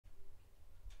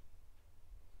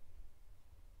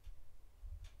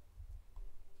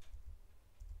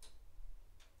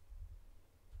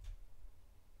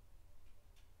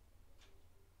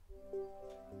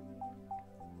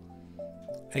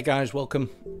Hey guys, welcome.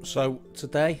 So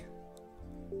today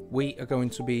we are going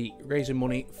to be raising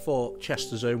money for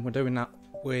Chester Zoo. We're doing that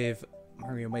with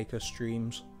Mario Maker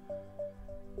streams.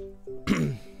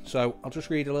 So I'll just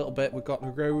read a little bit. We've got the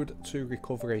road to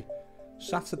recovery.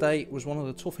 Saturday was one of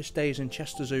the toughest days in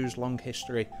Chester Zoo's long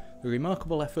history. The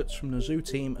remarkable efforts from the zoo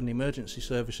team and the emergency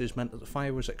services meant that the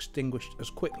fire was extinguished as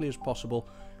quickly as possible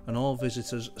and all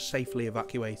visitors safely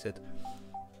evacuated.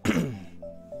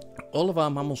 All of our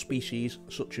mammal species,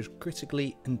 such as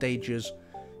critically endangered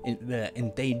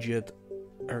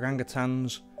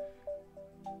orangutans,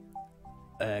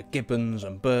 gibbons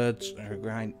and birds,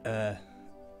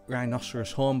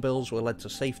 rhinoceros hornbills, were led to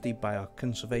safety by our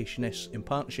conservationists in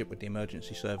partnership with the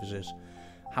emergency services.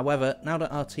 However, now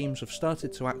that our teams have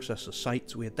started to access the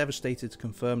site, we are devastated to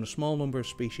confirm the small number of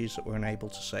species that we're unable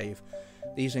to save.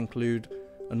 These include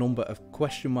a number of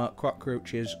question mark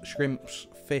cockroaches, shrimps,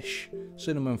 fish,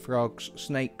 cinnamon frogs,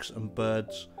 snakes and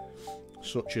birds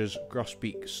such as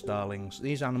grosbeak starlings.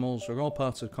 These animals are all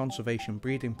part of conservation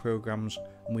breeding programs,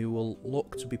 and we will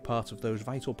look to be part of those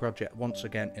vital projects once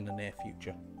again in the near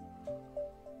future.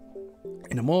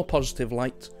 In a more positive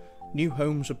light, new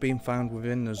homes have been found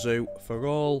within the zoo for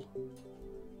all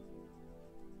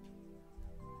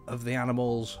of the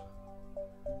animals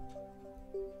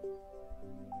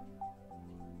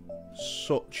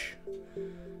such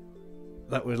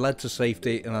that were led to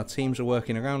safety, and our teams are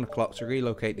working around the clock to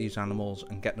relocate these animals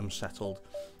and get them settled.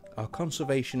 Our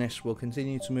conservationists will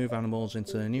continue to move animals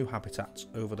into their new habitats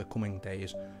over the coming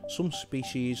days. Some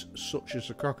species, such as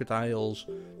the crocodiles,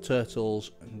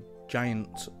 turtles and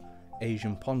giant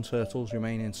Asian pond turtles,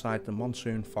 remain inside the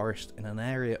monsoon forest in an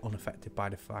area unaffected by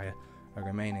the fire and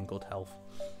remain in good health.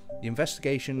 The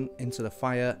investigation into the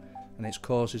fire and its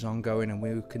cause is ongoing, and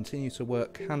we will continue to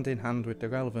work hand in hand with the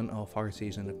relevant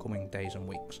authorities in the coming days and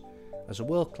weeks. As a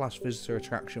world-class visitor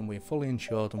attraction, we are fully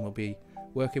insured and will be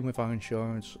working with our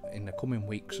insurance in the coming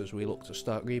weeks as we look to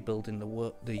start rebuilding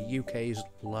the UK's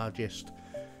largest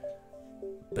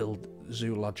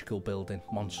zoological building,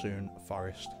 Monsoon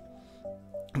Forest.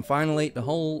 And finally, the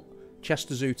whole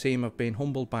Chester Zoo team have been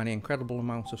humbled by the incredible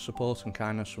amount of support and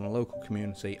kindness from the local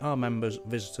community, our members,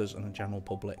 visitors and the general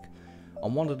public.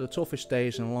 On one of the toughest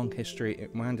days in a long history, it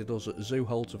reminded us that the zoo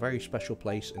holds a very special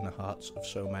place in the hearts of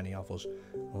so many of us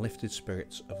and lifted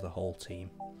spirits of the whole team.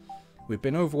 We've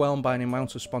been overwhelmed by the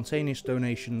amount of spontaneous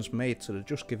donations made to the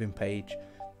Just Giving page.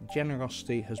 The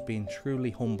generosity has been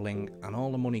truly humbling, and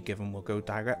all the money given will go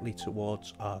directly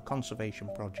towards our conservation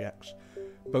projects,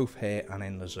 both here and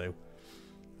in the zoo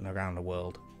and around the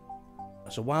world.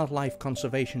 As a wildlife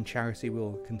conservation charity, we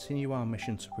will continue our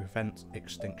mission to prevent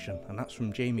extinction. And that's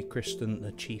from Jamie Kristen,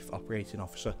 the Chief Operating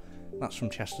Officer. That's from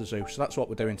Chester Zoo. So that's what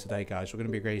we're doing today, guys. We're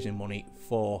going to be raising money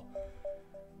for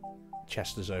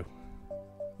Chester Zoo.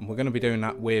 And we're going to be doing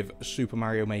that with Super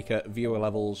Mario Maker viewer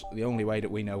levels, the only way that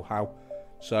we know how.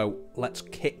 So let's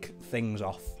kick things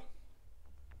off.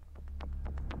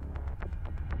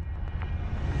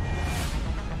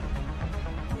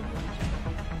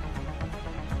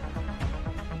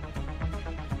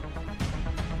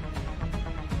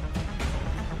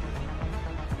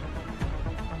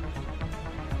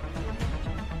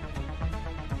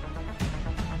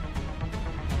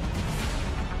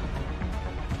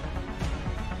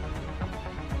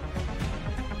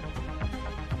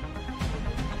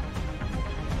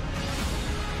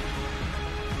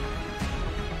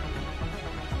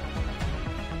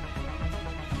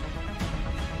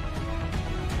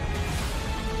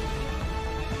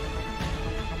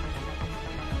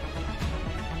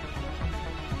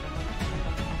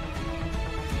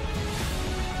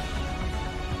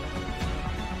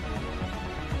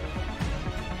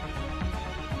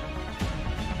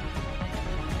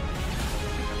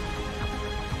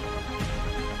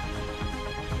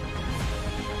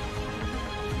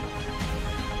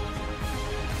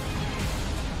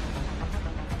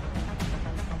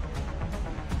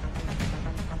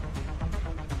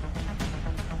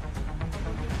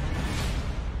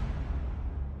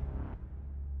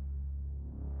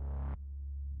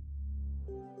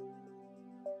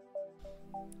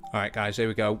 Alright guys, here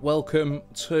we go. Welcome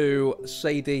to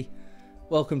Sadie.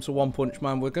 Welcome to One Punch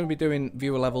Man. We're going to be doing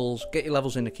viewer levels. Get your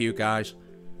levels in the queue, guys.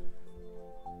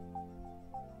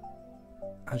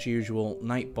 As usual,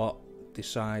 Nightbot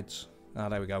decides... Ah,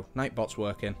 there we go. Nightbot's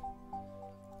working.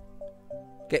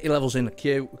 Get your levels in the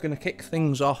queue. We're going to kick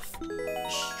things off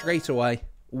straight away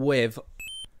with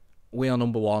We Are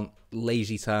Number One,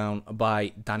 Lazy Town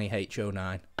by Danny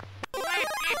H09.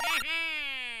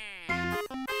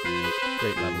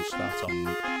 Great level start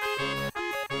off.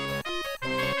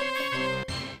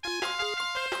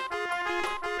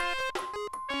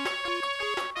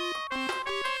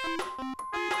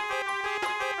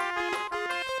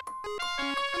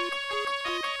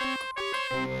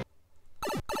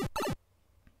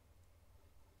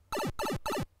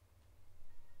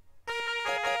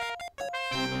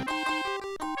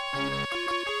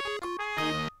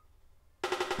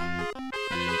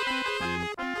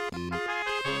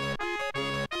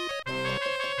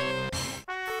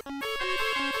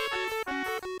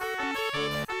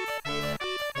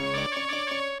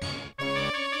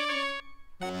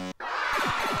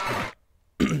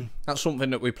 That's something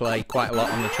that we play quite a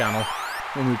lot on the channel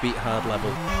when we beat hard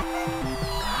level.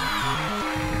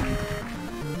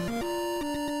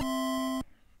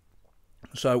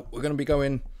 So we're going to be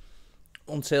going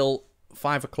until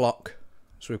 5 o'clock.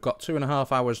 So we've got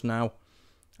 2.5 hours now.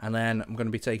 And then I'm going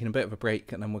to be taking a bit of a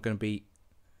break. And then we're going to be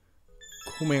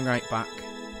coming right back.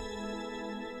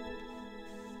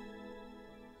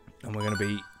 And we're going to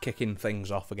be kicking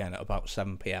things off again at about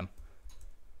 7 PM.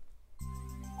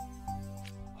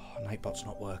 Oh, Nightbot's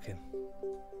not working.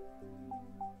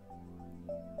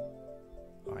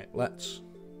 Alright, let's...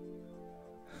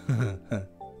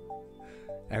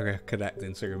 Error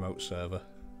connecting to remote server.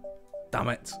 Damn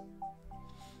it.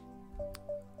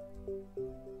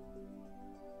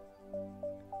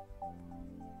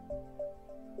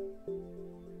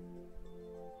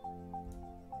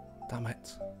 Damn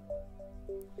it.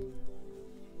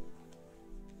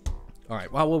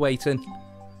 Alright, while we're waiting,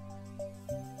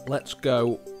 let's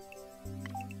go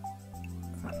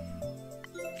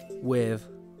with...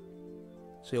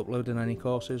 Is he uploading any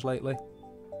courses lately?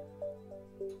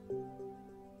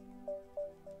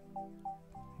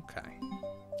 Okay.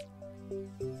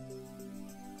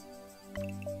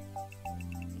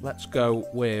 Let's go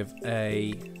with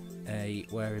a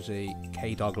where is he?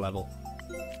 K-Dog level.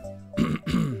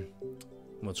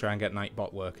 We'll try and get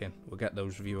Nightbot working. We'll get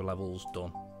those viewer levels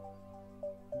done.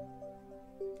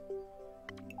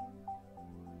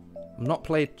 I've not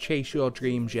played Chase Your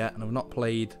Dreams yet, and I've not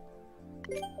played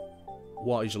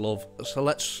What Is Love. So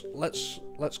let's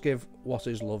give What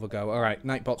Is Love a go. All right,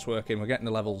 Nightbot's working. We're getting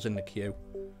the levels in the queue.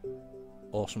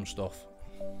 Awesome stuff.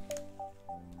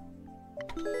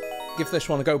 Give this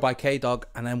one a go by K-Dog,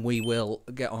 and then we will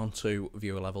get on to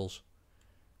viewer levels.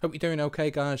 Hope you're doing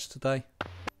okay, guys, today.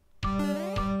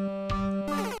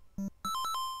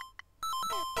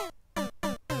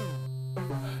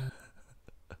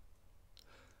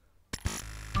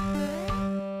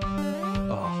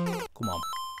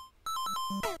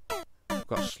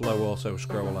 Slow auto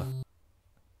scroller.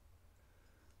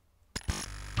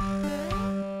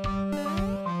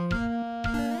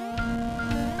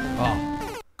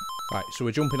 Oh. Right, so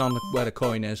we're jumping on where the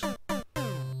coin is. There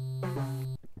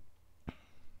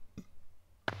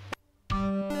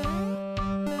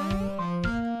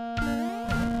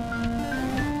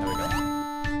we go.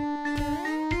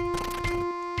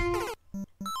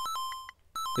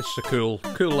 This is a cool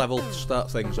level to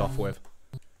start things off with.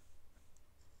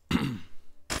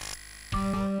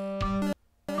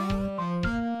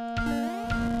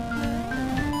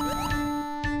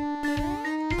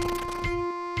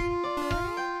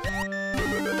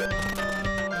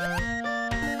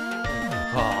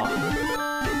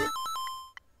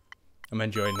 I'm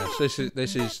enjoying this. This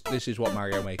is what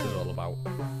Mario Maker's all about.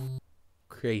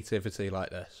 Creativity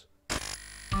like this.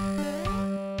 I'm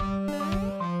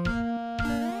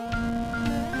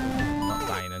not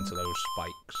dying into those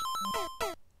spikes.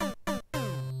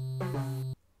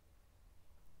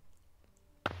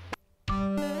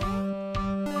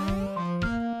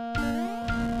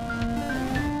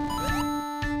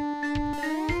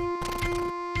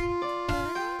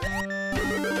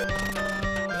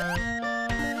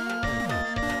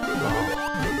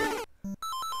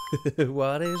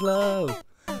 What is love?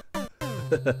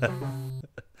 Come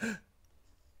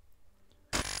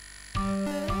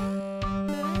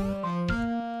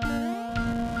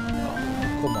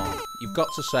on. You've got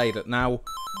to say that now,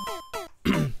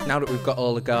 now that we've got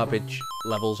all the garbage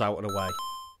levels out of the way,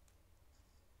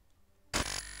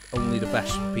 only the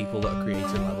best people that are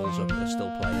creating levels are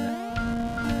still playing it.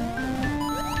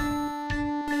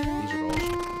 These are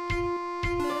awesome.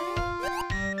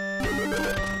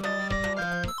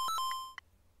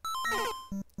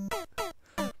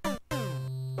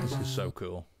 This is so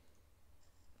cool.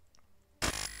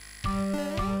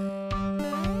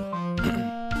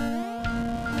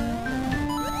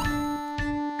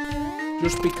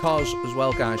 Just because, as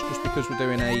well, guys, just because we're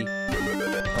doing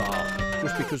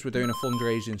a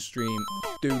fundraising stream,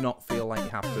 do not feel like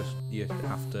you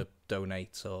have to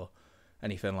donate or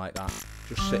anything like that.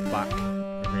 Just sit back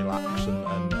and relax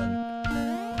and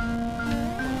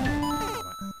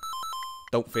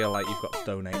don't feel like you've got to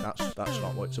donate. That's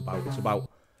not what it's about. It's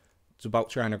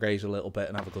about trying to raise a little bit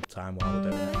and have a good time while we're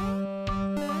doing it.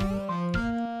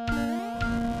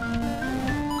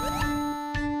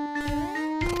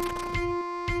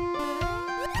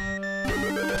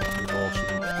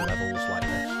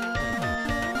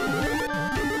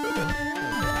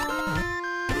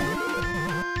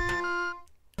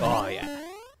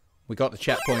 We got the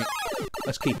checkpoint.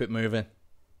 Let's keep it moving.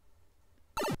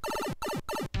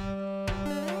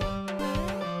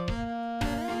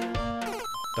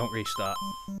 Don't restart.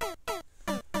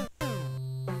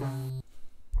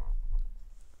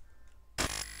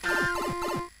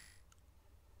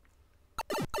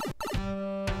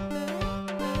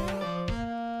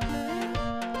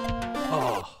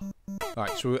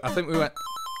 I think we went...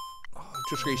 Oh, I've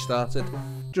just restarted.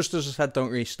 Just as I said, don't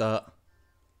restart.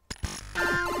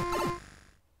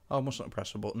 Oh, I mustn't have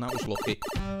pressed the button. That was lucky.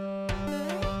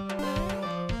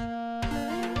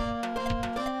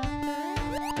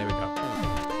 There we go.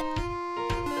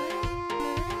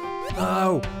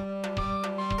 No!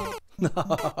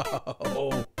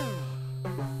 No!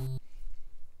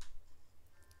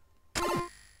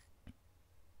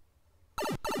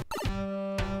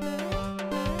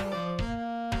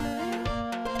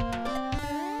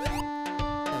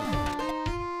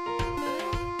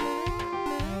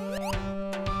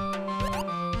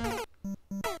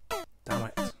 Damn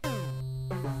it.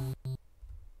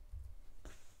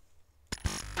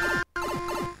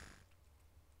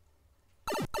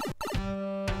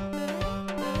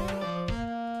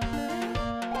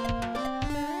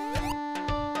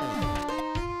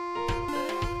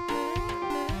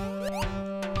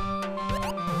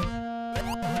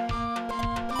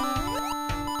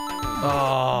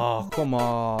 Oh, come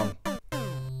on.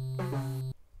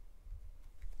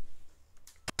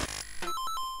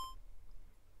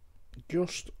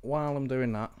 Just while I'm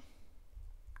doing that,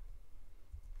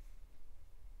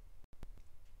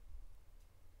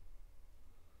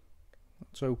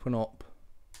 let's open up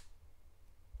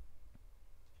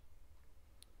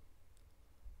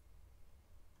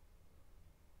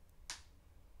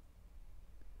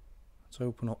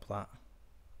that.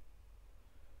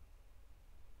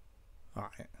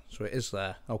 Alright, so it is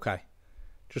there. Okay.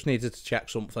 Just needed to check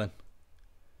something.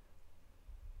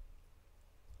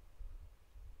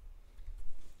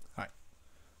 Alright.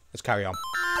 Let's carry on.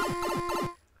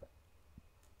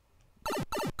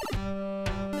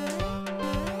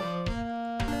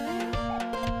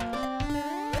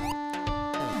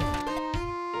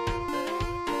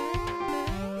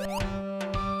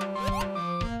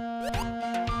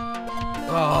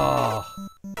 Oh.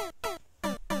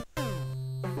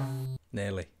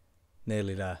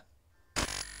 Nearly there.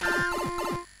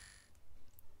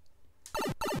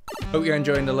 Hope you're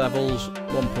enjoying the levels.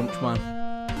 One Punch Man.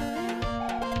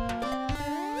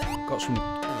 Got some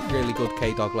really good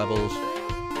K-Dog levels.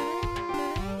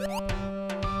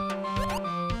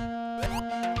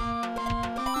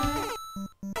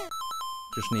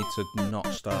 Just need to not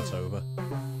start over.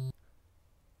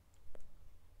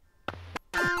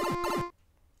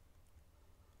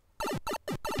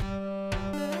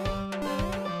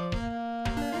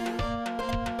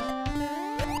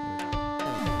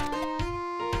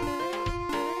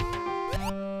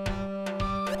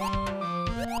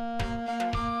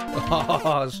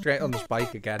 Oh, straight on the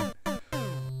spike again.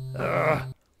 Ugh.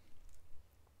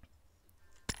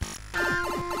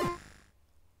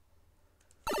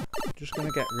 Just going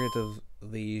to get rid of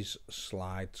these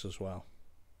slides as well.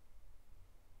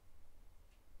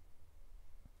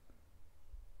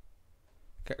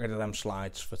 Get rid of them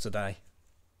slides for today.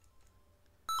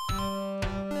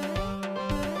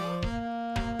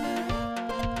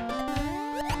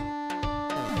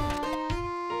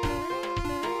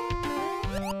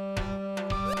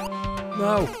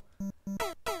 No!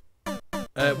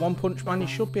 One Punch Man, you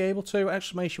should be able to,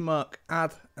 exclamation mark,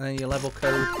 add, and then your level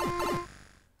code.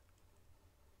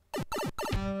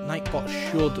 Nightbot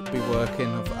should be working,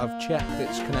 I've checked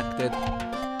it's connected,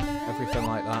 everything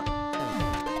like that.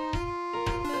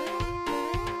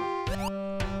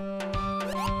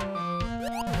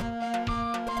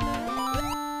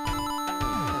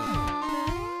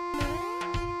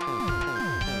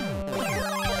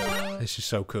 This is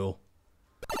so cool.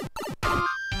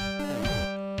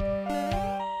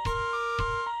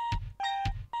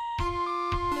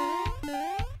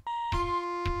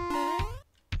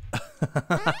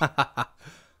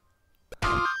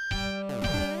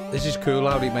 This is cool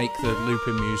how they make the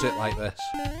looping music like this.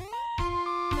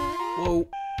 Whoa.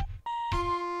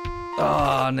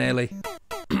 Ah, nearly.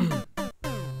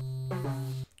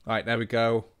 Right, there we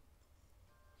go.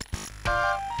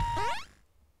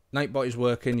 Nightbot is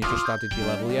working, you just added your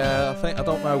level. Yeah, I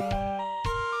don't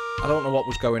know what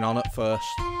was going on at first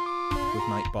with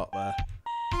Nightbot there.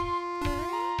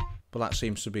 But that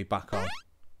seems to be back on.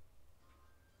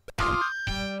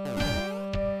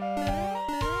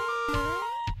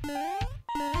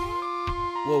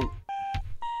 Whoa.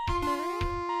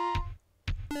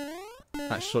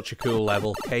 That's such a cool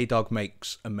level. K-Dog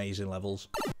makes amazing levels.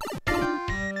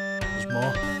 There's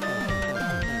more.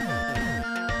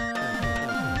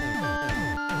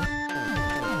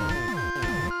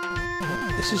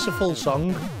 This is a full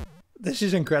song. This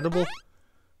is incredible.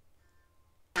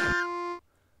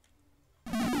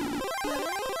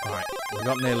 Alright, we've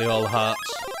got nearly all the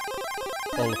hearts.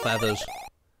 All the feathers.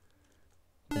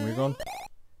 Can we run?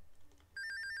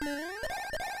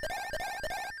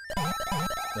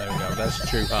 There we go. There's the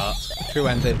true heart. True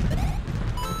ending.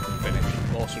 Finish.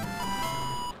 Awesome.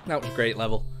 That was a great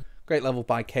level. Great level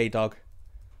by K-Dog.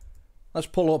 Let's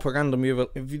pull up a random viewer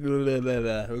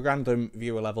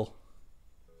level.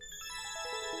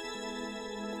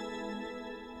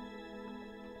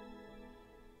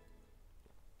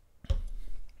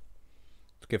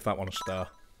 Let's give that one a star.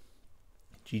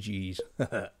 GG's.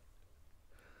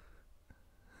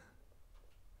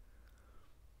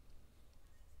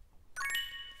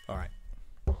 Alright.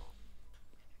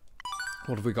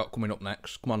 What have we got coming up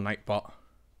next? Come on, Nightbot.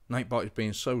 Nightbot is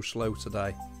being so slow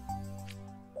today.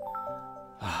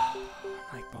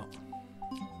 Nightbot.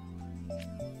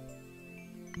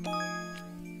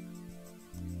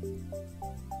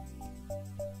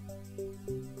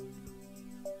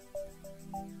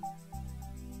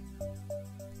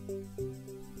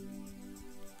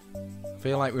 I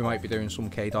feel like we might be doing some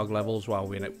K-Dog levels while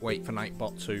we wait for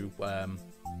Nightbot to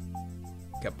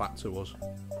get back to us.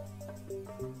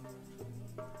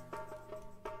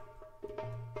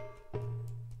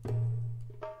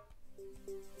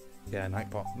 Yeah,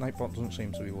 Nightbot doesn't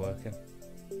seem to be working.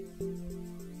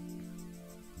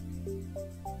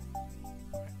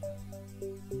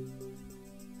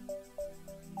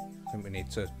 I think we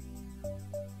need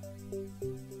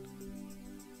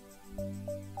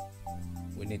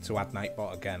to add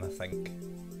Nightbot again, I think.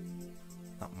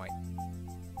 That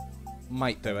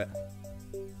might do it.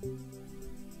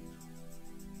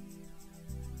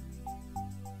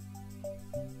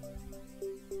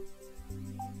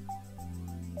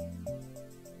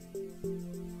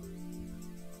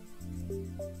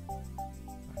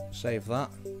 Save that.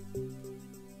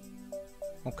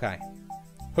 Okay.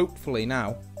 Hopefully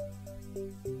now.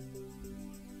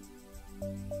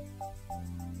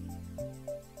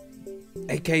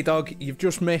 Hey K-Dog, you've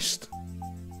just missed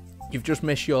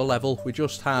your level. We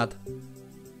just had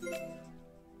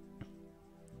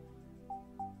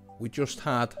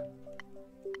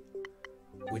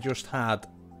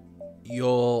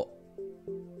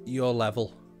your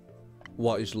level.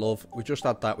 What is love? We just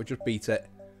had that. We just beat it.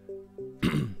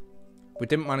 We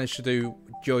didn't manage to do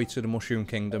Joy to the Mushroom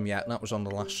Kingdom yet. That was on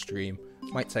the last stream.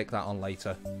 Might take that on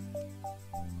later.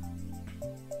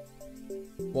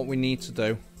 What we need to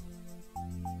do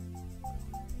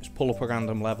is pull up a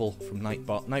random level from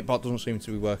Nightbot. Nightbot doesn't seem to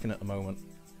be working at the moment.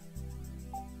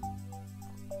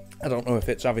 I don't know if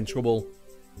it's having trouble.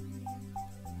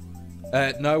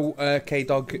 No,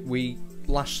 K-Dog, we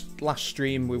last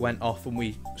stream we went off and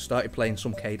we started playing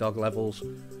some K-Dog levels.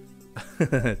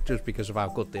 Just because of how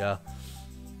good they are.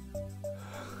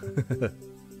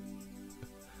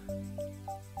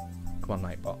 Come on,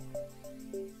 Nightbot.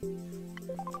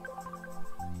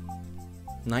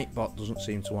 Nightbot doesn't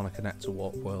seem to want to connect to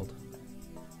Warp World.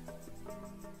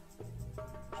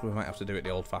 So we might have to do it the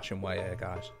old-fashioned way here,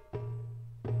 guys.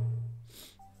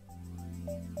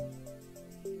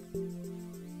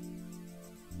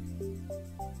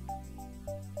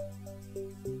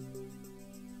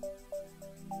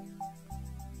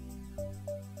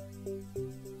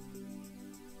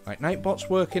 Right, Nightbot's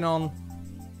working on...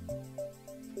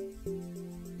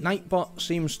 Nightbot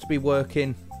seems to be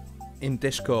working in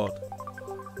Discord.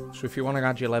 So if you want to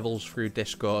add your levels through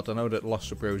Discord, I know that Lost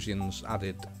Subrosians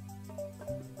added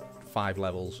 5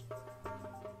 levels.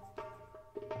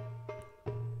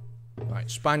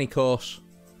 Right, Spiny Course.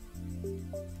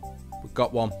 We've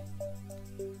got one.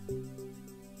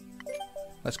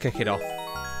 Let's kick it off.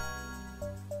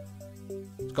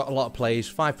 It's got a lot of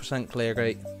plays, 5% clear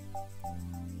rate.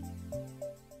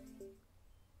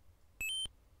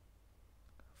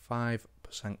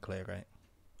 5% clear rate.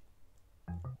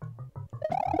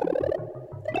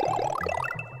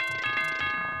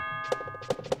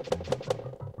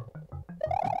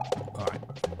 Alright.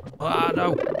 Ah,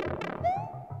 no!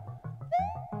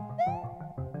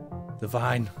 The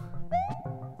vine.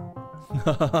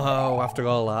 No, after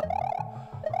all that.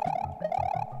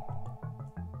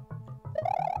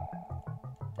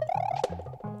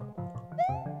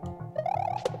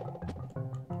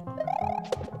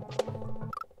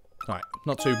 Alright,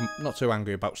 not too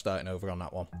angry about starting over on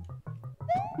that one.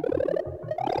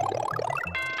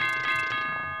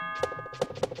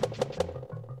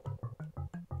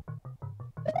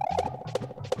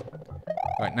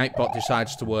 Right, Nightbot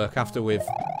decides to work after we've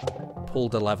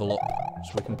pulled a level up,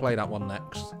 so we can play that one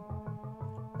next.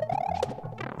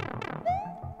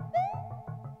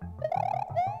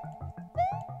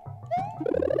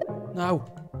 No!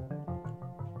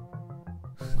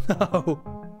 No!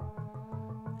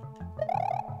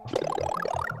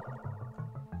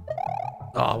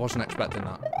 Oh, I wasn't expecting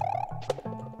that.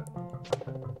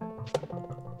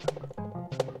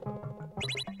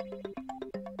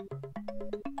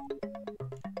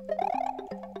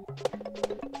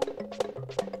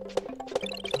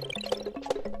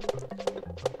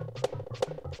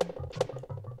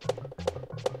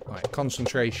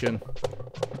 concentration.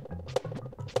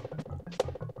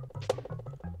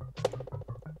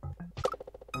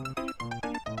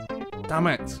 Damn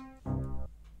it.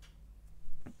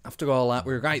 After all that,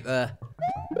 we're right there.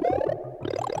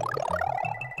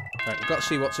 Right, we've got to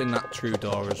see what's in that true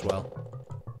door as well.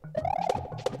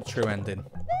 The true ending.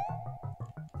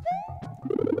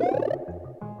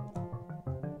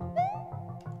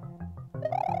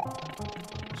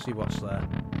 See what's there.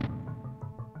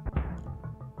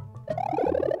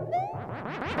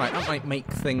 Right, that might make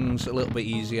things a little bit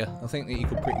easier. I think that you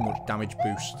could pretty much damage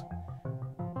boost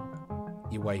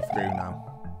your way through now.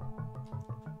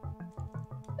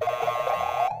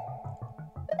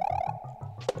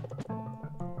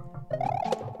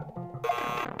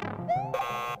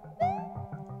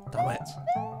 Damn it.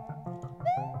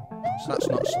 So that's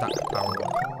not a stack power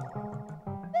up.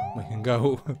 We can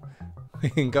go we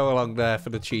can go along there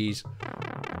for the cheese.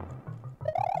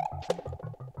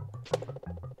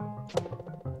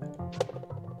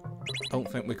 Don't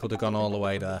think we could have gone all the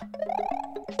way there.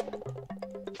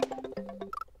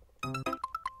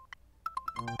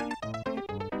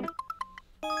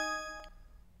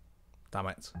 Damn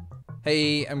it.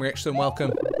 Hey, Emmerich,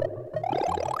 welcome.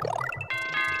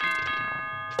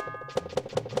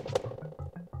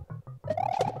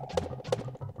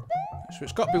 So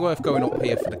it's got to be worth going up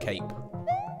here for the cape.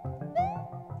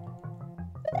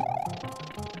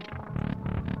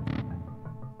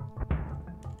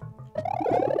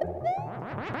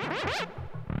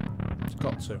 It's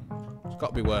got to. It's got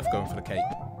to be worth going for the cape.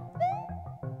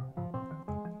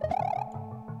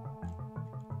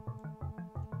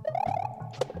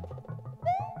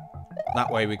 That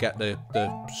way we get the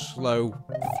slow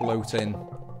floating.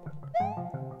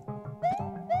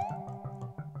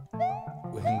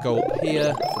 We can go up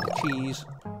here for the cheese.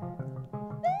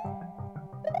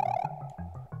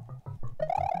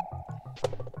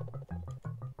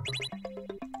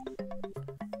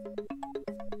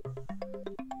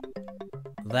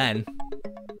 Then,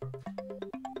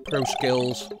 pro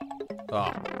skills.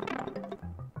 Oh.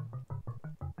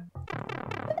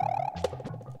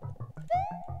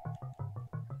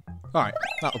 Alright,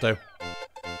 that'll do.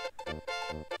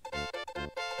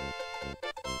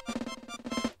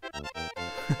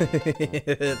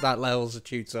 That level's a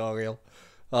tutorial.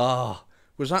 Oh,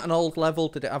 was that an old level?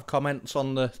 Did it have comments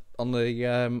on the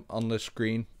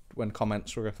screen when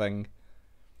comments were a thing?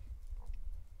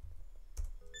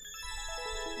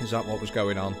 Is that what was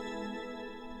going on?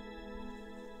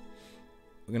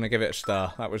 We're gonna give it a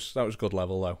star. That was a good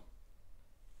level though.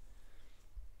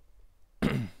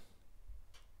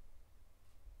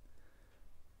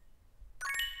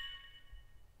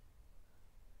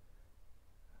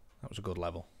 That was a good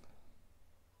level.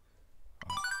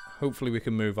 Hopefully we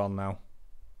can move on now.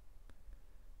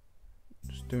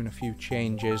 Just doing a few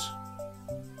changes.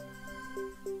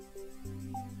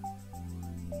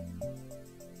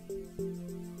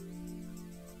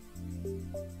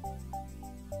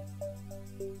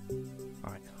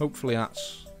 Alright, hopefully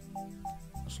that's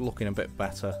looking a bit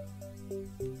better.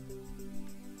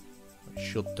 It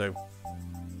should do.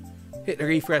 Hit the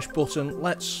refresh button.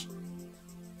 Let's...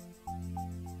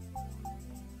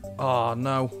 Oh,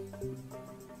 no.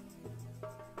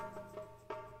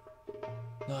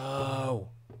 No.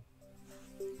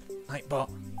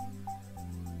 Nightbot.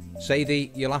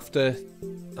 Sadie, you'll have to...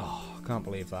 Oh, I can't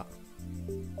believe that.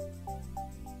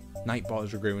 Nightbot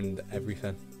has ruined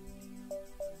everything.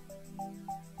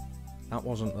 That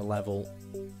wasn't the level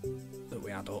that we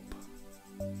had up.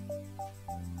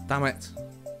 Damn it.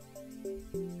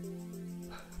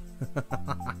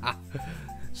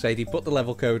 Sadie, put the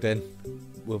level code in.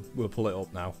 We'll pull it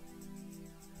up now.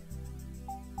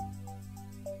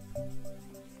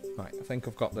 Right, I think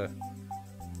I've got the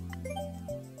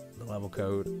level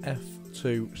code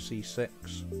F2C6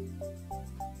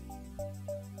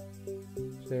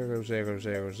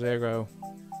 0000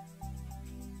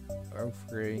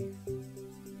 03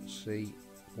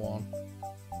 C1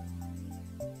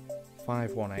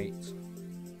 518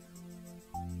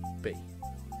 B.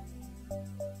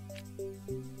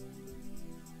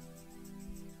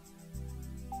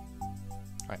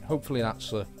 Right, hopefully that's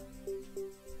the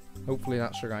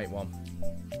right one.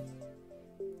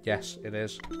 Yes, it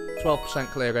is. 12%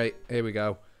 clear rate. Here we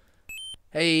go.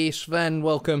 Hey Sven,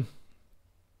 welcome.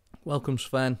 Welcome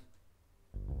Sven.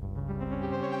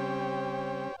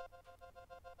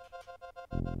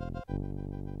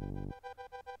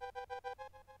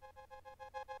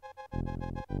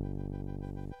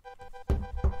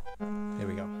 Here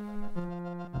we go.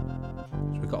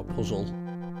 So we've got a puzzle.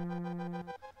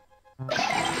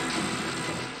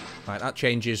 Right, that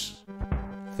changes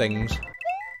things.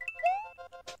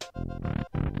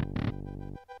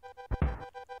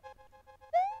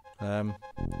 Do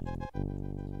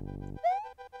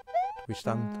we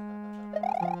stand?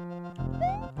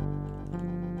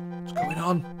 What's going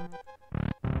on?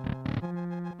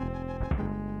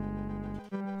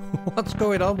 What's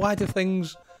going on? Why do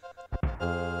things...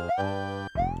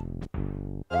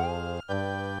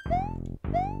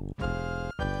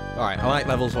 Alright, I like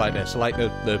levels like this. I like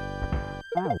the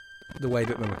way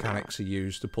that the mechanics are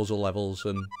used, the puzzle levels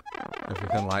and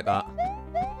everything like that.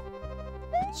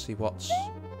 Let's see what's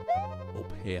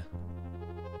up here.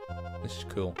 This is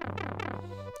cool.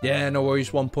 Yeah, no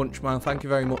worries, One Punch Man. Thank you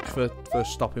very much for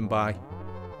stopping by.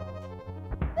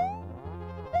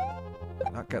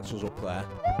 That gets us up there.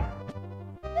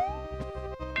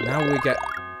 Now we get...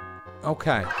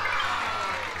 Okay.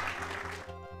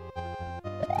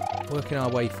 Working our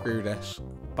way through this.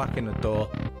 Back in the door.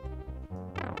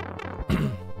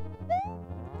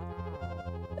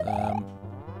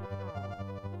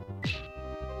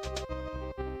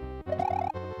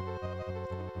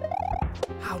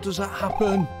 How does that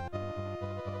happen?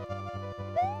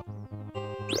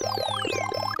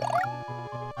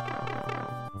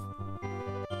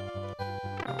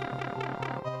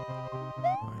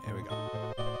 Right, here we go.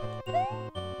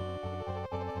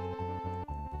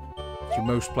 It's your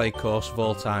most played course of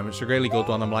all time. It's a really good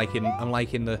one. I'm liking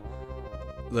the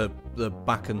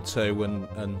back and two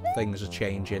and things are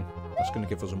changing. That's going to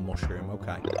give us a mushroom.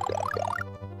 Okay.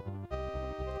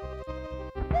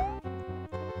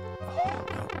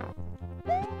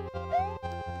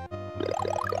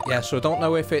 Yeah, so I don't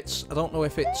know if it's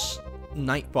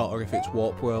Nightbot or if it's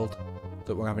Warp World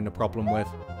that we're having a problem with.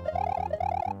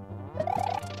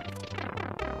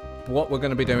 But what we're going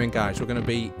to be doing, guys, we're going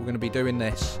to be doing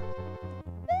this.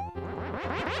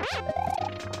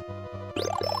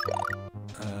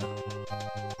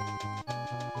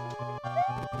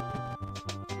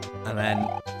 And then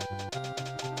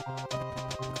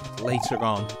later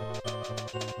on,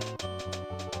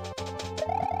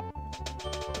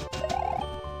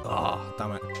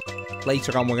 damn it.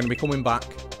 Later on, we're going to be coming back.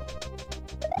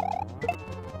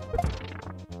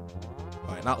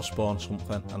 Right, that'll spawn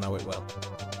something. I know it will.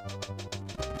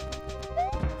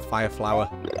 Fire flower.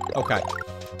 Okay.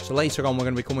 So later on, we're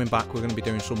going to be coming back. We're going to be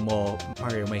doing some more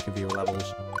Mario Maker Viewer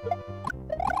levels.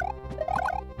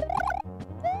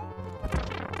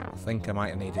 I think I might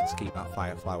have needed to keep that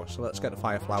fire flower. So let's get the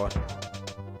fire flower.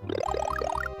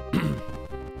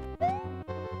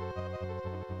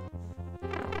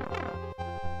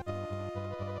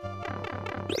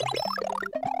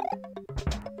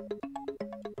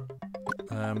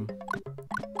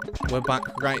 We're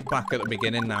right back at the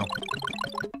beginning now.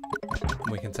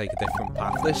 We can take a different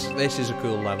path. This is a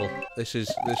cool level. This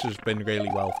has been really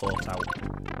well thought out.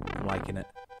 I'm liking it.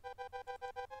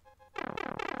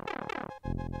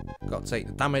 Got to take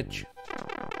the damage.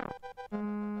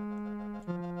 I'm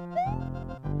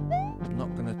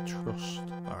not gonna trust.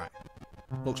 All right.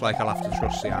 Looks like I'll have to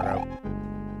trust the arrow.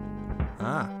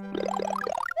 Ah.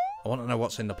 I want to know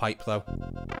what's in the pipe though.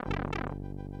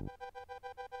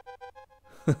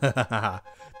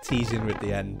 Teasing with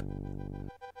the end.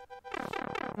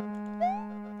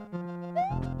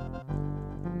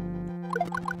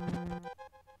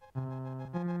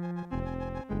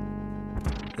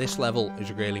 This level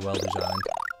is really well designed.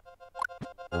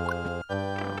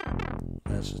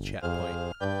 There's the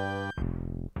checkpoint.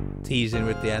 Teasing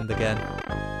with the end again.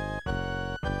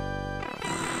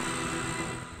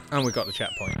 And we got the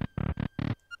checkpoint.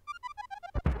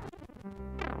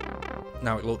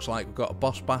 Now it looks like we've got a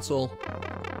boss battle.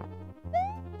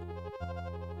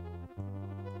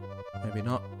 Maybe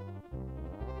not.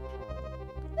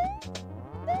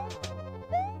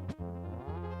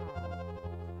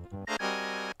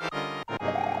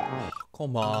 Oh,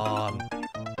 come on.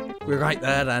 We're right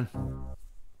there then.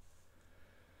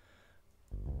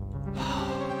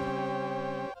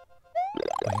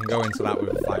 We can go into that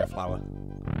with a fire flower.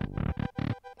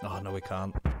 Oh, no we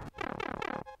can't.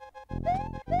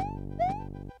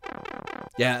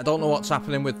 Yeah, I don't know what's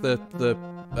happening with the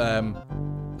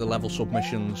level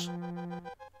submissions.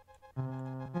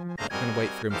 I'm gonna wait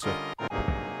for him to.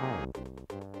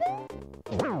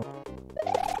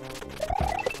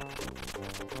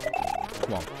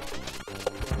 Come on.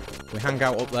 We hang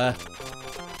out up there.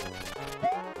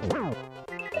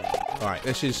 All right,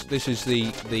 this is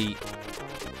the.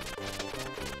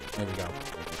 There we go.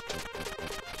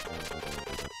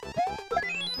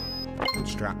 Good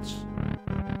strats.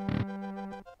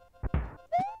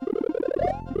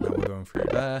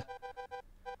 Through there.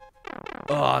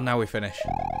 Oh, now we finish.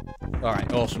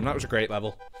 Alright, awesome. That was a great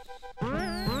level.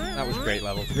 That was a great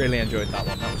level. Really enjoyed that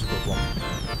one. That was a good one.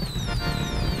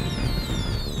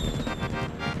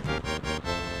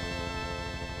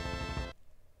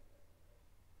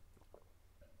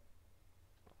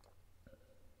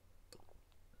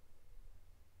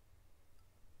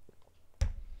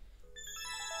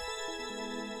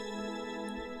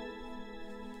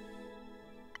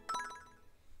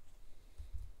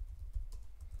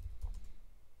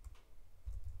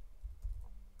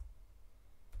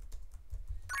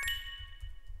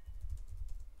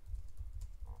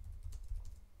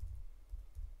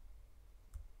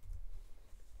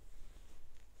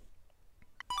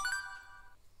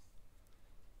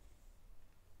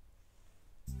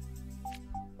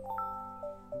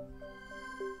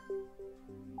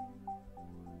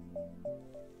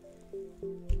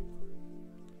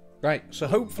 Right, so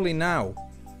hopefully now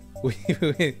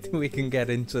we can get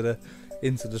into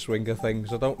the swing of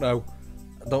things. I don't know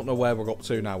where we're up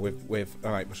to now with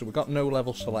all right. So we've got no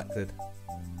level selected.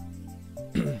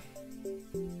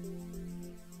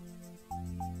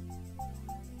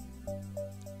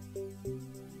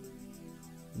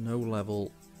 No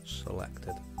level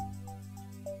selected.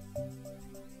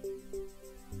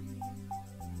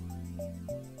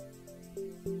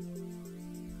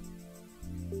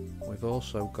 We've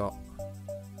also got...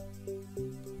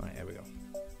 Right, here we go.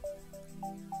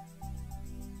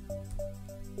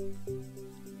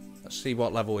 Let's see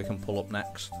what level we can pull up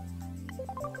next.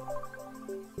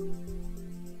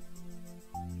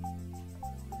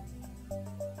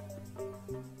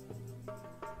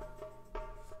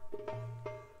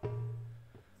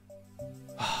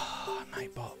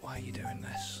 Nightbot, why are you doing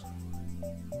this?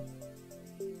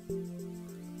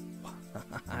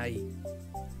 Hi.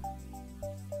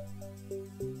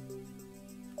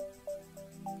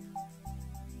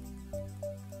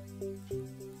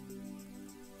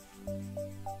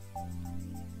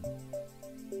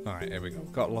 Alright, here we go.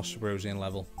 We've got Lost Subrosian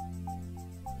level.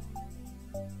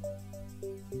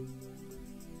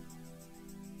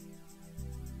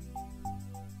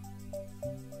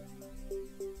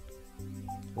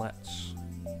 Let's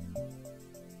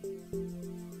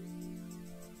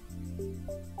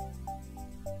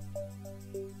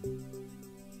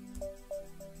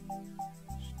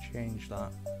change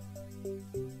that.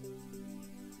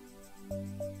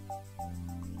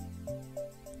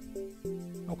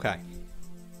 Okay.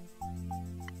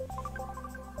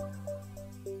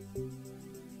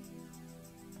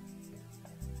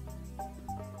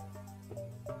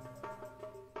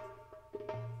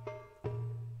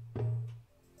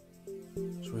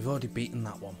 So we've already beaten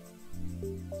that one.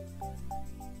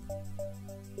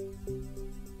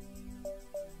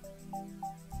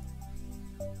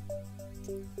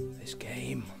 This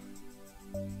game.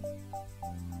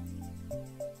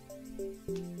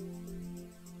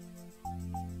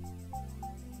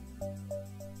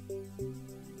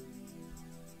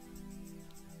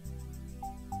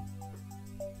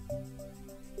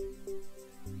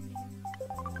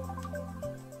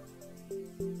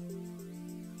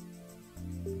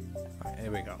 Right,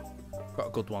 here we go. Got a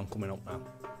good one coming up now.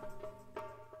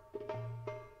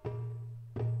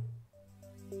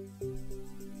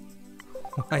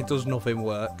 Why does nothing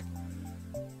work?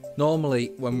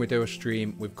 Normally when we do a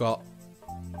stream we've got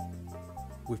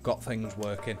things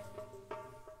working.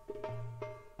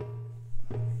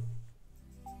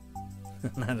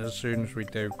 And then as soon as we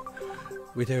do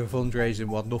a fundraising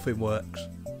one, nothing works.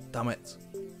 Damn it.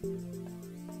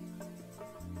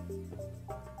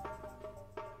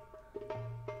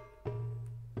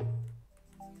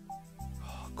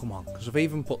 Oh, come on, because I've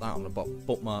even put that on the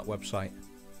bookmark website.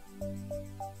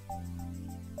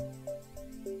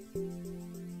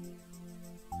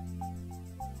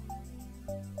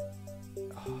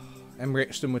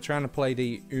 Embrixton, we're trying to play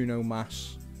the Uno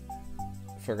Mas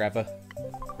Forever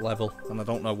level, and I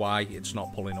don't know why it's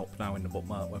not pulling up now in the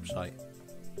bookmark website.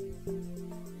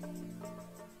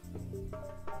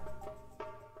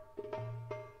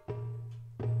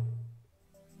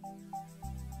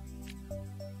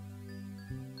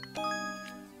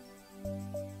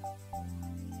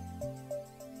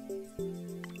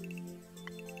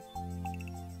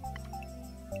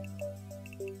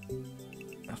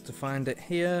 I have to find it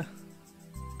here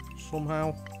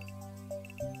somehow.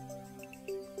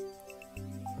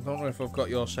 I don't know if I've got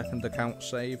your second account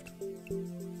saved.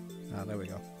 Ah, there we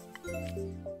go.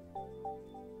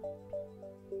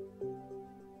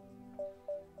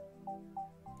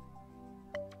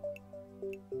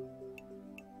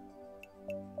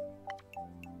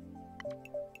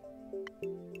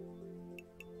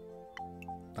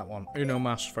 That one. Uno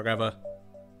Mas Forever.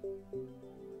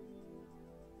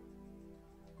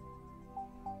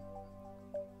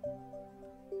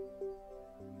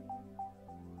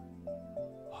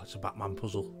 It's a Batman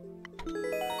puzzle.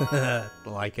 I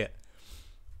like it.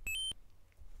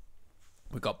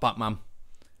 We've got Batman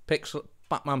pixel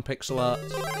art.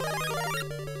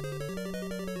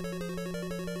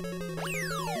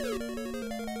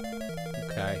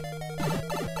 Okay.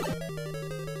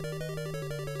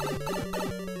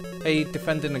 Hey,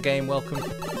 defending the game, welcome.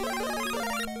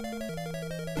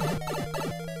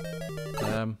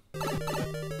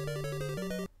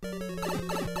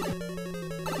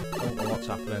 Don't know what's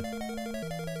happening.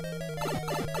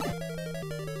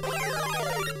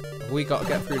 Have we got to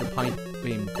get through the pipe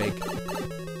being big?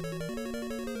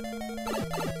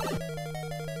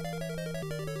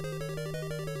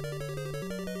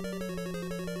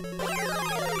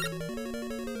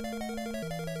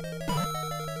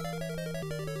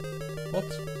 What?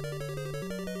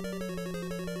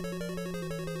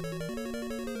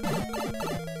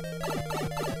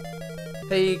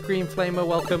 Hey, Green Flamer,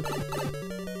 welcome.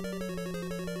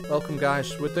 Welcome,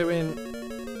 guys. We're doing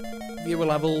viewer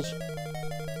levels.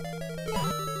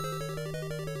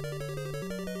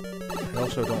 I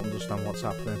also don't understand what's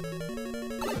happening.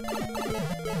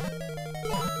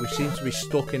 We seem to be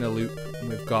stuck in a loop, and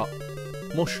we've got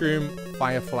mushroom,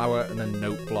 fire flower, and then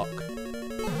note block.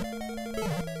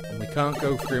 And we can't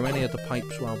go through any of the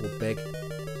pipes while we're big.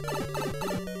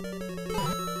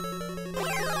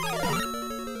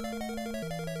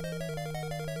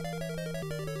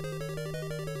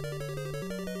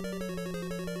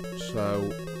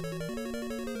 So,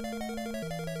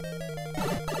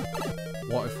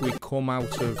 what if we come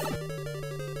out of...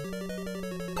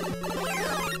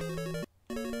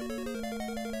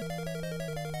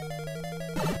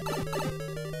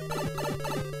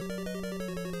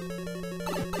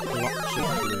 Blocks of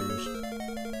clues.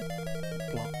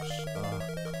 Blocks are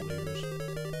clues.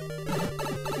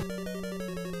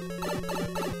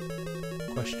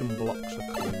 Question blocks are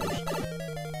clues.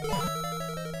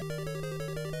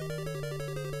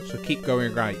 So keep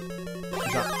going right.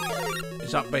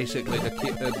 Is that basically the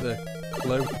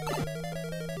clue?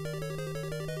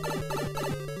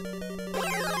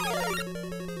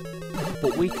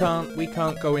 But we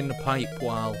can't go in the pipe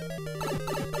while.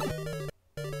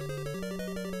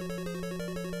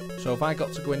 So have I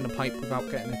got to go in the pipe without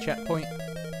getting a checkpoint?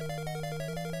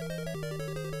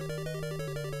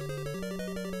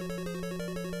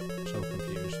 So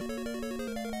confused.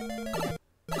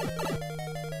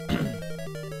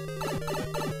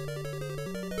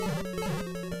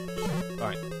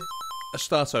 Right, let's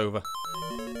start over.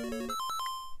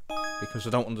 Because I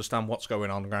don't understand what's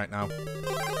going on right now.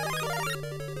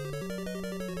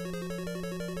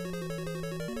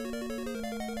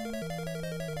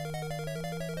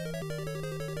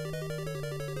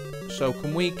 So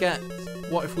can we get...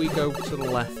 What if we go to the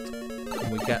left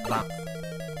and we get that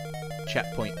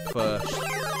checkpoint first?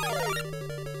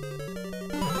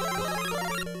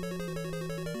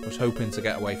 I was hoping to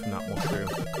get away from that mushroom.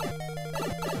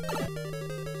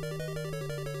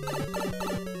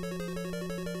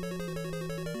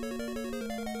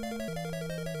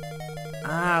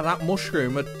 Ah, that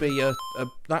mushroom would be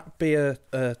that'd be a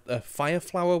fire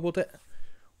flower, would it?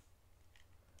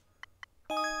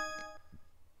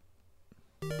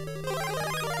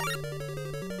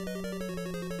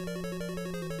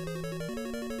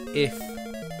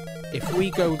 If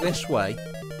we go this way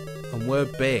and we're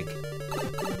big,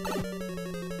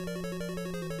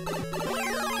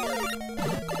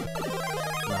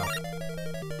 no,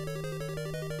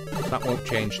 that won't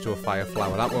change to a fire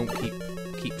flower. That won't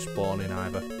keep spawning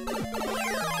either.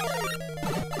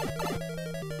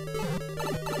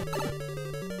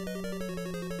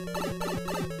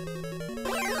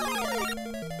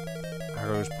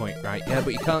 Arrows point right. Yeah,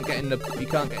 but you can't get in the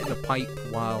pipe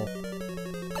while.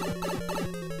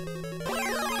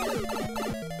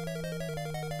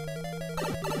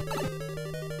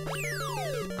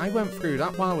 I went through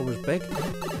that while I was big.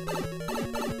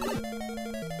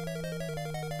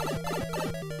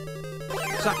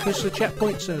 Is that because the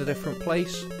checkpoint's in a different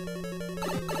place?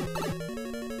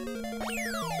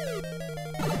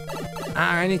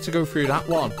 Ah, I need to go through that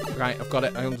one. Right, I've got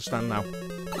it. I understand now.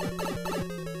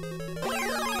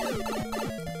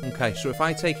 Okay, so if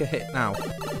I take a hit now...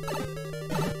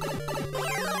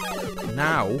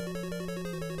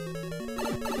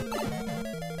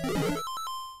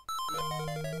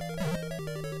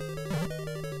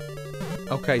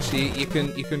 Okay, so you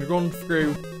can run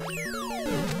through.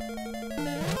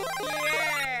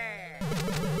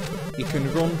 You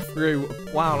can run through.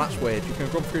 Wow, that's weird. You can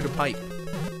run through the pipe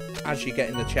as you get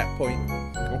in the checkpoint.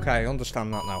 Okay, I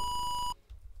understand that now.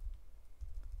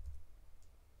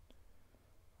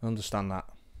 I understand that.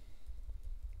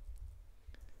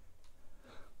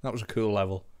 That was a cool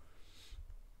level.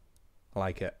 I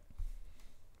like it.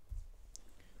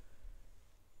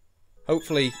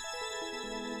 Hopefully.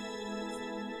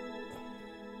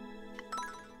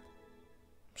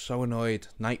 So annoyed.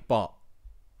 Nightbot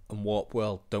and Warp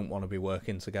World don't want to be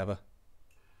working together.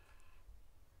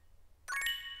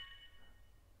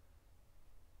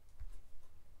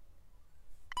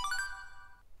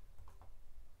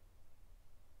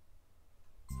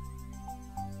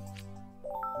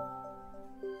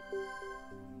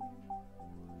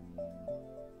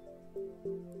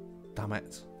 Damn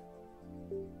it.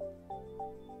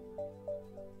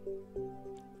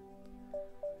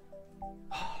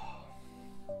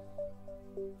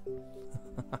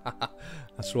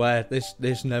 I swear,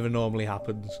 this never normally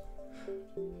happens.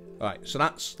 Alright, so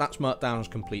that's marked down as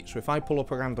complete. So if I pull up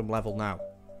a random level now,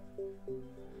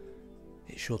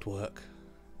 it should work.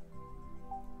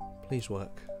 Please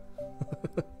work.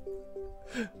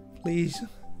 Please.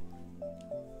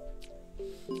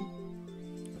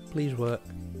 Please work.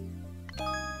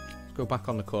 Let's go back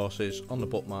on the courses, on the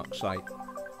bookmark site.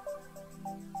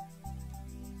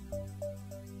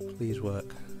 Please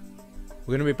work.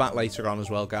 We're going to be back later on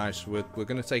as well, guys. We're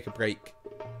going to take a break.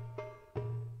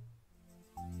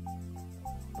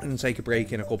 We're going to take a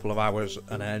break in a couple of hours,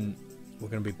 and then we're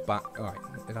going to be back. Alright,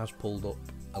 it has pulled up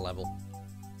a level.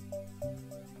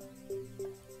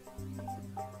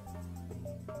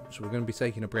 So we're going to be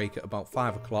taking a break at about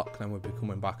 5 o'clock, then we'll be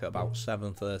coming back at about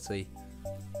 7:30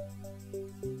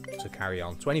 to carry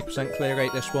on. 20% clear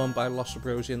rate this one by Lost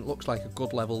Subrosian. Looks like a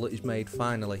good level that he's made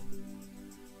finally.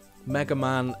 Mega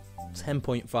Man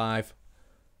 10.5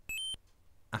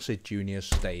 Acid Juniors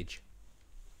stage.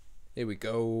 Here we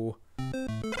go.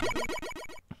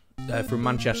 From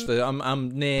Manchester. I'm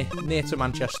near to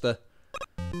Manchester.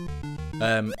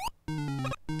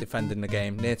 Defending the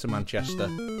game. Near to Manchester.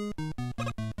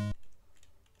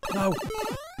 No!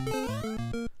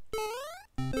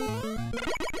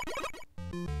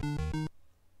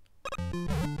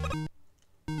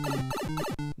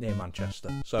 Near Manchester.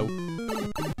 So,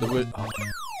 there wouldn't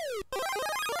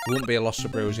be a Lost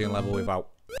Subrosian level without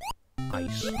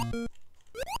ice.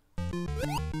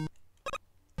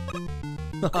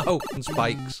 Oh, and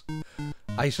spikes.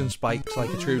 Ice and spikes like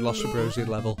a true Lost Subrosian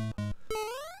level.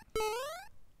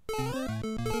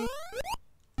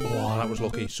 Oh, that was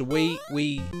lucky. So we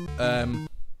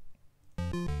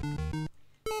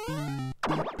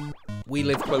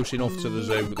live close enough to the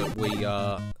zoo that we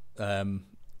are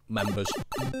members.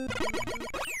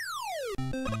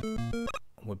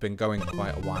 We've been going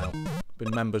quite a while.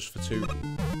 Been members for I'm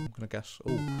gonna guess.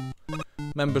 Oh,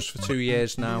 members for 2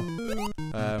 years now.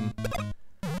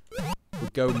 We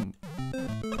go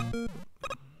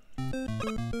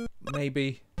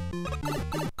maybe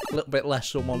a little bit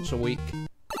less than once a week.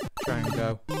 Try and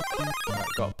go. Right,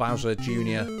 got Bowser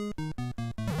Jr.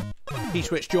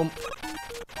 P-switch jump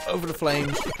over the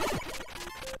flames.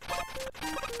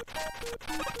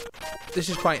 This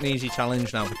is quite an easy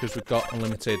challenge now because we've got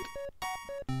unlimited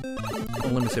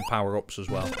power-ups as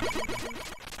well.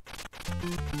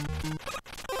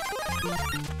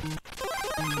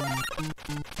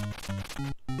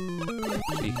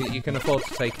 So you can afford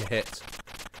to take a hit.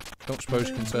 Don't suppose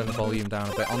you can turn the volume down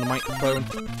a bit on the microphone,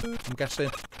 I'm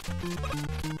guessing.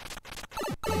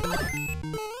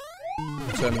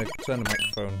 Turn the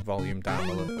microphone volume down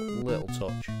a little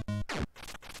touch.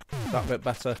 That bit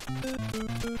better.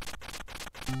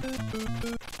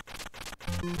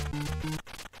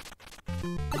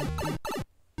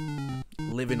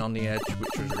 Living on the Edge,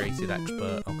 which was rated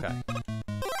expert. Okay.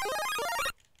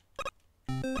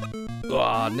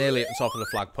 Oh, nearly at the top of the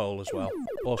flagpole as well.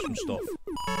 Awesome stuff.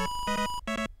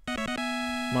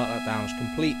 Mark that down as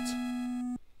complete.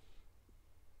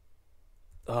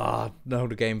 Ah, no,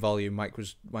 the game volume. Mic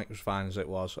was fine as it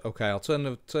was. Okay, I'll turn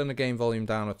the game volume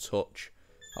down a touch.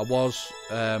 I was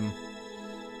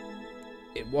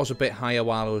it was a bit higher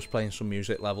while I was playing some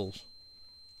music levels.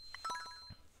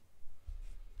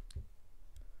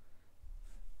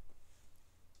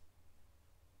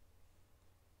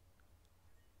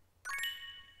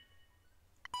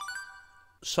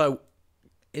 So,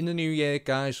 in the new year,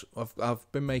 guys,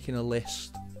 I've been making a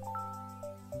list,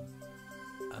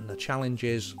 and the challenge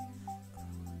is,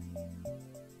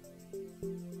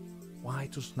 why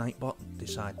does Nightbot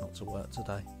decide not to work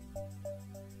today?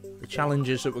 The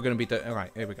challenges that we're going to be doing.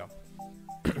 Alright, here we go.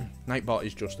 Nightbot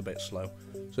is just a bit slow.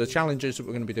 So the challenges that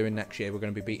we're going to be doing next year, we're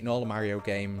going to be beating all the Mario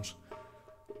games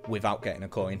without getting a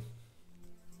coin.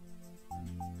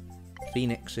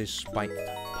 Phoenix's spiked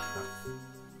path.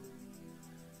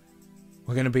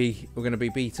 We're going to be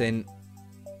beating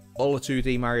all the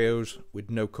 2D Marios with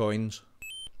no coins.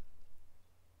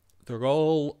 They're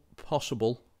all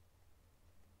possible,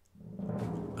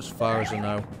 as far as I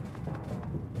know.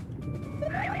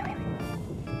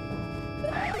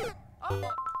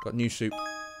 Got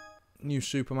new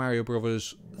Super Mario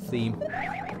Brothers theme.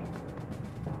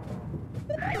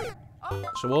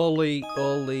 So all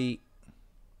the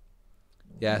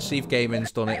yeah, Steve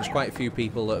Gaming's done it. There's quite a few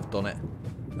people that have done it.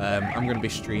 I'm going to be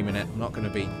streaming it. I'm not going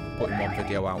to be putting one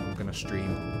video out. I'm going to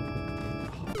stream.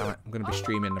 Oh, damn it. I'm going to be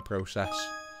streaming the process.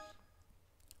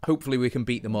 Hopefully we can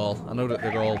beat them all. I know that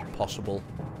they're all possible.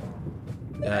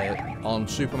 On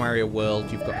Super Mario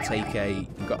World, you've got to take a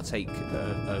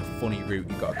funny route.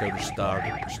 You've got to go to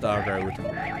Star Road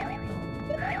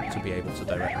to be able to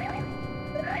do it.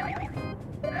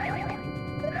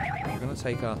 We're going to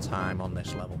take our time on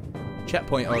this level.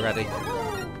 Checkpoint already.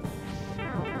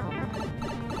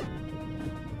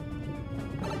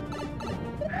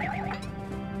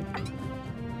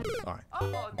 Alright.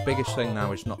 The biggest thing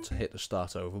now is not to hit the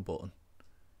start over button.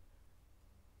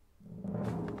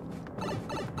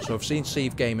 So I've seen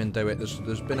Sieve Gaming do it.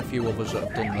 There's been a few others that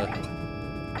have done the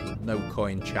no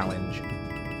coin challenge.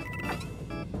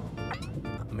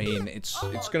 I mean, it's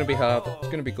going to be hard. It's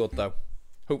going to be good though.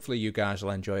 Hopefully you guys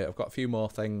will enjoy it. I've got a few more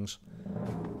things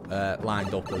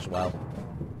lined up as well.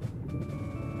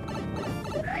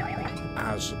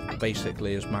 As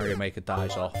basically as Mario Maker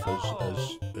dies off,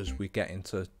 as we get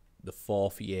into the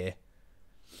 4th year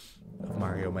of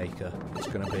Mario Maker, it's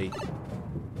going to be.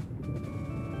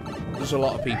 There's a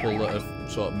lot of people that have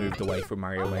sort of moved away from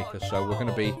Mario Maker, so we're going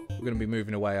to be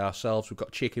moving away ourselves. We've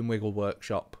got Chicken Wiggle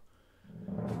Workshop.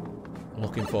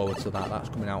 Looking forward to that. That's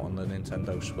coming out on the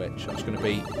Nintendo Switch. That's going to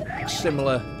be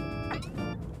similar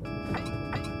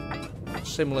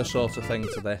sort of thing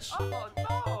to this.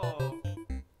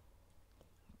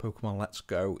 Pokemon Let's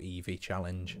Go Eevee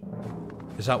challenge.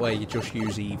 Is that where you just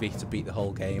use Eevee to beat the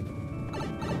whole game?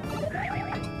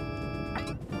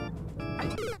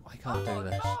 I can't do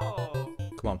this.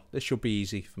 Come on, this should be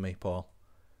easy for me, Paul.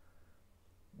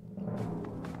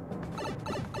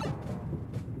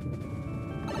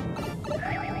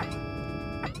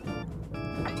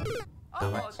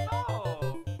 Damn it.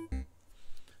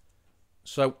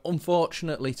 So,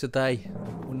 unfortunately today,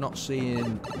 we're not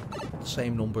seeing the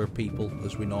same number of people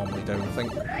as we normally do. I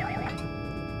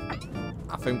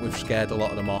think we've scared a lot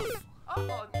of them off.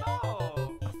 I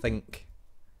think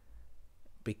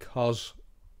because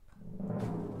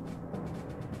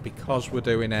we're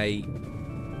doing a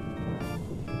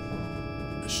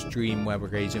stream where we're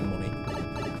raising money,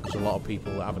 there's a lot of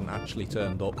people that haven't actually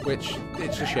turned up, which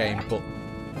it's a shame, but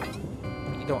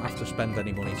you don't have to spend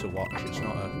any money to watch. It's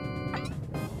not a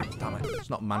damn it, it's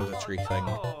not a mandatory thing.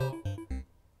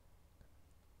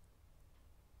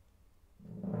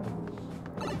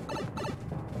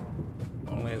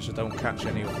 Only as I don't catch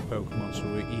any other Pokemon, so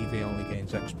Eevee only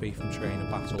gains XP from trainer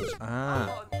battles.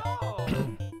 Ah.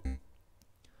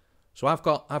 So I've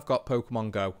got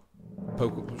Pokemon Go.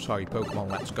 Pokemon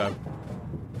Let's Go.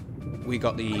 We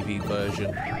got the Eevee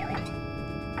version.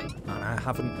 And I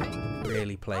haven't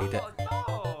really played it.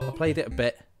 I played it a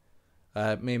bit.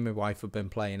 Me and my wife have been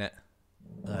playing it.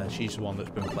 She's the one that's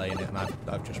been playing it, and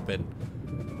I've just been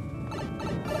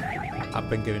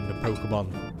giving the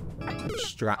Pokemon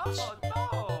strats.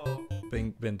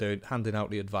 Been handing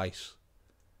out the advice.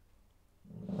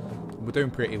 We're doing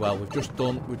pretty well. We've just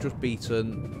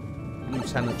beaten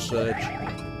Lieutenant Surge.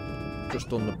 Just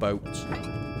done the boat.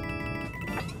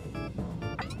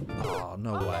 Oh,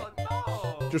 no way.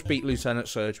 Just beat Lieutenant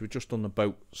Surge. We've just done the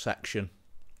boat section.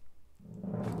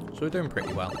 So we're doing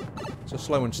pretty well. It's a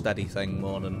slow and steady thing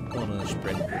more than a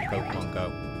sprint with Pokemon Go.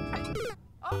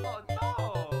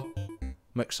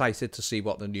 I'm excited to see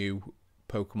what the new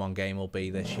Pokemon game will be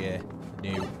this year.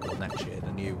 Next year.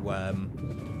 The new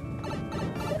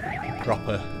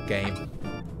proper game.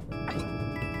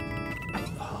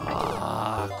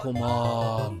 Ah, come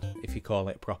on! If you call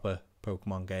it proper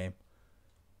Pokemon game.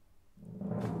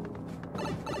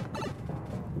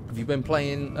 Have you been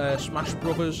playing Smash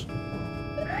Brothers?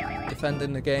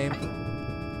 Defending the game?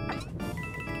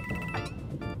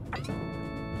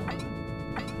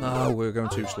 No, we were going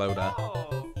too slow there.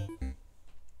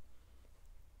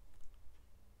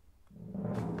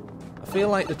 I feel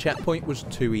like the checkpoint was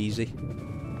too easy.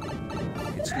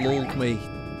 It's lulled me.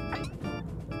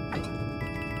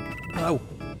 No!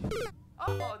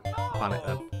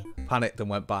 Panicked and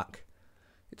went back.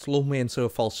 It's lulled me into a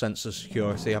false sense of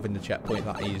security having the checkpoint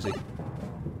that easy.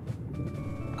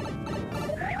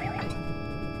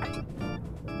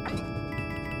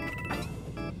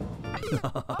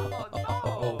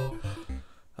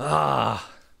 Ah!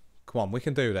 Come on, we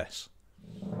can do this.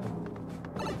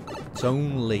 It's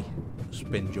only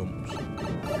spin jumps.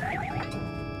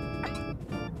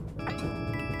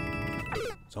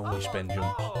 It's only spin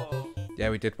jumps. Yeah,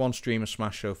 we did one stream of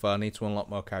Smash so far. I need to unlock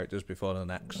more characters before the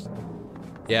next.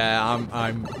 Yeah,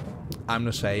 I'm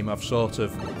the same. I've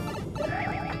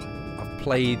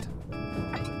played.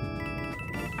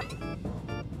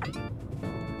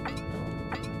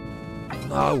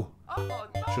 No!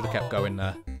 Should have kept going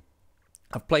there.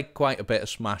 I've played quite a bit of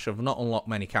Smash. I've not unlocked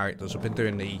many characters. I've been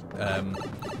doing the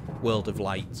World of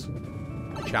Light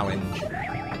challenge.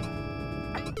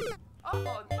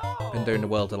 Been doing the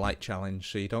World of Light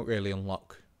challenge, so you don't really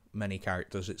unlock many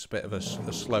characters. It's a bit of a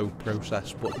slow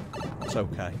process, but it's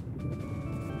okay.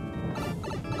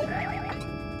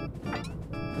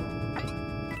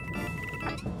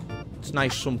 it's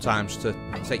nice sometimes to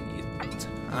take your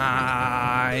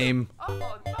time.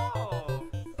 Oh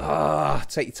no!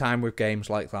 Take your time with games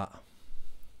like that.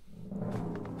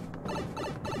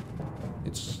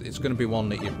 It's going to be one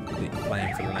that you're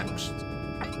playing for the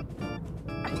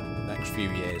next few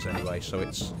years anyway, so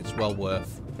it's well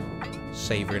worth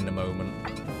savouring the moment.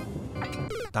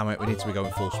 Damn it, we need to be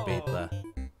going full speed there.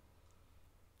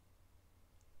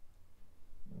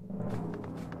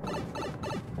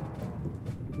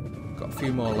 Got a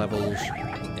few more levels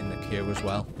in the queue as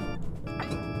well.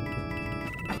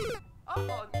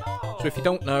 Oh no! So if you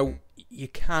don't know, you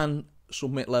can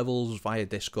submit levels via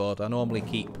Discord. I normally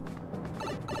keep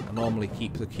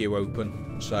the queue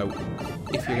open, so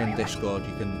if you're in Discord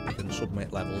you can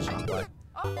submit levels that way.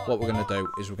 What we're going to do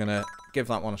is we're going to give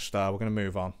that one a star. We're going to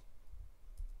move on.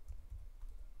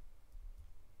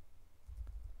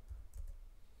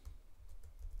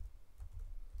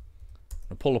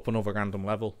 And pull up another random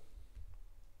level.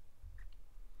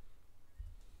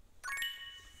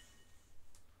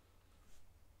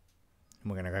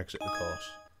 And we're going to exit the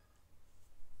course.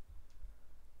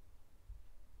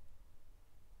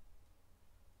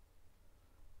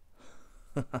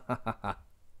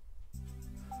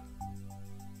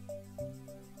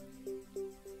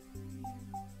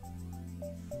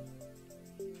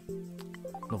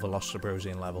 Another Lost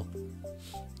Subrosian level.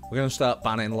 We're going to start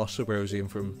banning Lost Subrosian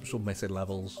from submitted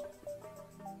levels.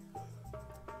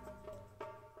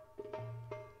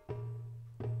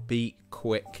 Be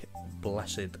quick,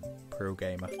 blessed pro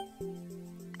gamer.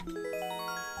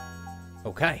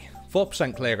 Okay,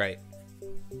 4% clear rate.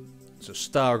 It's a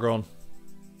star run.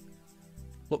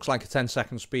 Looks like a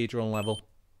 10-second speedrun level.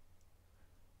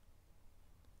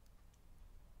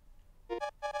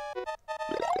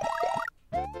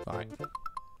 Alright,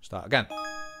 start again.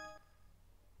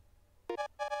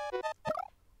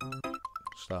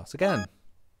 Start again.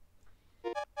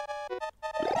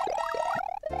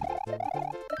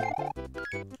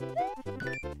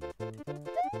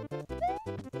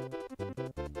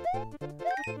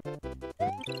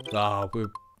 Ah,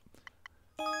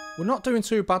 we're not doing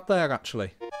too bad there,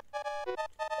 actually.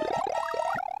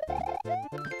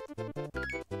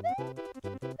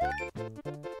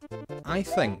 I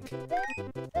think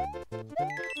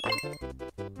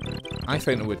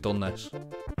that we've done this.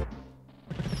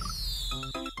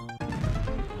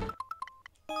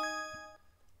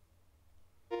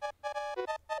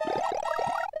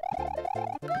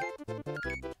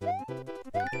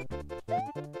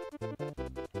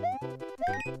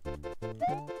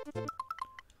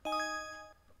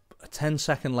 A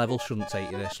 10-second level shouldn't take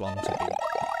you this long to beat.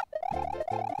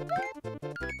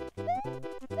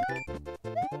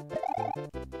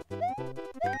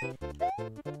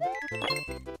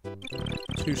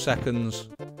 2 seconds.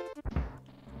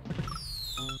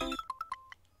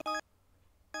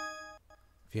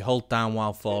 If you hold down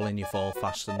while falling, you fall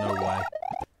faster. No way.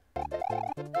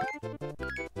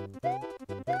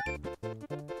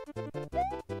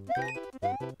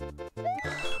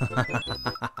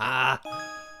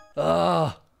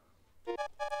 Oh.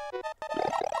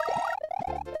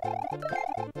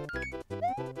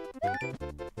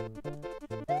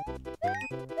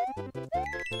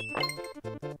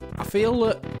 I feel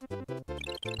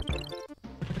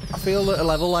that a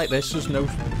level like this, there's no,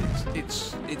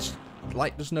 it's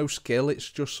like there's no skill. It's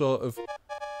just sort of.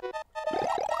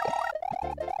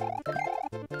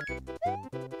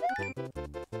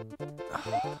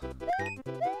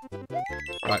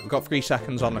 Right, we've got 3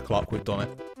 seconds on the clock. We've done it.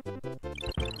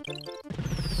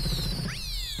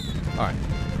 All right.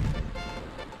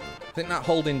 I think that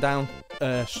holding down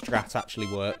strat actually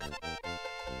worked.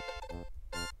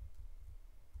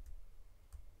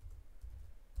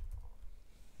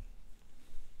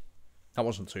 That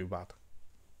wasn't too bad.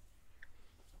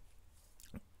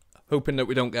 Hoping that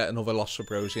we don't get another Lost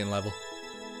Subrosian level.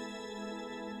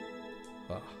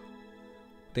 Oh,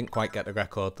 didn't quite get the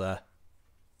record there.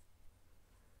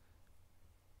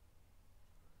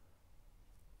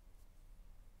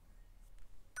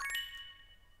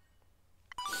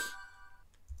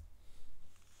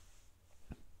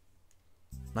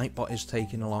 Nightbot is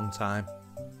taking a long time.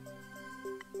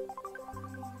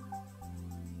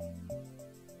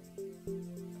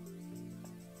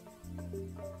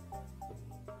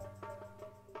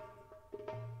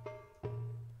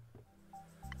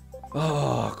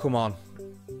 Oh, come on.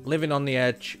 Living on the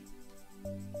edge.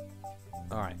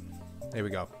 Alright. Here we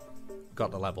go.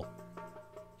 Got the level.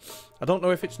 I don't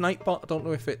know if it's Nightbot. I don't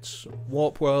know if it's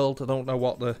Warp World. I don't know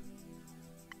what the...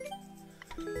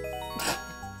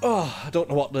 Oh, I don't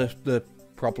know what the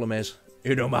problem is.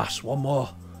 Uno mas. One more.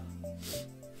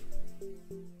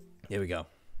 Here we go.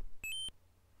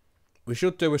 We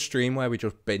should do a stream where we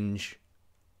just binge.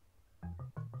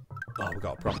 Oh, we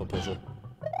got a proper puzzle.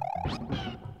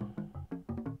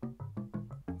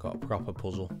 Got a proper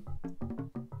puzzle.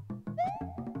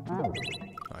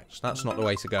 Right, so that's not the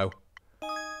way to go.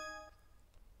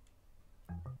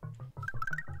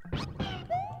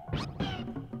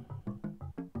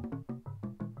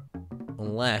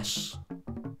 Unless...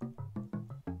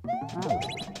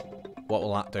 What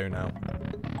will that do now?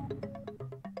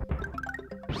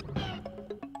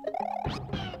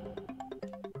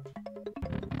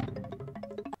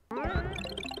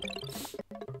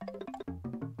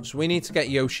 So we need to get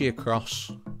Yoshi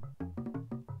across.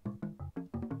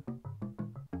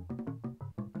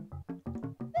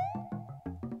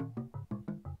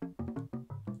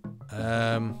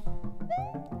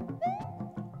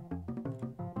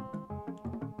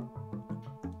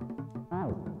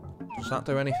 Does that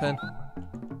do anything?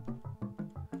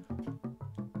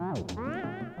 No,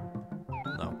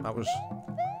 that was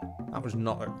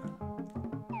not a...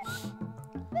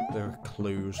 There are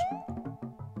clues.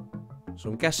 So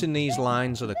I'm guessing these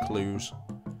lines are the clues.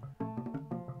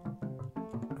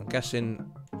 I'm guessing...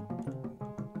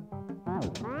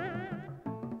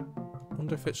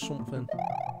 Wonder if it's something...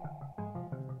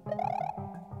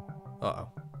 Uh-oh.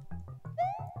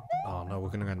 Oh no, we're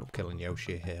gonna end up killing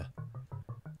Yoshi here.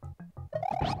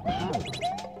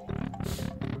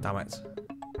 Damn it.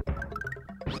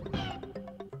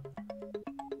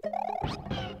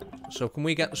 So can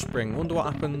we get the spring? Wonder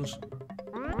what happens.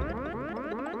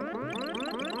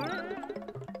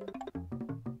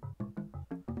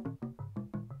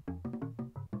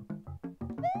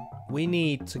 We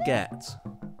need to get...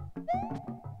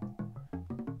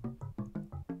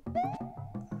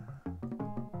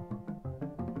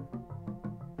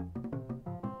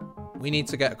 We need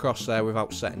to get across there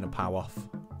without setting the power off.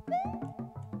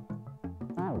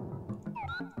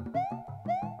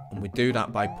 And we do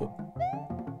that by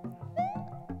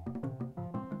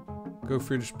go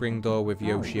through the spring door with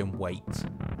Yoshi and wait.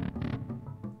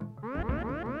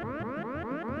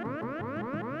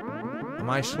 Am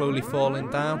I slowly falling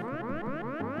down?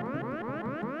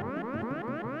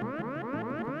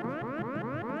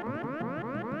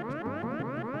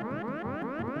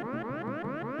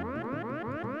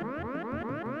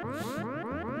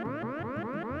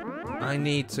 I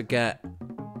need to get...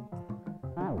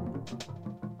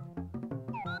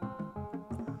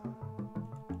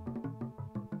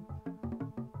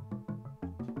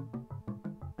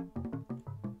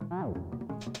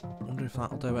 Wonder if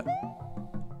that'll do it.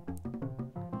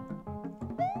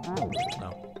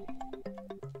 No.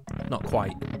 Not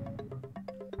quite.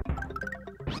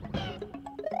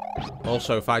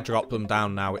 Also, if I drop them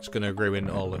down now, it's going to ruin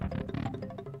all of...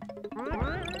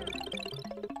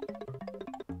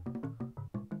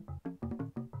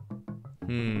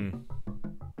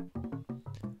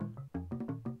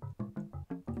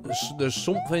 There's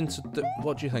something to do...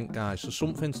 What do you think, guys? There's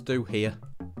something to do here.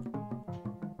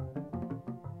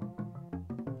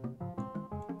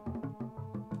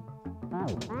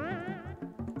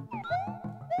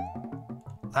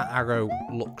 That arrow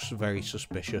looks very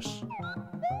suspicious.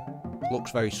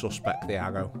 Looks very suspect, the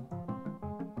arrow.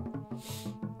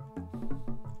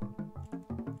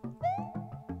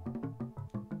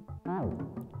 No,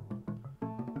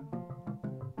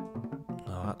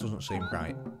 that doesn't seem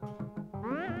right.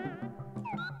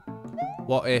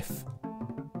 What if...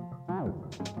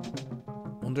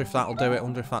 Wonder if that'll do it.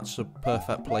 Wonder if that's a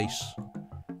perfect place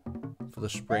for the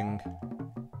spring.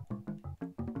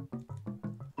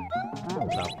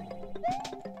 No.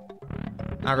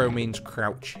 Arrow means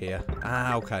crouch here.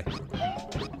 Ah, okay.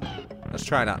 Let's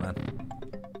try that then.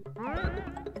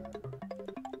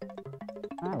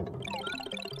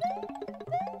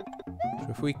 So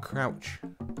if we crouch...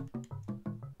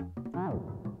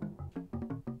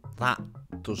 That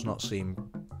does not seem...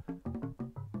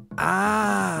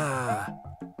 Ah!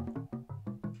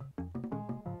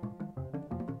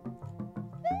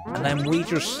 And then we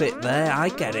just sit there. I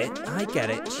get it. I get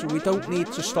it. So we don't need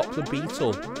to stop the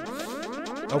beetle.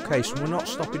 Okay, so we're not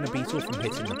stopping the beetle from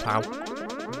hitting the POW.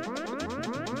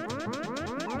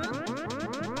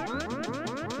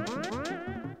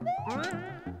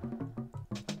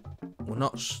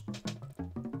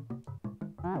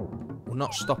 We're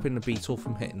not stopping the beetle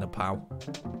from hitting the POW.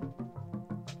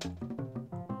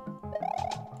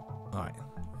 Alright,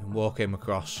 and walk him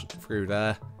across through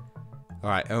there.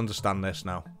 Alright, I understand this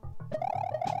now.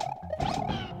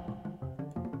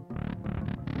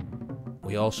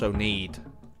 We also need,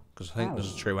 because I think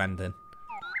there's a true ending.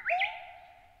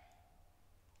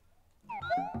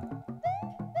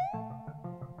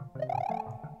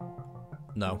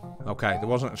 No. Okay, there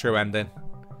wasn't a true ending.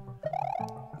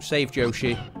 Save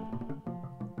Joshi.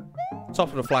 Top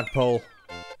of the flagpole.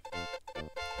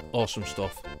 Awesome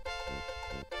stuff.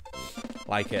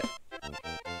 Like it.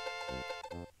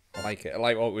 I like it. I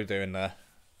like what we're doing there.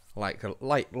 I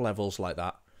like levels like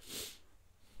that.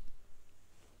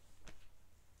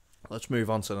 Let's move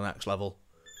on to the next level.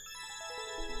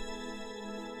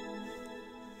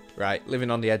 Right, living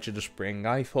on the edge of the spring.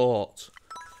 I thought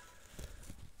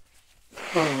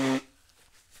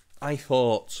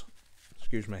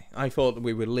that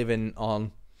we were living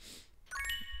on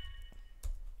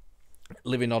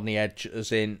the edge,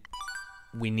 as in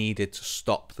we needed to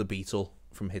stop the beetle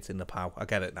from hitting the POW. I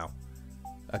get it now.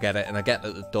 I get it, and I get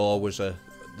that the door was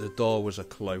a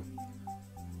clue.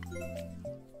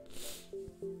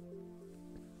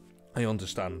 I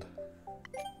understand.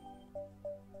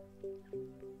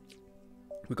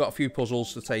 We've got a few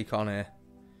puzzles to take on here.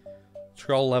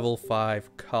 Troll level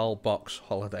 5, Carl Box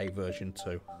Holiday version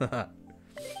 2.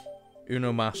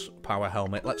 Uno Mas Power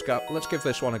Helmet. Let's go. Let's give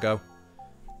this one a go.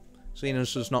 Seeing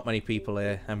as there's not many people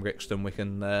here, Embrixton, we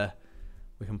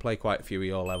can play quite a few of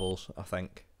your levels, I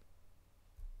think.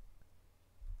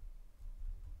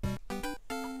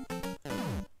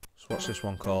 So what's this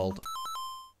one called?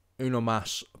 Uno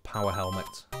Mas Power Helmet.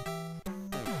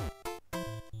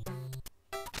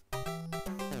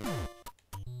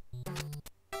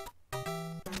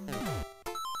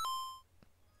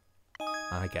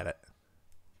 I get it.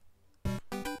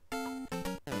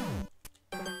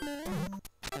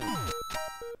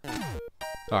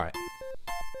 Alright.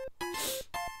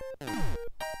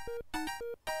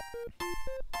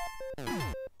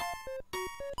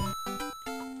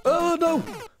 Oh no!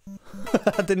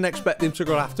 I didn't expect him to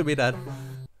go after me then.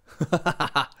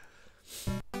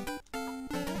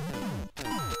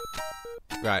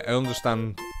 Right, I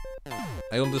understand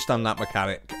that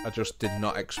mechanic. I just did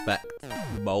not expect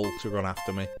the mole to run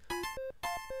after me.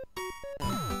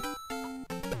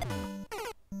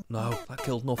 No, that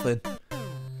killed nothing.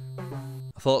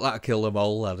 I thought that'd kill the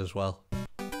mole then as well.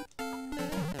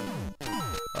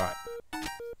 Alright.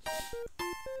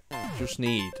 Just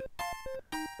need...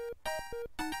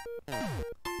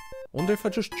 Wonder if I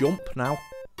just jump now.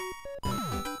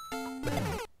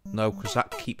 No, because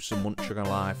that keeps the muncher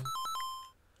alive.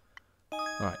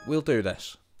 Right, we'll do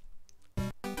this.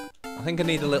 I think I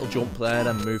need a little jump there,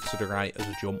 then move to the right as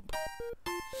a jump.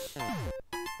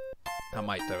 That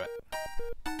might do it.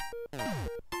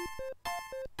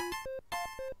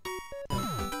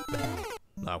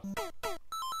 No.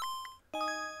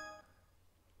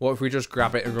 What if we just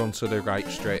grab it and run to the right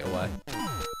straight away?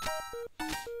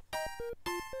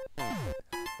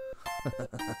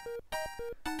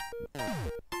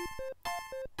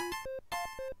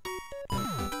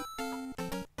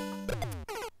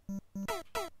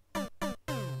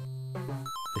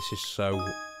 This is so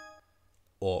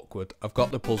awkward. I've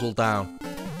got the puzzle down,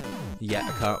 yet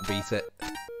I can't beat it.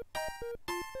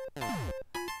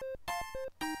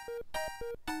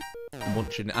 The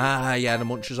munching. Ah, yeah, the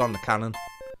muncher's on the cannon.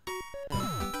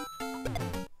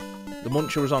 The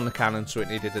muncher was on the cannon, so it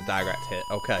needed a direct hit.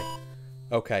 Okay.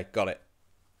 Okay, got it.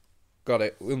 Got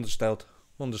it. Understood.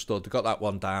 Understood. Got that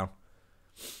one down.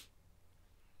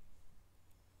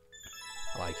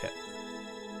 I like it.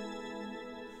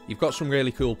 You've got some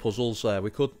really cool puzzles there. We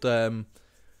could,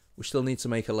 we still need to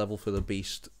make a level for the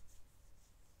beast.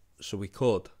 So we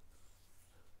could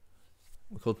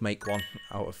make one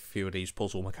out of a few of these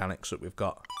puzzle mechanics that we've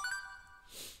got.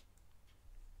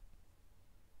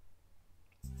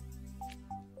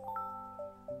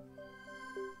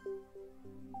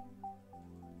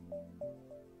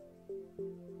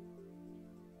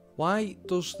 Why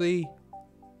does the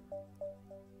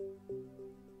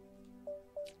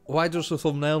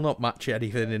thumbnail not match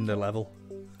anything in the level?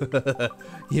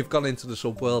 You've gone into the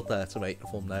subworld there to make the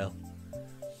thumbnail.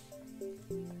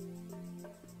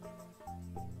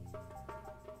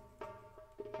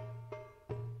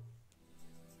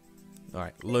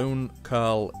 Alright, Lone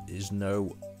Carl is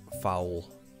no foul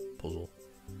puzzle.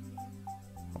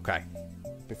 Okay.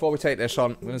 Before we take this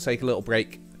on, I'm going to take a little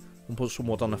break and put some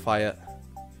wood on the fire.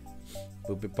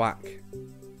 We'll be back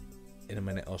in a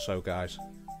minute or so, guys.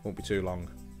 Won't be too long.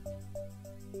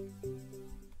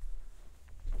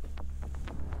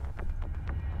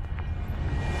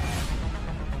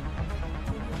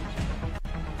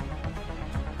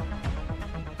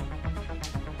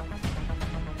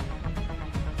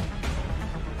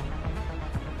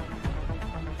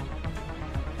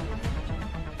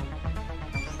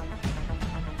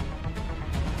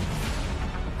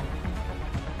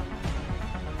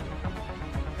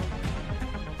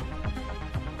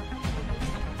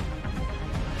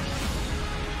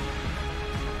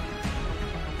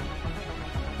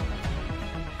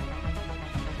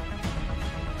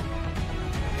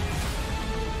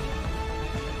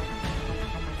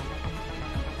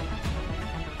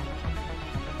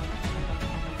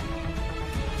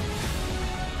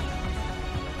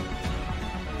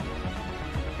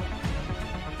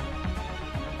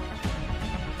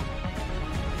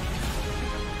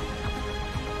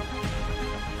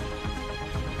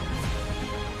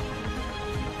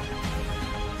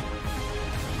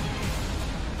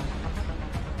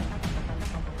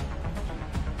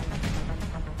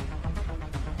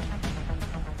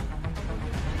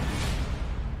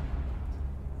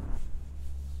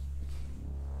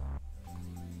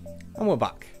 And we're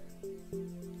back.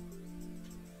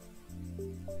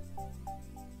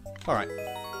 Alright.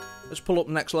 Let's pull up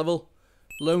the next level.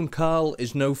 Lone Carl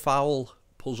is no foul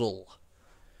puzzle.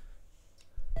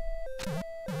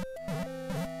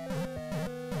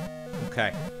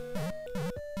 Okay.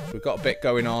 So we've got a bit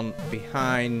going on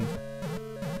behind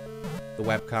the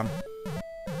webcam.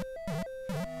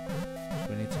 So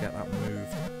we need to get that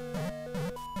moved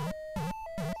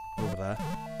over there.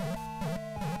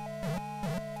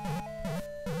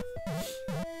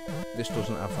 This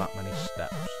doesn't have that many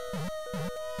steps.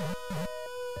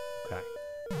 Okay.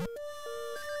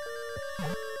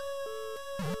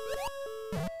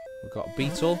 We've got a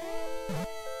beetle.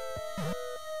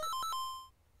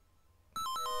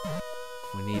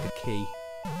 We need a key.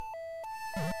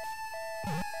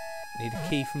 Need a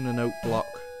key from the note block.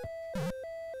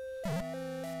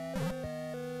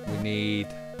 We need...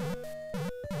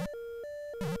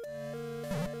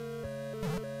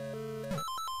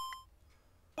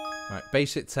 Right,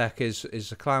 basic tech is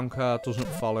the clown car doesn't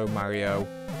follow Mario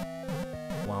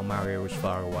while Mario is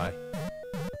far away.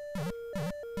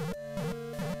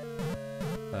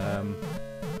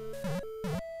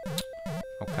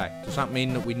 Okay, does that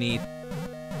mean that we need...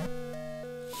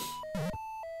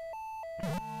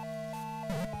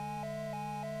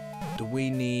 Do we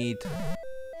need...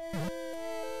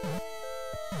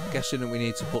 I'm guessing that we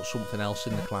need to put something else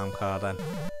in the clown car then.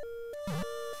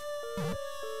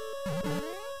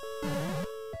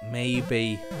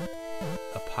 Maybe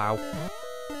a POW.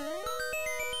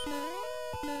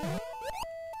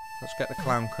 Let's get the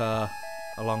clown car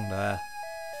along there.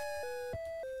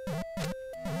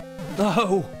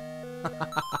 No!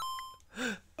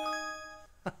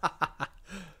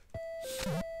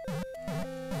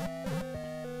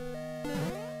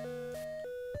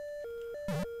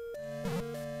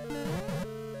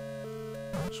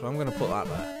 So I'm going to put that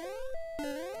there.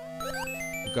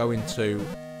 We're going to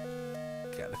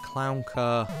get the clown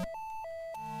car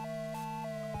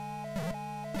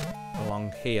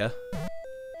along here.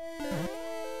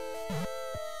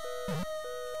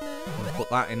 I'm going to put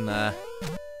that in there.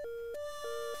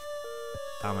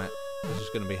 Damn it, this is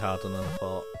going to be harder than I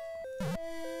thought.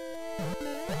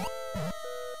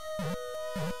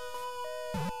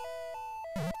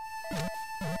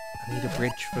 I need a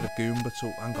bridge for the Goomba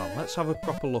to... Hang on, let's have a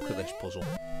proper look at this puzzle.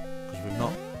 Because we've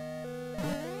not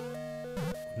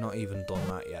even done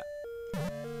that yet.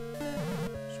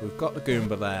 So we've got the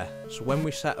Goomba there. So when we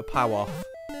set a POW off...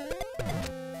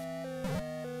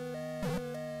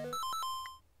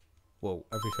 Whoa,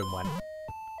 everything went.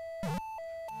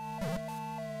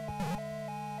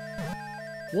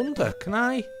 Wonder, can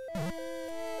I...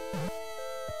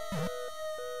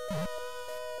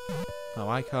 No,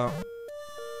 I can't.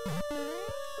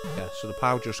 Yeah, so the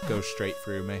POW just goes straight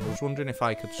through me. I was wondering if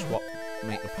I could swap,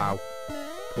 make the POW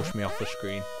push me off the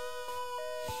screen.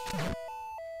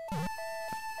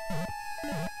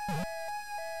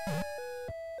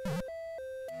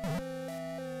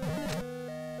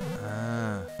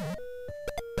 Ah.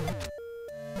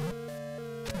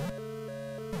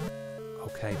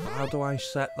 Okay, but how do I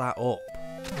set that up?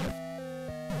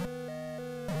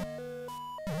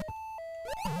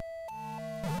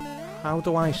 How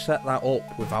do I set that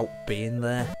up without being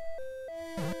there?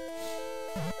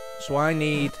 So I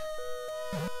need...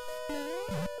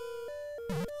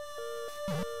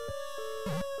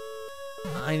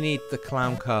 the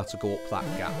clown car to go up that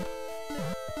gap.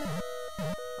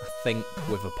 I think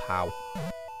with a POW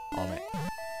on it.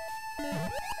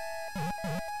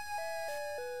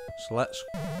 So let's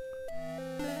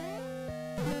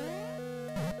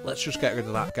just get rid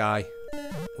of that guy.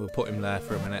 We'll put him there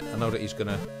for a minute. I know that he's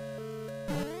gonna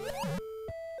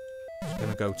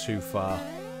go too far,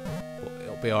 but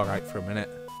it'll be alright for a minute.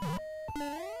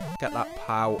 Get that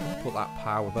POW, put that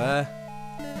POW there.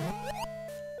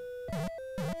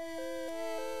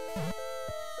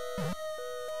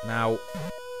 Now,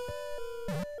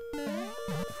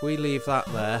 if we leave that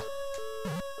there,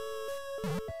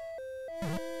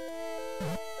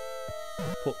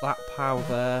 put that POW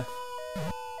there.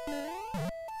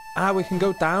 Ah, we can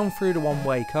go down through the one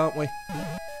way, can't we?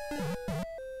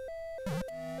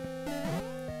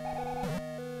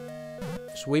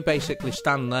 So we basically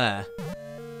stand there.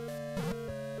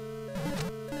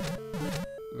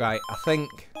 Right, I think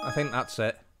that's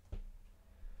it.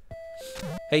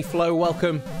 Hey Flo,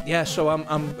 welcome. Yeah, so I'm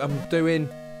doing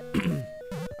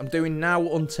I'm doing now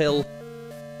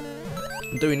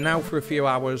for a few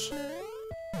hours.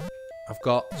 I've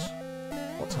got,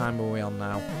 what time are we on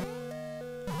now?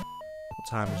 What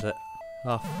time is it?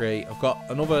 3:30. I've got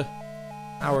another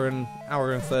hour and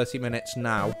 30 minutes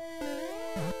now.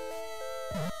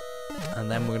 and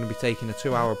then we're going to be taking a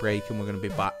 2-hour break, and we're going to be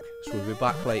back. So we'll be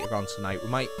back later on tonight. We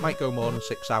might go more than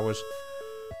 6 hours.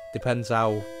 Depends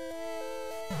how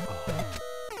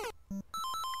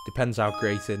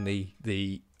great in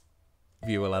the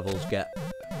viewer levels get.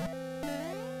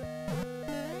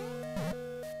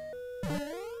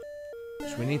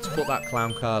 So we need to put that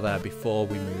clown car there before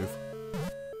we move.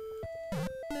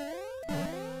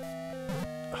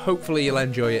 Hopefully you'll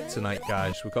enjoy it tonight,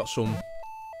 guys. We've got some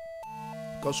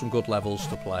good levels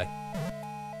to play.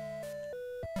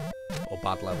 Or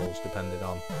bad levels, depending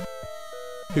on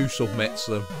who submits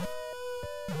them.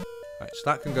 Right,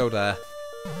 so that can go there.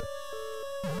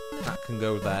 That can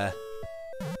go there.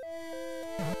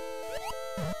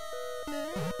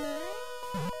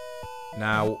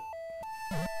 Now,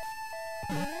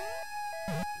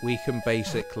 we can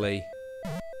basically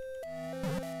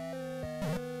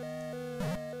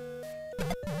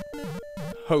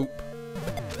hope.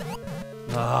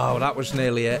 Oh, that was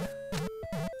nearly it.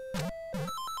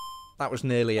 That was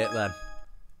nearly it then.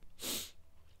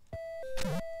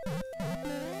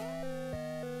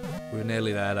 We were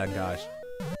nearly there then, guys.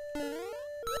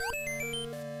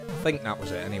 I think that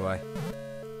was it anyway.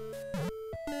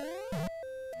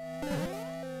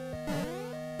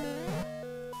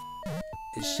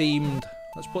 It seemed...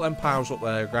 Let's put them piles up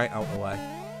there, right out the way.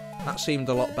 That seemed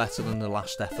a lot better than the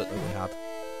last effort that we had.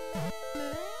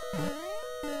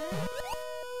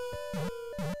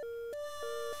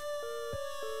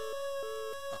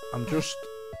 I'm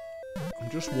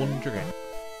just wondering.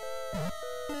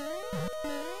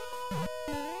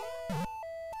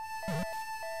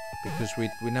 Because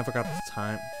we never got the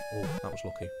time. Oh, that was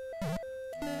lucky.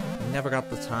 We never got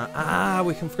the time. Ah,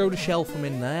 we can throw the shell from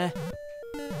in there.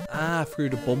 Ah, through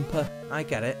the bumper. I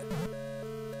get it.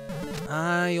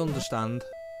 I understand.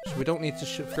 So we don't need to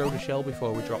throw the shell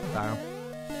before we drop down.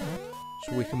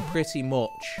 So we can pretty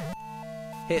much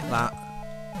hit that.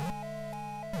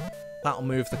 That'll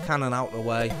move the cannon out of the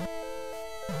way.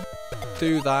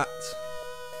 Do that.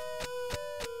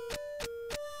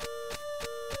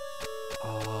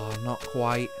 Oh, not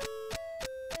quite.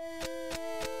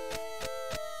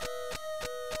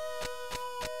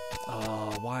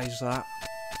 Oh, why is that?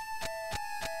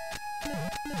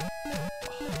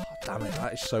 Oh, damn it,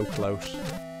 that is so close.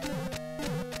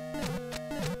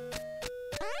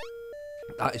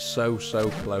 That is so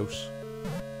close.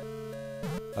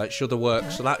 It should have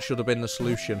worked, so that should have been the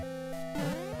solution.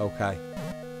 Okay.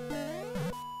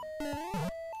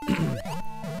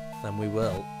 Then we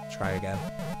will try again.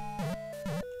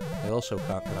 I also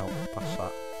can't get out past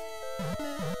that.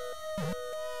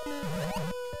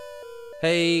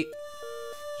 Hey,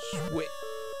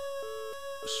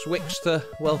 Swixter,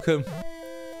 welcome.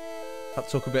 That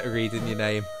took a bit of reading your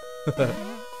name.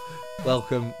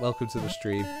 welcome to the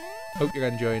stream. Hope you're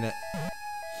enjoying it.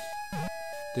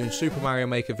 Doing Super Mario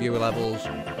Maker viewer levels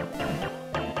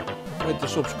with the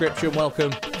subscription.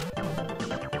 Welcome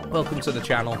to the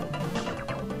channel.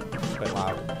 It's a bit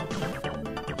loud.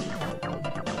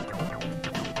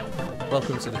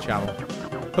 Welcome to the channel.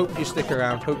 Hope you stick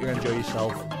around. Hope you enjoy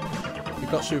yourself. If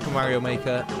you've got Super Mario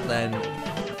Maker, then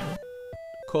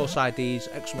course IDs,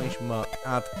 exclamation mark,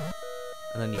 add,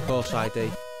 and then your course ID.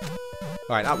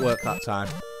 Right, that worked that time.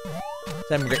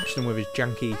 Then Ripston with his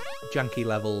janky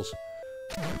levels.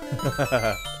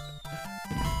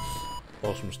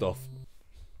 Awesome stuff.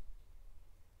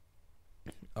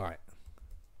 Alright.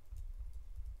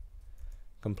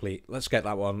 Complete. Let's get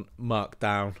that one marked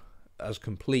down as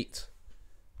complete.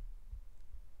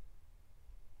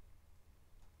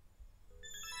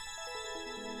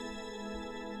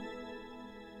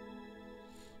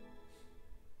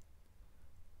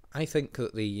 I think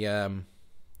that the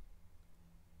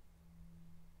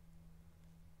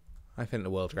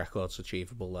world record's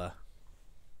achievable there.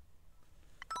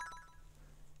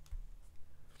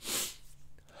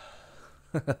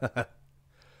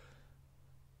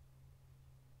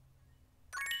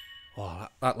 Oh,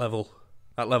 that level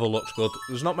looks good.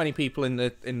 There's not many people in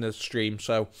the stream,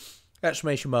 so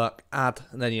exclamation mark, add,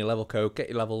 and then your level code. Get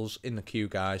your levels in the queue,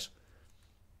 guys.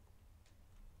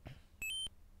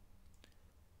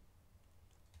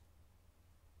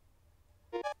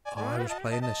 Oh, I was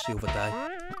playing this the other day.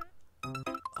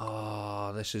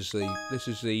 Oh, this is the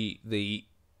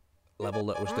level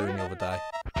that I was doing the other day.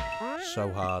 So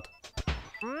hard.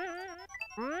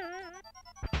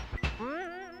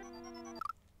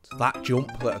 It's that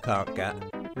jump that I can't get.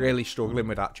 Really struggling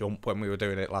with that jump when we were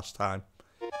doing it last time.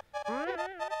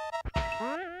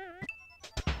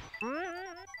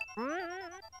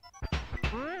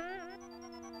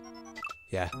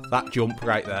 Yeah, that jump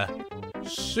right there.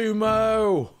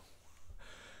 Sumo!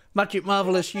 Magic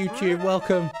Marvelous YouTube,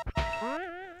 welcome.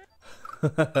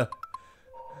 Oh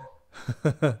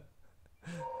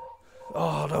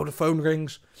no, the phone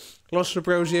rings. Lost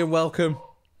Sabrosian, welcome.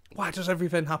 Why does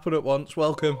everything happen at once?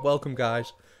 Welcome, welcome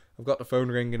guys. I've got the phone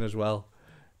ringing as well.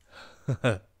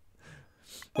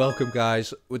 Welcome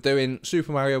guys. We're doing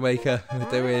Super Mario Maker.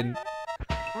 We're doing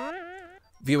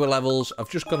viewer levels. I've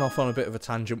just gone off on a bit of a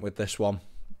tangent with this one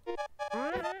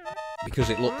because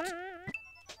it looked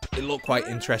quite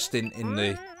interesting in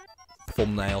the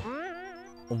thumbnail.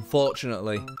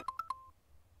 Unfortunately,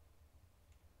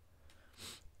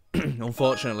 I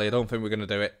don't think we're going to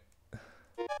do it.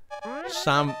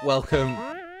 Sam, welcome.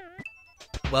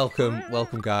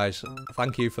 Welcome guys.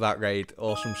 Thank you for that raid.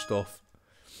 Awesome stuff.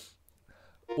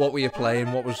 What were you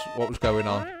playing? What was going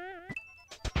on?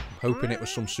 I'm hoping it was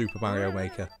some Super Mario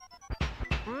Maker.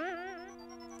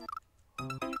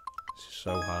 This is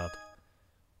so hard.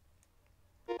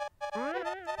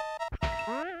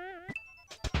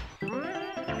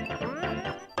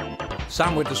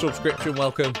 Sam with the subscription,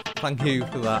 welcome. Thank you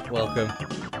for that, welcome.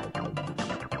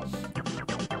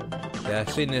 Yeah,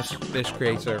 I've seen this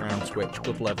creator around Twitch,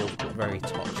 good levels, but very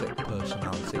toxic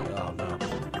personality. Oh no.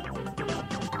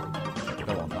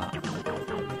 Don't want that.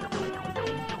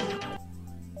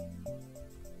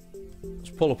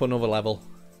 Let's pull up another level.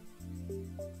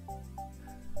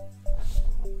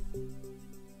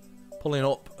 Pulling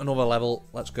up another level,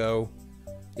 let's go.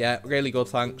 Yeah, really good,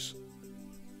 thanks.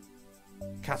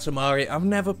 Katamari, I've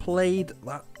never played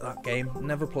that game,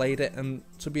 never played it, and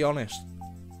to be honest,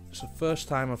 it's the first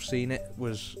time I've seen it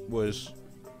was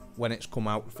when it's come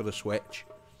out for the Switch.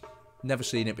 Never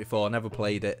seen it before, never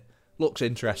played it. Looks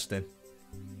interesting.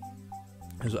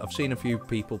 I've seen a few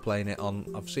people playing it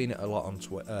I've seen it a lot on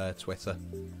Twitter.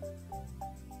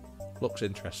 Looks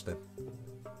interesting.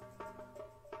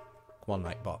 Come on,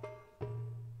 Nightbot.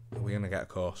 Are we gonna get a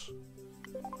course?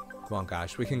 Come on,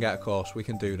 guys, we can get a course, we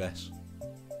can do this.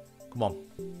 Come on.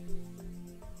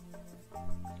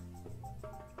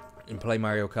 And play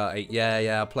Mario Kart 8.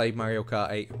 Yeah, I played Mario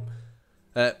Kart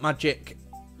 8. Magic,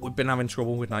 we've been having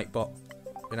trouble with Nightbot.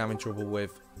 Been having trouble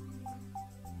with...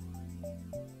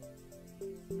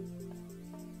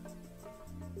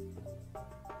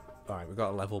 Alright, we got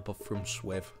a level buff from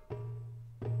Swiv.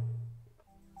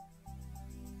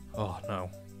 Oh, no.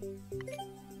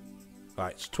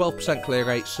 Alright, it's 12% clear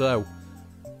rate, so...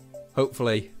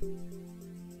 hopefully...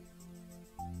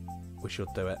 we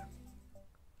should do it.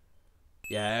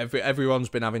 Yeah, everyone's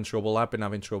been having trouble. I've been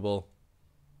having trouble.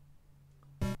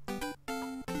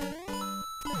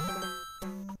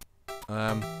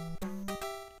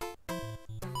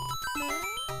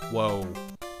 Whoa.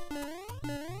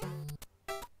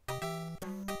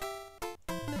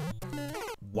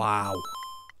 Wow.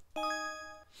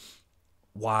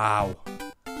 Wow.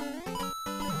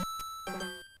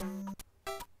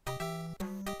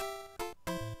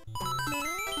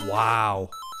 Wow.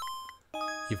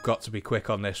 You've got to be quick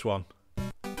on this one.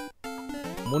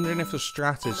 I'm wondering if the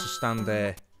strat is to stand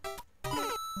there. I'm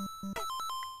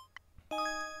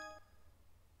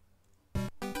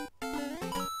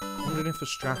wondering if the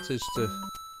strat is to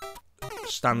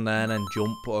stand there and then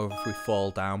jump, or if we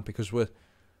fall down, because we're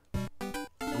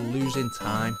losing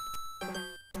time.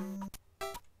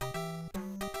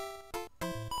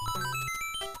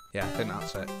 Yeah, I think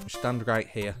that's it. We stand right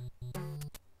here.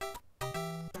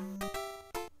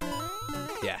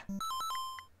 Yeah.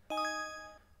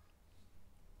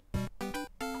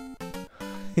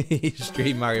 He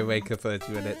streamed Mario Maker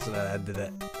 30 minutes and then ended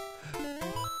it.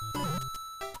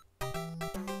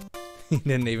 He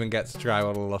didn't even get to try one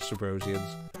of the Lost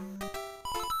Sabrosians.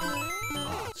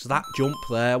 Oh, it's that jump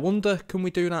there. I wonder, can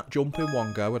we do that jump in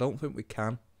one go? I don't think we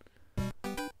can.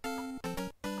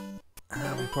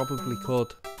 We probably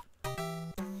could.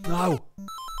 No!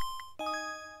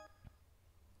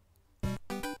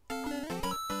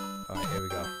 Alright, here we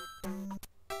go.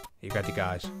 Are you ready,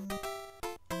 guys?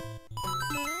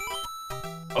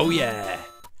 Oh yeah!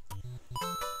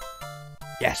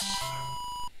 Yes!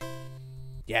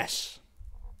 Yes!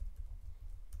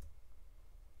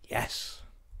 Yes!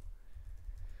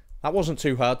 That wasn't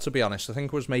too hard, to be honest. I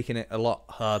think I was making it a lot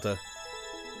harder.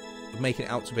 Making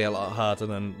it out to be a lot harder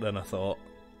than I thought.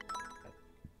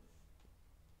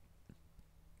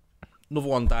 Another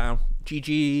one down.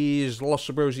 GG's, Lost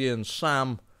Sabrosian,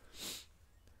 Sam.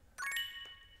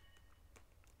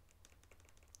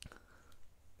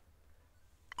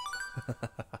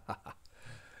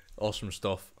 Awesome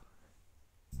stuff.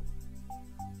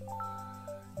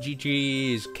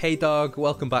 GG's, K-Dog.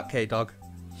 Welcome back, K-Dog.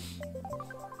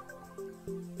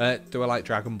 Do I like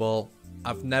Dragon Ball?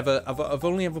 I've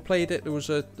only ever played it. There's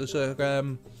a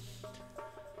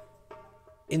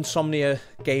Insomnia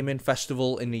Gaming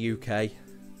Festival in the UK.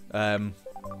 I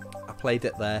played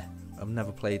it there. I've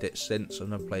never played it since. I've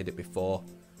never played it before.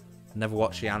 Never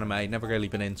watched the anime. Never really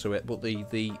been into it. But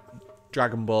the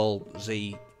Dragon Ball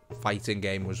Z fighting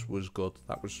game was good.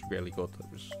 That was really good. It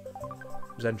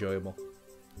was enjoyable.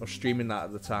 I was streaming that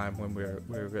at the time when we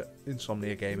were at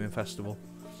Insomnia Gaming Festival.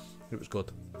 It was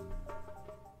good.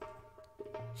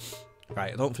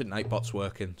 Right, I don't think Nightbot's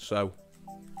working, so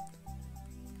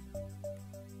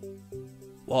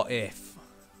what if?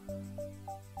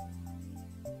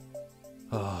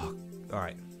 Oh,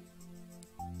 alright.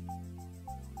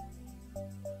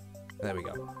 There we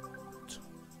go.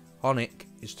 Honic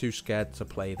is too scared to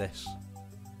play this.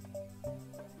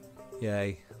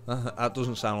 Yay. That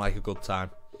doesn't sound like a good time.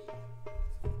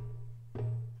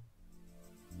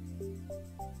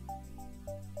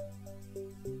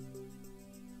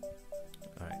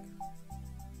 Alright.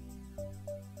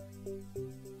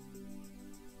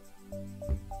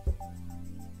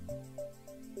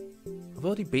 I've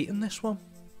already beaten this one.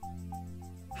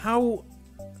 How?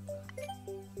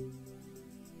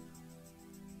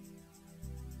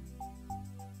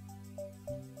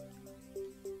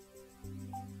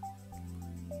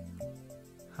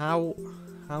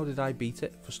 How did I beat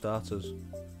it, for starters?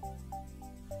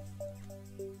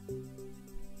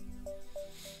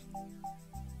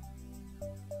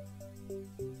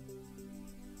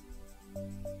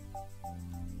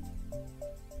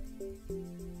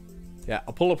 Yeah,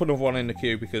 I'll pull up another one in the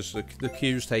queue because the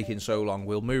queue's taking so long.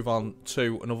 We'll move on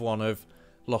to another one of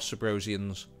Lost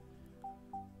Subrosians.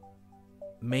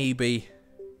 Maybe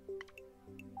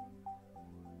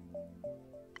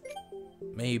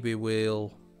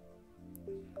we'll...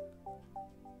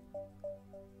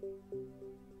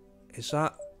 Is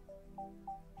that...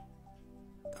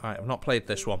 Alright, I've not played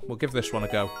this one. We'll give this one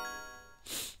a go.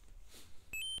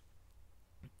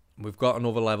 We've got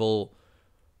another level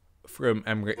from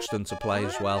Emrixton to play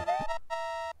as well.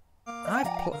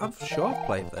 I'm sure I've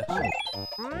played this.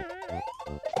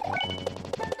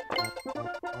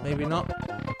 Maybe not.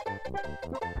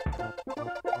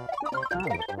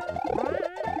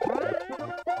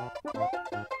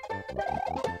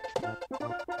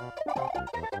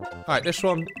 Alright, this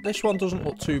one doesn't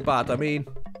look too bad. I mean,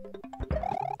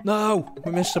 no,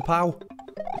 we missed the POW.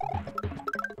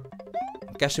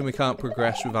 I'm guessing we can't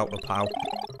progress without the POW.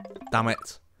 Damn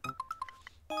it.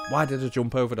 Why did I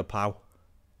jump over the POW?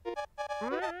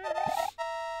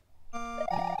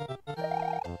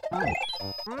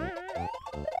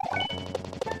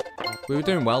 We were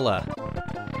doing well there.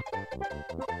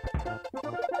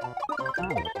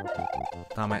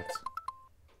 Damn it.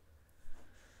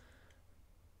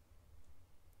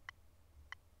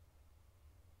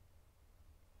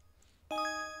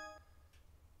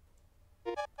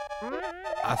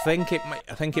 I think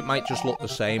it might just look the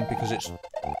same because it's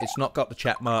not got the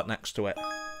check mark next to it.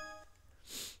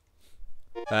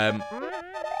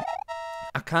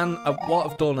 What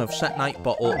I've done, I've set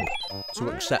Nightbot up to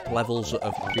accept levels that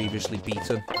I've previously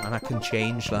beaten, and I can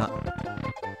change that.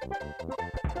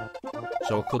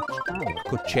 So I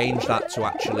could change that to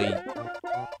actually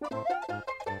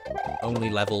only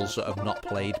levels that I've not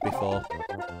played before.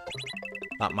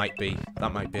 That might be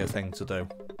a thing to do.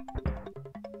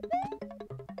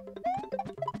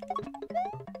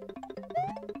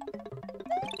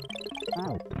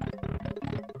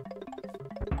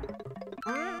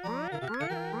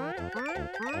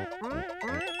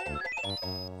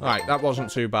 Alright, that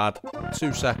wasn't too bad.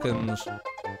 2 seconds.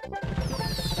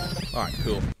 Alright,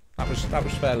 cool. That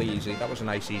was fairly easy. That was a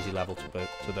nice easy level to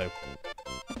do.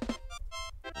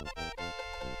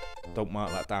 Don't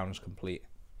mark that down as complete.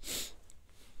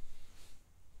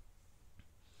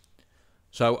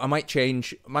 So I might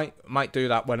change, might do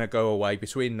that when I go away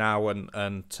between now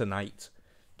and tonight.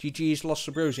 GG's, Lost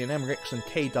Subrosian, Emrix and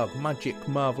K-Dog, Magic,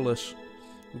 Marvellous.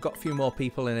 We've got a few more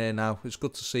people in here now. It's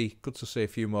good to see a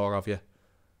few more of you.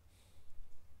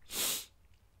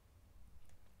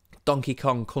 Donkey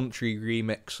Kong Country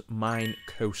Remix, Mine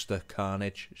Coaster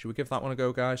Carnage. Should we give that one a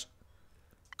go, guys?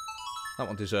 That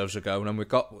one deserves a go. And then we've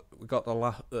got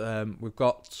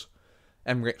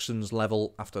Emrixon's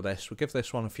level after this. We'll give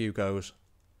this one a few goes.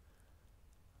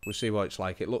 We'll see what it's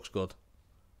like. It looks good.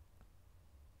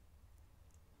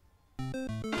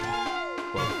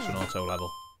 Well, it's an auto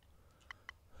level.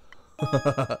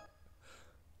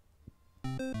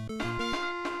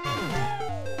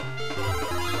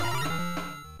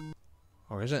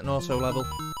 Or is it an auto level?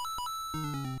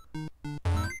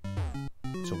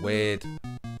 It's a weird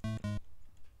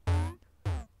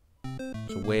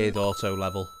auto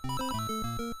level.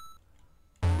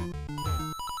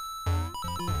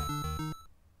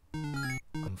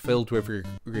 I'm filled with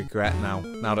regret now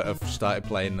that I've started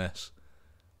playing this.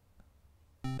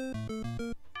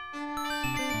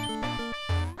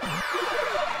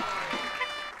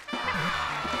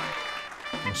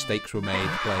 Mistakes were made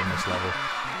playing this level,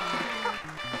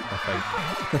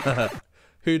 I think.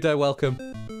 Huda, welcome.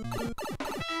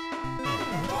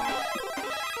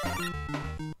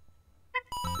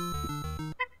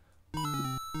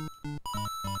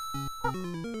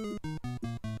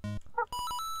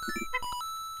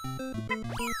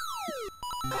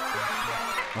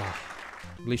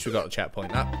 At least we got a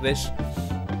checkpoint.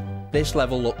 This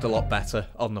level looked a lot better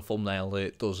on the thumbnail than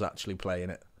it does actually playing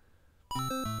it.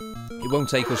 It won't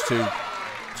take us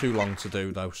too long to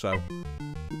do though, so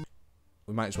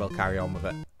we might as well carry on with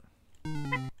it.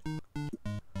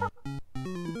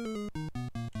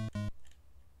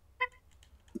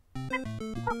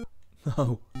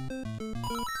 No.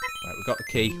 Right, we've got the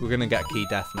key. We're gonna get key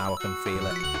death now. I can feel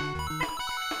it.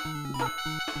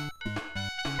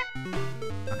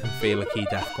 I can feel a key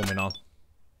death coming on.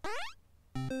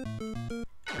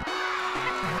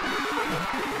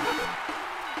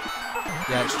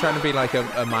 Yeah, it's trying to be like a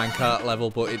minecart level,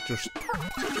 but it just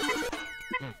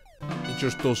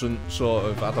doesn't sort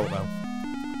of, I don't know.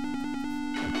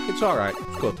 It's alright,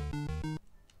 it's good.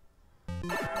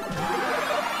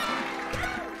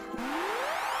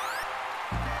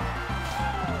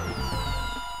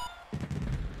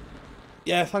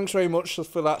 Yeah, thanks very much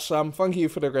for that, Sam. Thank you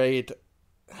for the raid.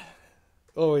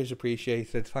 Always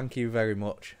appreciated. Thank you very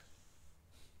much.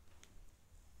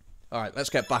 Alright, let's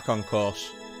get back on course.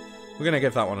 We're going to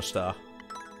give that one a star.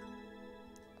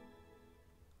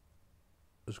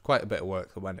 There's quite a bit of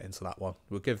work that went into that one.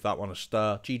 We'll give that one a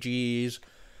star. GG's.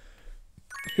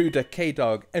 Huda,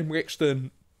 K-Dog, Emrixton,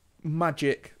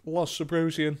 Magic, Lost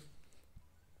Subrosian.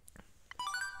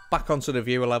 Back onto the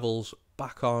viewer levels.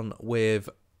 Back on with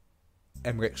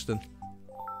Emrixton.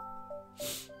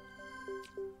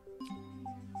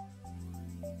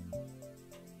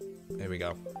 Here we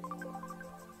go.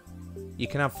 You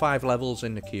can have 5 levels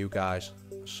in the queue, guys,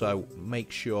 so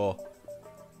make sure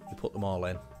you put them all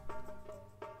in.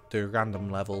 Do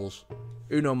random levels.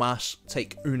 Uno mas,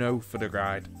 take Uno for the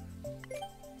ride.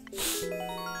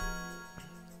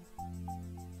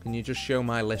 Can you just show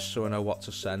my list so I know what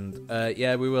to send?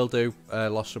 Yeah, we will do.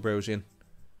 Lost Subrosian.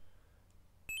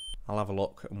 I'll have a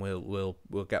look and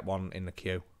we'll get one in the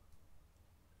queue.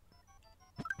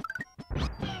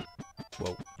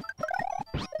 Whoa.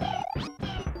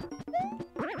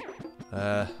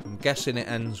 I'm guessing it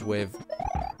ends with...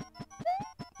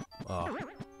 Oh.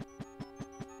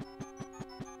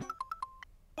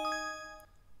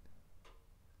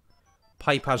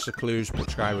 Pipe has the clues, but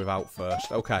try without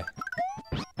first. Okay.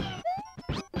 So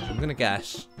I'm going to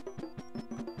guess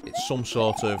it's some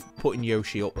sort of putting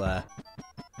Yoshi up there.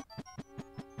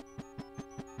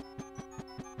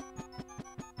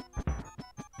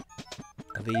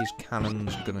 Are these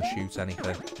cannons going to shoot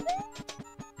anything?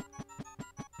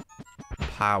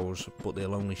 Pows, but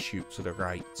they'll only shoot to the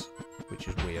right, which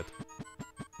is weird.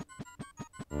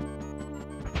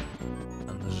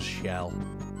 And there's a shell.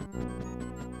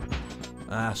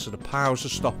 Ah, so the pows are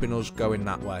stopping us going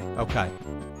that way. Okay.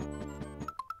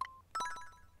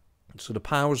 So the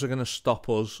pows are going to stop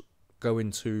us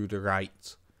going to the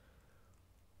right.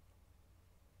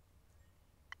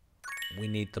 We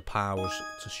need the pows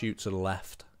to shoot to the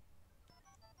left.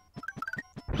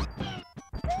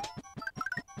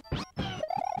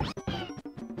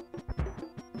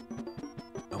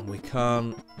 We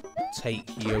can't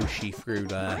take Yoshi through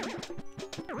there.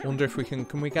 Wonder if we can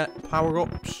we get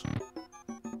power-ups?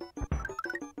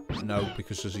 No,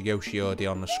 because there's a Yoshi already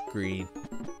on the screen.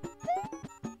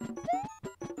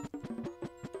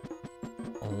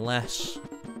 Unless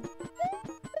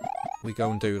we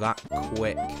go and do that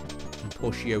quick and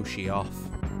push Yoshi off.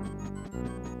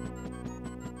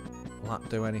 Will that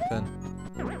do anything?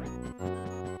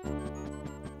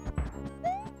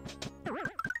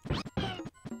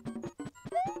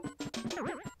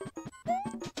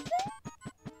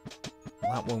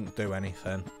 That won't do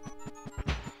anything.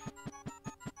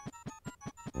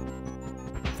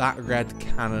 That red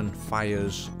cannon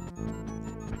fires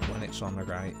when it's on the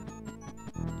right.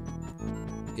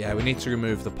 Yeah, we need to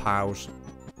remove the pows.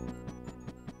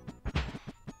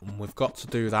 And we've got to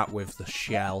do that with the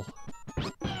shell.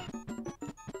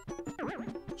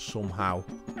 Somehow.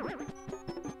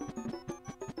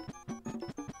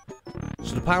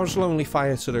 So the pows will only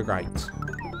fire to the right.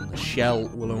 The shell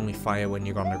will only fire when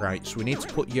you're on the right. So we need to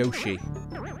put Yoshi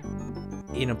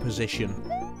in a position.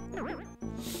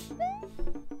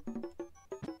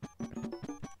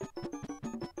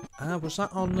 Ah, was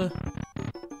that on the...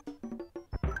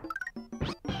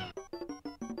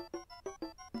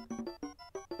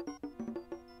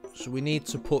 So we need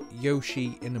to put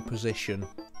Yoshi in a position.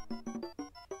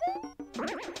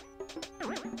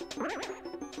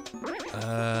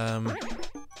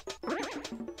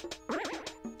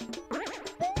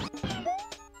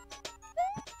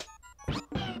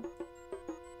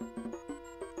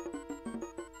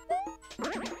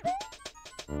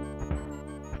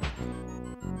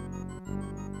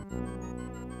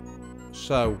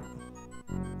 So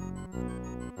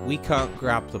we can't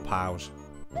grab the POWs.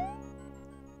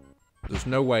 There's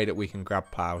no way that we can grab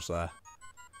POWs there.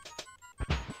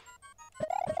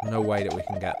 There's no way that we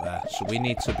can get there. So we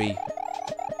need to be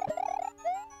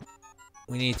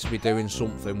doing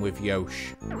something with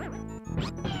Yosh.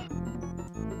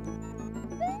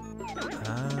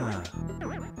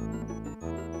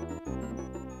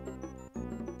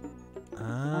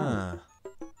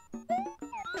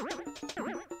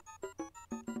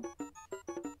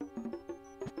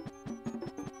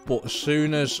 But as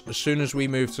soon as we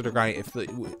move to the right,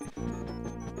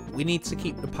 we need to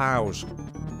keep the POWs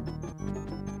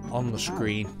on the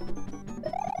screen.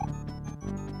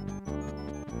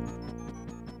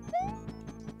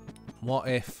 What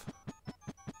if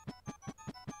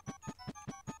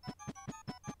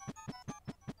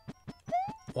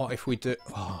we do?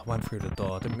 Oh, I went through the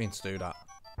door. I didn't mean to do that.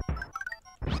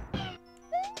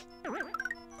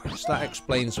 So that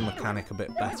explains the mechanic a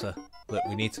bit better. That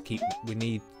we need to keep.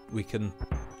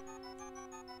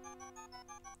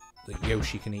 That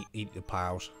Yoshi can eat the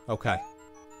POWs. Okay.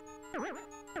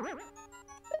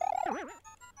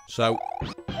 So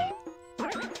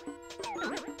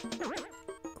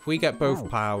if we get both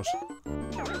POWs.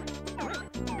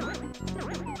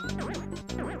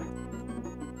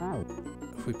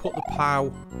 If we put the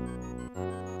POW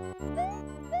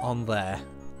on there.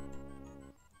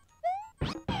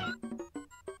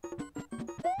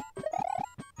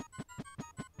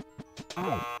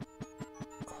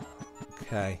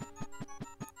 Okay.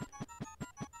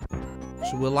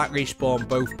 So will that respawn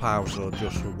both POWs or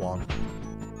just for one?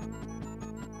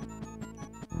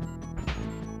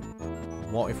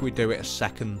 What if we do it a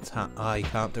second time? Ah, you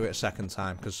can't do it a second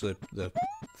time because the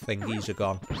thingies are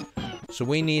gone. So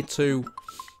we need to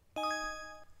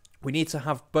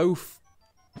have both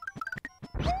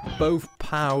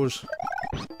POWs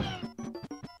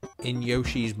in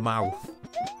Yoshi's mouth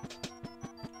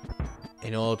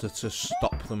in order to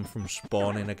stop them from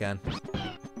spawning again.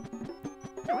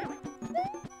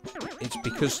 It's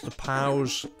because the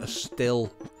POWs are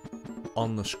still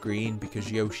on the screen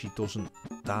because Yoshi doesn't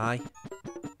die.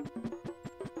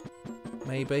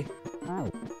 Maybe.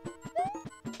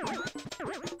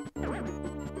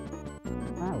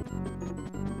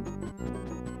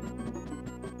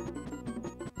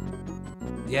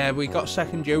 Yeah, we got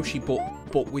second Yoshi,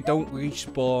 but we don't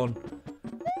respawn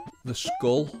the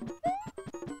skull.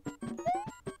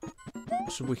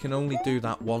 So we can only do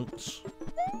that once.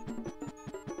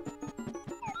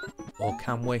 Or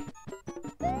can we?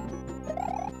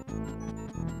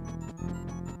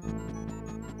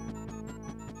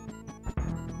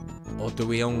 Or do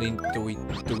we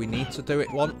need to do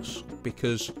it once?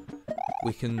 Because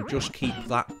we can just keep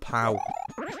that POW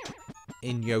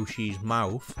in Yoshi's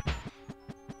mouth.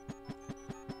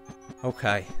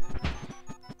 Okay.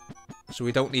 So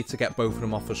we don't need to get both of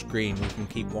them off the screen, we can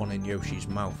keep one in Yoshi's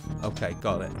mouth. Okay,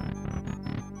 got it.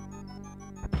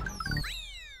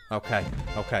 Okay,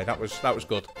 that was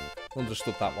good.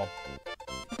 Understood that one.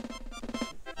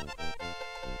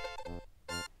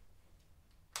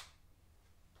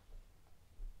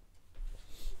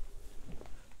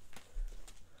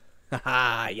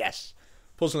 Haha, yes.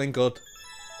 Puzzling good.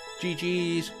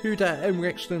 GG's, Huda,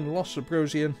 Emrixton, Lost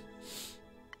Sabrosian.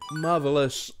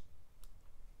 Marvellous.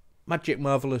 Magic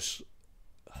Marvellous.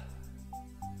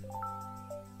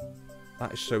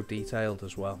 That is so detailed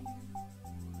as well.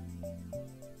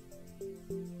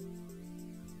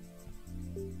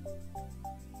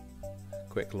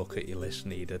 Quick look at your list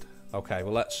needed. Okay,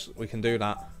 well we can do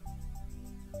that.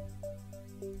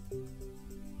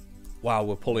 While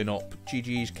we're pulling up.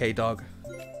 GG's K-Dog.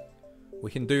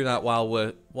 We can do that while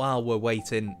we're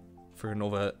waiting for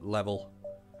another level.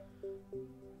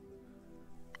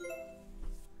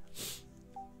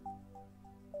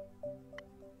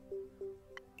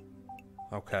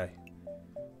 Okay.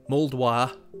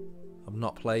 Muldoir. I've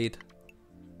not played.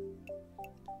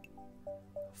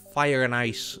 Fire and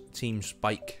Ice Team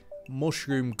Spike.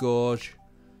 Mushroom Gorge.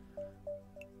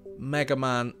 Mega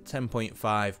Man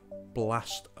 10.5.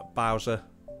 Blast Bowser.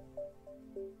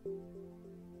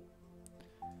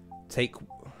 Take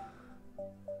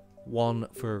one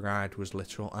for a ride was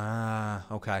literal. Ah,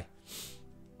 okay.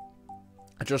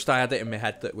 I had it in my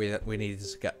head that we needed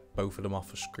to get both of them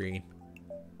off the screen.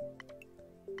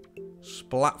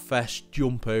 Splatfest,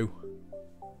 Jumpu.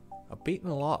 I've beaten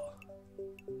a lot.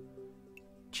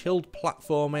 Chilled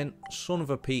platforming, Son of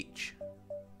a Peach.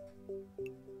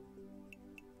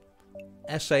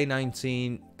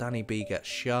 SA19, Danny B gets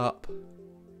sharp.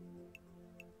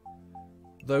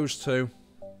 Those two.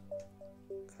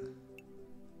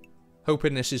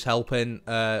 Hoping this is helping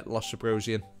Lost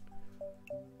Subrosian.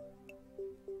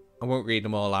 I won't read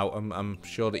them all out. I'm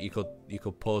sure that you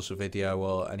could pause the video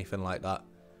or anything like that.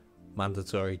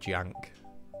 Mandatory jank.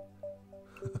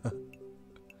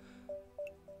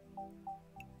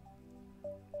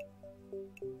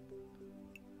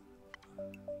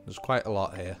 There's quite a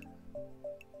lot here.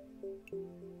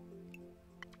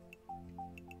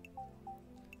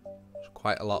 There's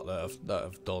quite a lot that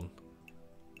I've done.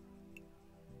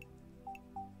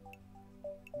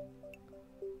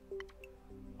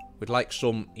 We'd like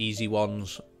some easy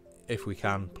ones, if we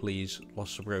can, please,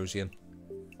 Lost Subrosian.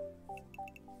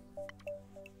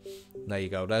 There you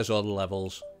go, there's all the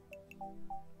levels.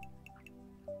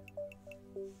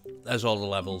 There's all the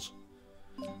levels.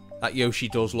 That Yoshi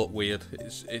does look weird.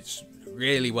 It's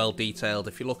really well detailed.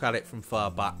 If you look at it from far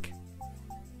back,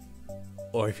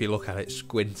 or if you look at it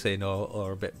squinting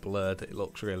or a bit blurred, it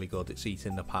looks really good. It's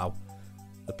eating the POW.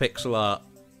 The pixel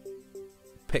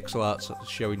art's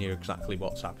showing you exactly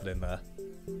what's happening there.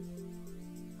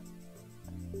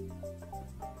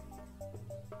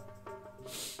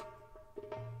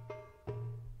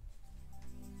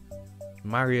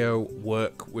 Mario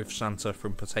work with Santa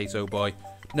from Potato Boy.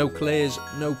 No clears,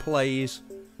 no plays.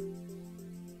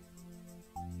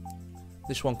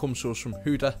 This one comes to us from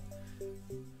Huda.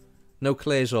 No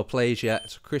clears or plays yet.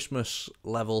 It's a Christmas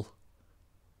level.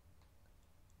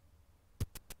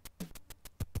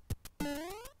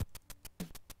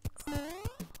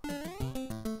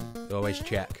 Always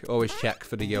check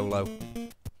for the YOLO.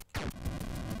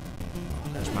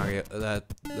 There's Mario,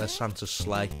 there's Santa's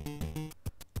sleigh.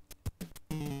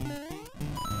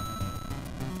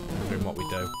 Wondering what we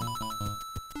do.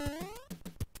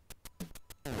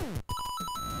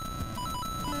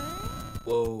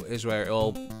 Whoa, here's where it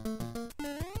all...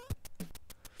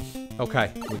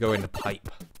 Okay, we go in the pipe.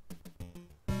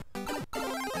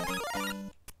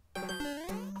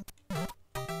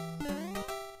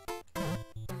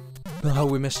 Oh,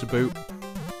 we missed a boot.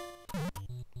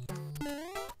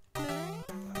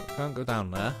 Can't go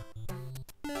down there.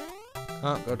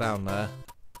 Can't go down there.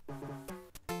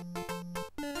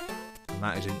 And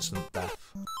that is instant death.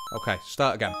 Okay,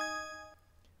 start again.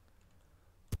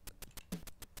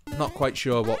 Not quite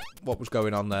sure what was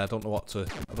going on there. I don't know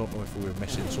if we were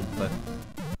missing something.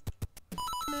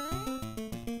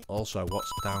 Also,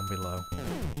 what's down below?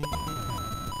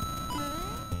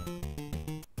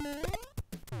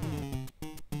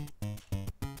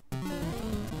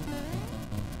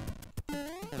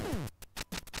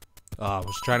 Oh, I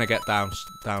was trying to get down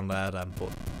there then,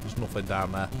 but there's nothing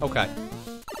down there. Okay.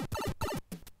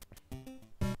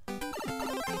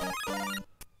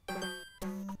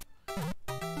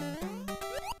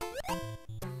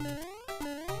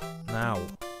 Now.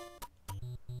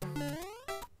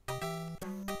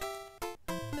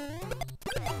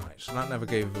 Right, so that never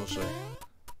gave us a...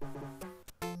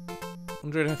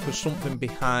 Wondering if there's something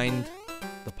behind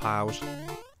the POWs.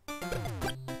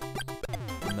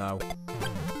 No.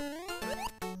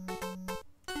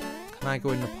 Can I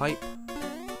go in the pipe?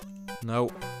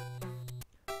 No.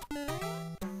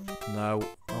 No.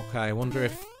 Okay, I wonder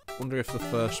if the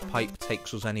first pipe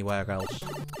takes us anywhere else.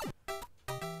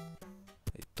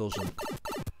 It doesn't.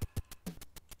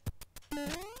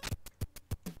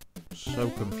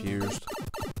 So confused.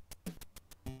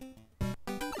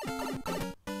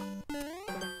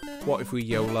 What if we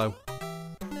YOLO?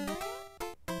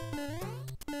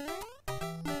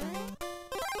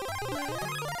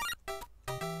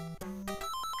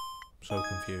 So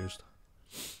confused.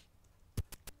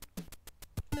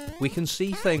 We can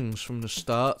see things from the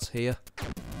start here.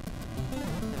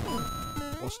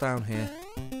 What's down here?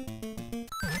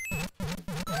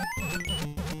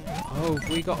 Oh, have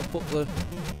we got to put the...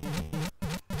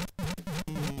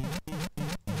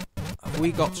 Have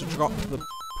we got to drop the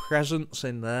presents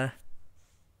in there?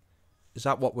 Is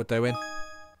that what we're doing?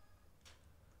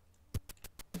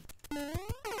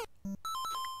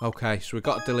 Okay, so we've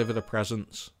got to deliver the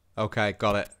presents. Okay,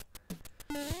 got it.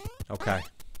 Okay.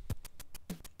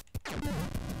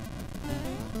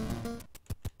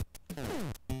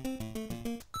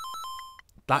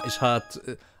 That is hard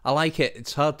to, I like it.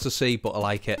 It's hard to see, but I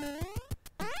like it.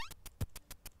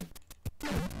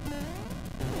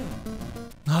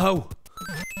 No!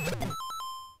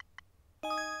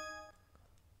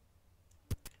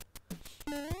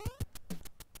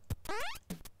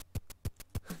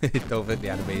 Don't think the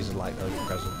enemies are like those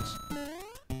presents.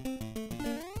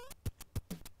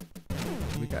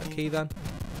 Did we get a key then?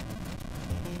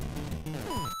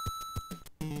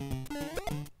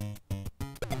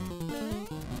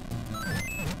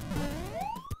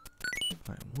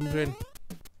 Right, I'm wondering,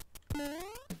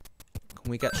 can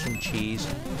we get some cheese?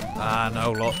 Ah,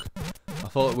 no, look. I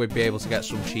thought we'd be able to get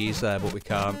some cheese there, but we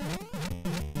can't.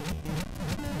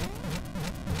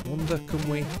 Wonder, can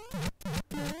we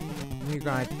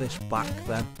ride this back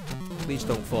then? Please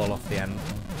don't fall off the end.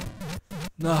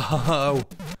 No!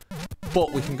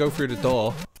 But we can go through the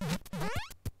door.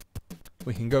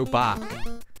 We can go back.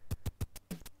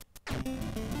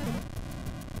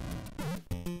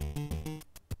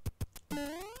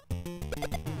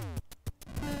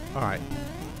 Alright.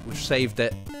 We've saved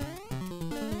it.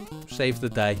 Saved the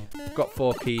day. Got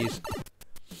 4 keys.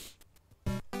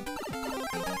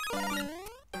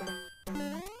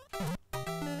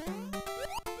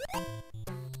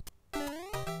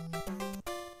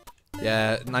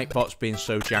 Yeah, Nightbot's been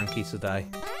so janky today.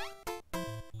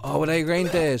 Oh, are they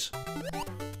reindeers?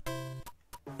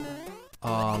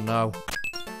 Oh, no.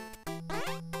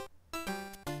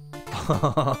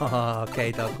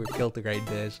 Okay, dog, we've killed the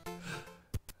reindeers.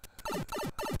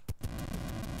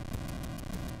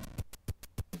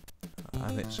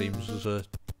 And it seems there's a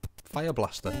fire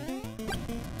blaster.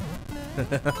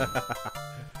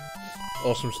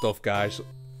 Awesome stuff, guys.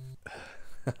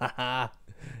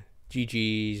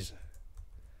 GG's.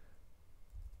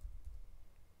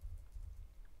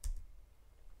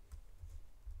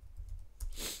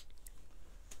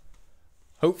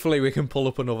 Hopefully we can pull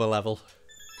up another level.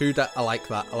 I like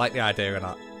that. I like the idea of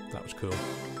that. That was cool.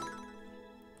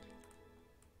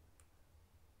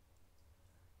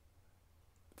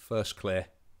 First clear.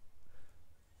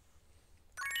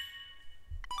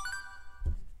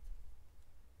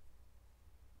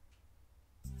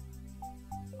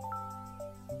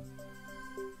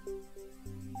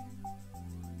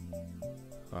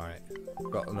 Alright.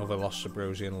 Got another Lost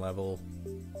Subrosian level.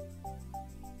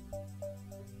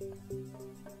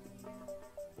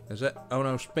 Is it? Oh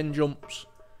no, spin jumps.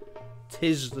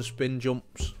 'Tis the spin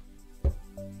jumps.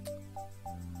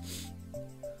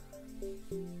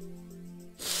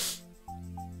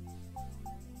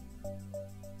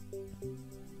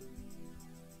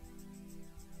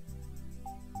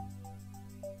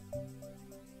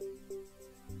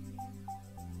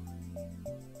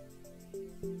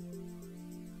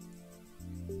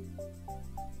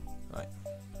 Right,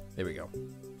 here we go.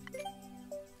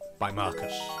 By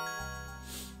Marcus.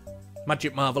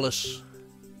 Magic Marvellous.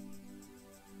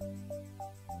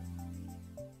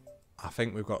 I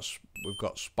think we've got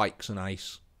spikes and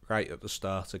ice right at the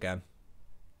start again.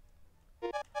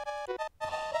 Oh,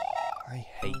 I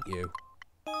hate you.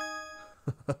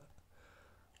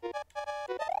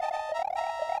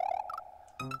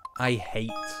 I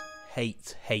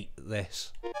hate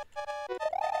this.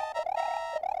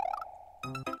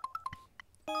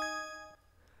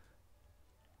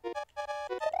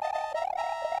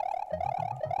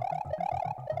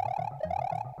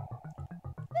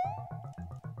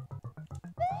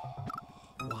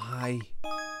 Why?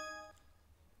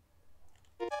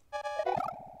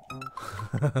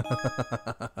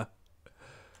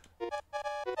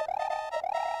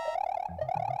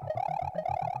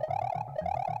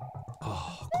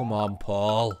 Oh, come on,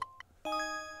 Paul.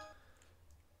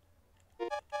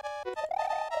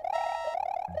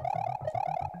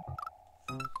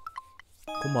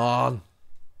 Come on.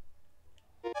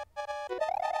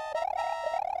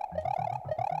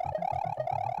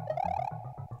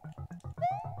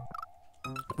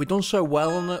 We've done so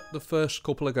well on the first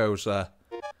couple of goes there.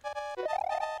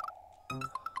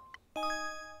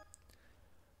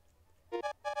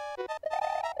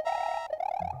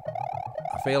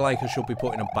 I feel like I should be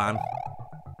putting a ban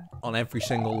on every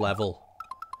single level.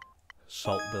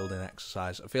 Salt building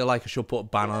exercise. I feel like I should put a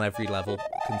ban on every level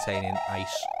containing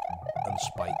ice and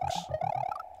spikes.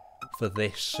 For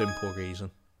this simple reason.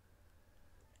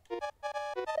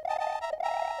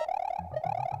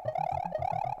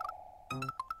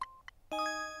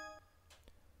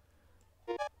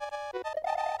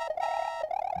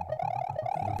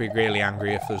 I'd be really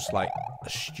angry if there's like a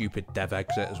stupid dev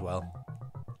exit as well.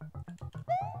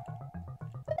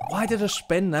 Why did I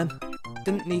spin then?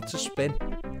 Didn't need to spin.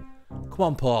 Come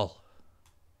on, Paul.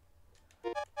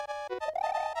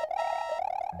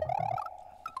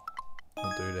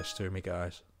 Don't do this to me,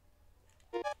 guys.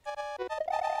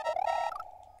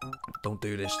 Don't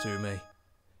do this to me.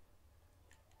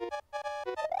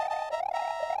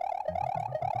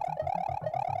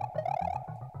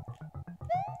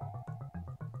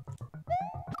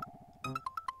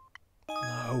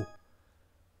 No.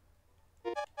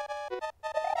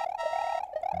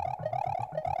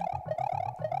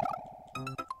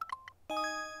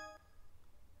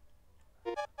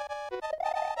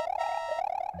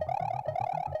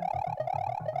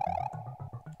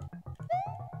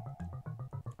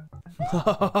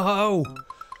 No!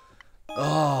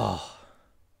 Oh.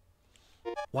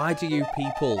 Why do you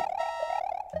people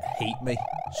hate me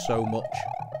so much?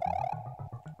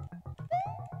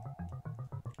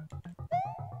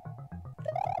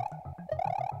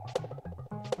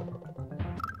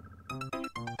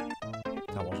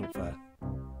 That wasn't fair.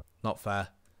 Not fair.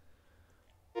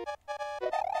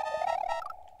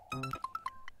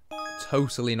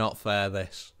 Totally not fair,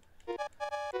 this.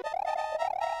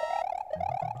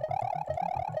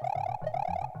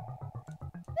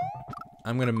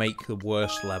 I'm going to make the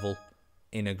worst level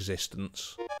in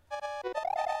existence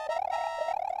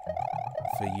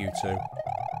for you two.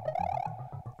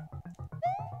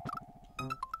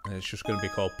 And it's just going to be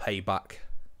called Payback.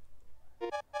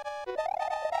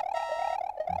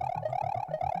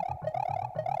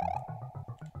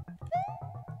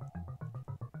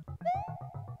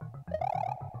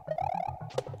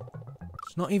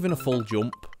 It's not even a full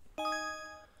jump.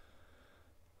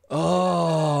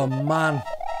 Oh, man.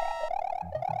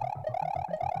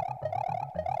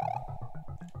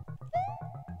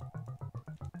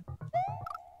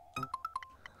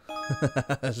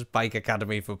 Spike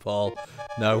Academy for Paul.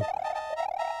 No.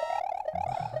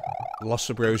 Lost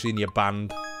the bros in your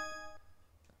band.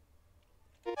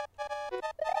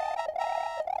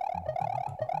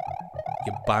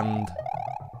 You're banned.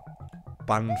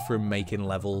 Banned from making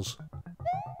levels.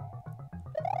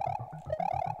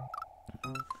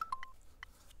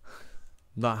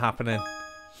 Not happening.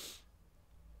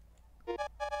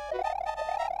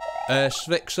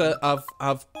 Svixer,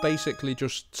 I've basically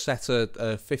just set a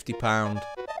 £50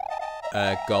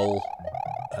 goal.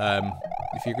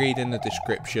 If you read in the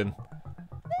description,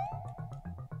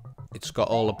 it's got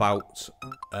all about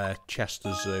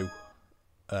Chester Zoo.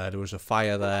 There was a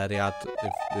fire there.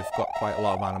 They've got quite a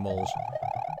lot of animals.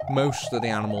 Most of the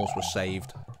animals were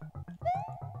saved.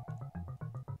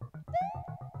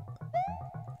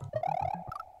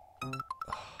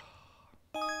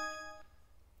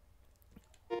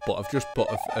 But I've just put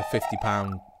a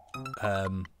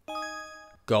 £50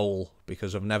 goal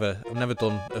because I've never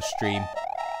done a stream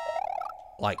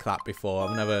like that before.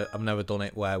 I've never done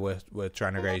it where we're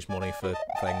trying to raise money for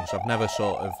things.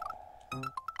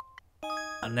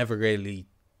 I never really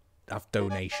have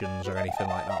donations or anything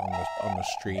like that on the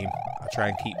stream. I try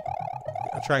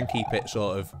and keep it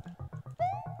sort of.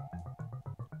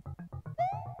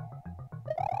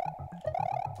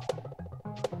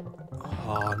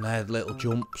 Oh, no, little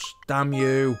jumps. Damn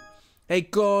you. Hey,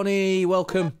 Gorny,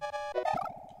 welcome.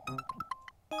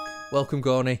 Welcome,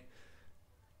 Gorny.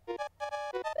 We've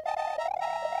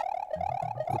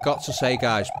got to say,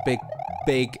 guys,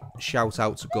 big shout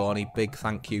out to Gorny. Big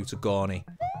thank you to Gorny.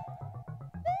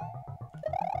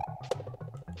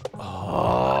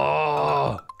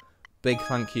 Oh, big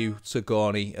thank you to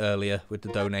Gorny earlier with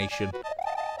the donation.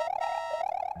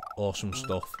 Awesome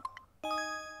stuff.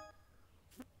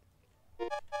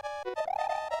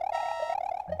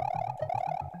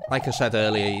 Like I said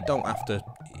earlier, you don't have to.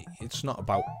 It's not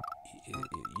about.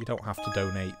 You don't have to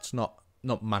donate. It's not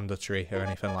mandatory or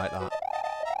anything like that.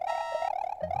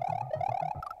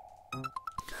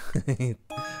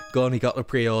 Gorny got the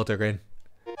pre-order in.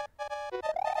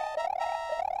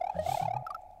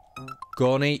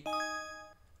 Gorny,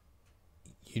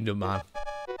 you the man.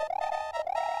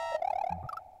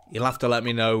 You'll have to let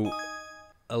me know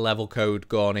a level code,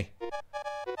 Gorny.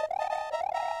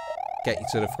 Get you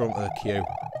to the front of the queue.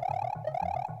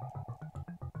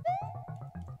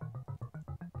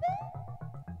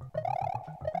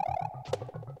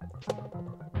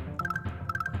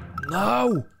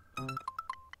 No!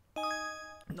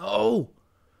 No!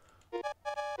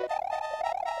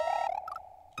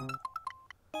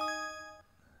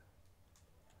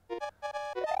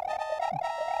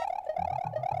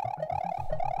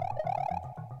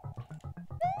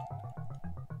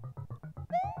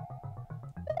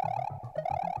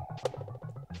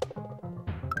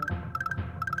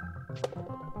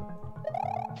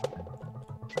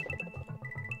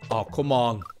 Oh, come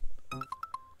on.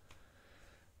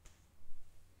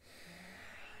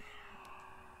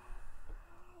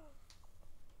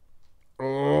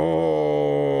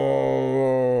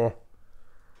 Oh,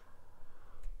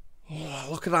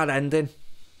 look at that ending.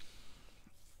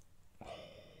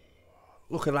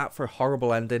 Look at that for a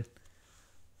horrible ending.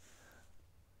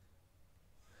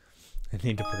 I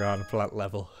need a piranha plant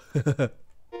level.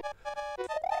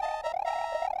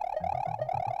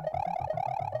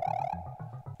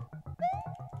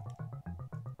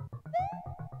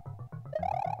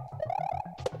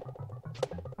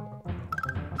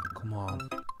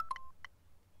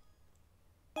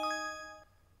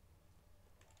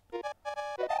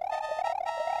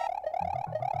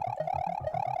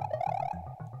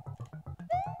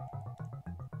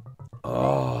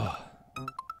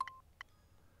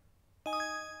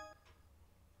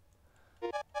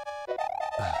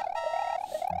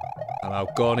 No,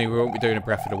 Gorney, we won't be doing a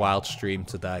Breath of the Wild stream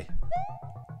today.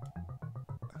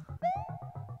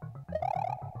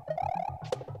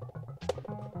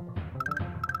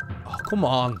 Oh, come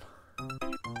on.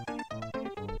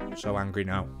 I'm so angry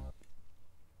now.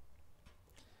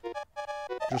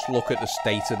 Just look at the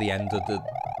state of the end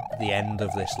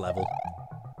of this level.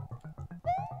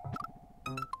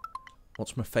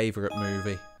 What's my favourite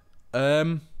movie?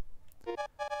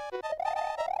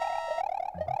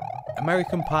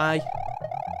 American Pie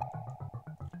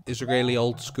is a really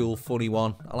old school funny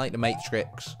one. I like The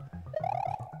Matrix.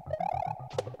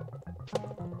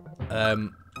 The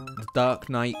Dark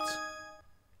Knight.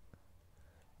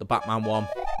 The Batman one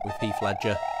with Heath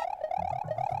Ledger.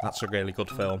 That's a really good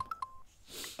film.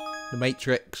 The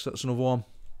Matrix, that's another one.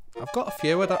 I've got a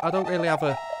few. I don't really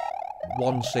have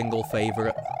one single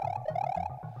favourite.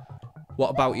 What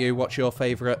about you? What's your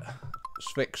favourite,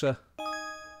 Sfixer?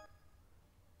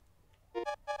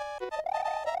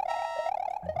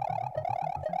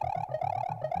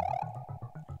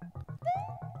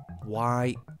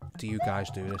 Why do you guys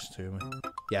do this to me?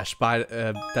 Yeah,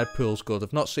 Deadpool's good.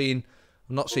 I've not seen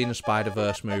a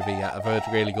Spider-Verse movie yet. I've heard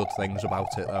really good things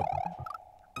about it though.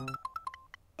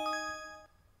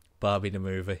 Barbie the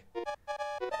movie.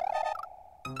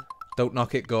 Don't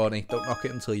knock it, Gorney. Don't knock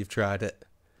it until you've tried it.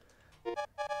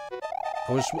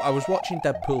 I was watching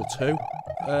Deadpool 2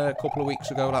 a couple of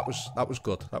weeks ago. That was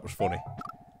good. That was funny.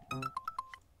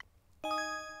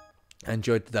 I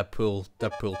enjoyed the Deadpool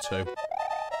 2.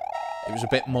 It was a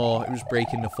bit more. It was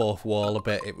breaking the fourth wall a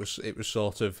bit. It was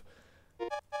sort of.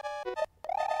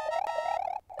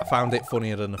 I found it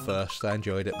funnier than the first. I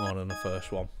enjoyed it more than the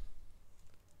first one.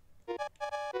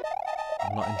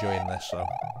 I'm not enjoying this though.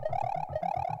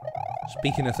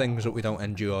 Speaking of things that we don't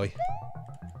enjoy,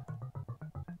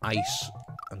 ice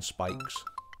and spikes.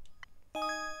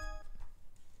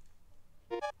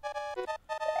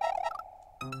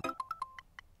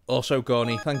 Also,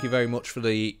 Gorney, thank you very much for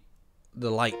the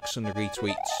likes and the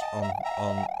retweets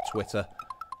on Twitter.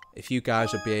 If you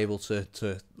guys would be able to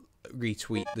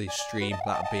retweet the stream,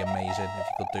 that'd be amazing if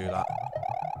you could do that.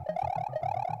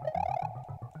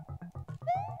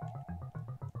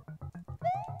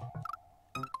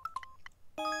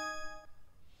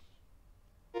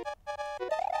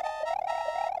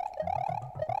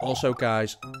 Also,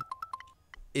 guys,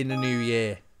 in the new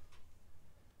year,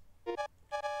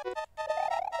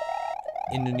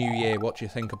 what do you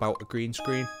think about a green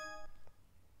screen?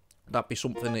 Would that be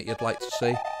something that you'd like to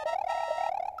see?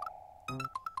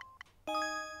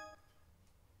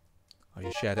 Oh,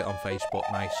 you shared it on Facebook.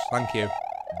 Nice. Thank you.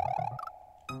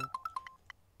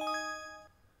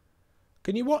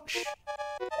 Can you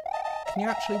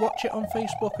actually watch it on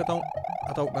Facebook?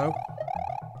 I don't know.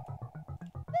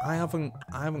 I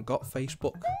haven't got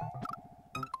Facebook.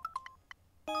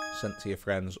 Sent to your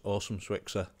friends. Awesome,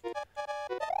 Swixer.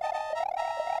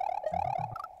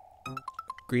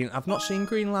 I've not seen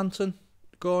Green Lantern,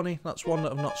 Gorney. That's one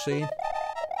that I've not seen.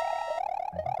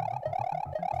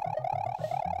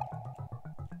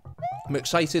 I'm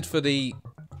excited for the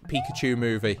Pikachu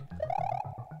movie.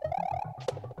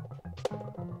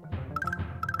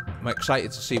 I'm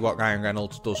excited to see what Ryan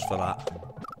Reynolds does for that.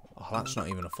 Oh, that's not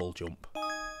even a full jump.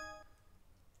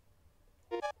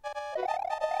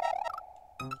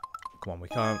 Come on, we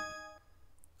can't.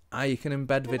 Ah, you can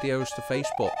embed videos to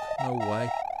Facebook. No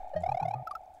way.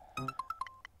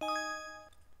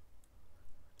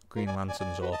 Green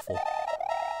Lantern's awful.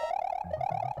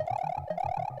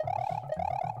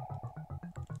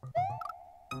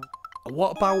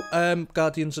 What about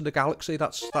Guardians of the Galaxy?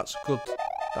 That's good.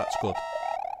 That's good.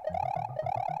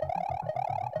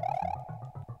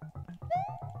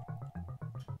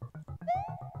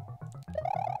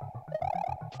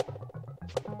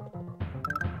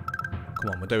 Come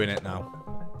on, we're doing it now.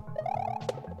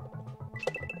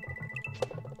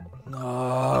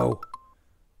 No.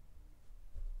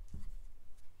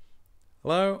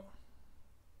 Hello?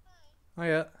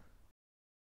 Hiya.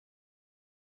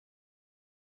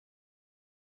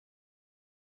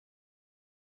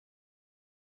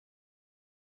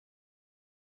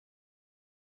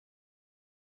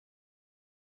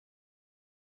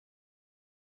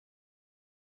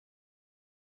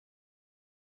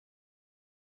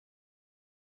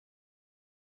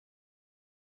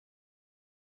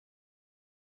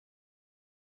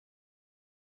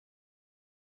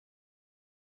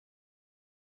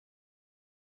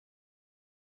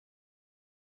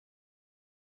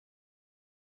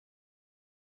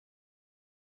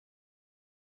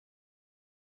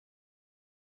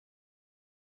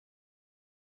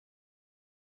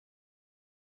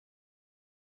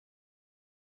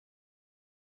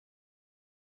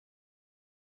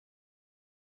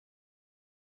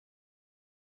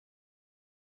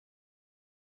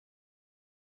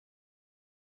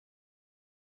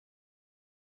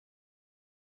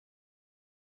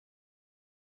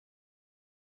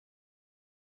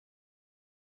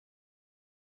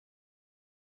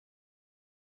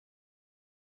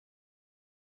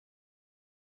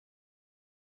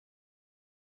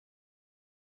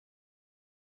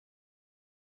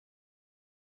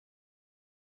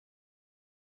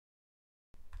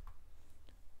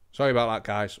 Sorry about that,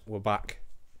 guys. We're back.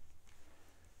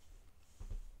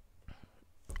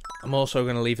 I'm also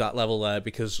going to leave that level there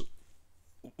because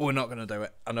we're not going to do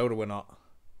it. I know that we're not.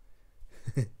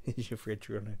 Is your fridge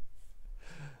running?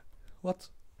 What?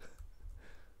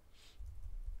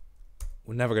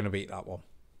 We're never going to beat that one.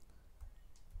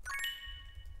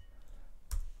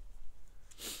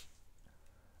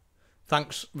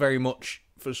 Thanks very much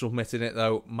for submitting it,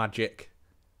 though, Magic.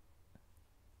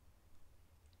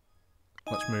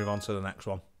 Let's move on to the next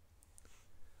one.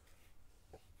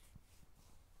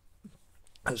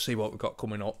 Let's see what we've got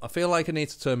coming up. I feel like I need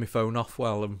to turn my phone off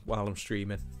while I'm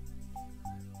streaming.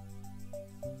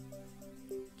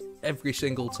 Every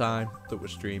single time that we're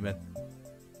streaming,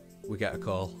 we get a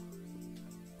call.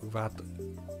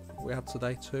 We had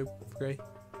today 2, 3.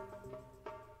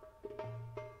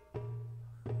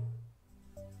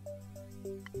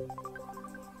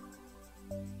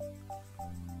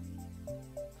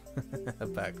 I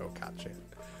better go catch it.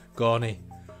 Gorny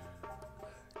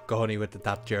with the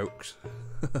dad jokes.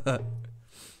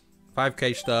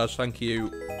 5k stars, thank you,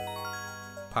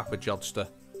 Papa Jodster.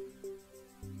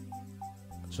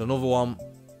 It's another one,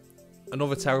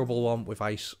 another terrible one with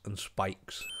ice and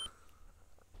spikes.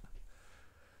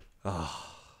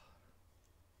 Ah.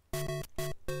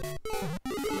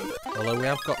 Although we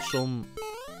have got some.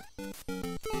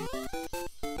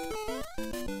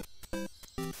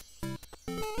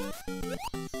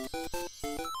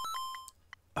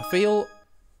 I feel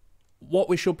what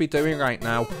we should be doing right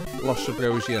now, Lost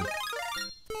Subrosian,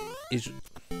 is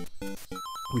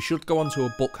we should go onto a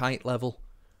book height level.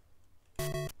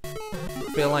 I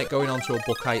feel like going onto a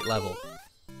book height level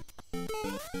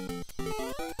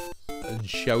and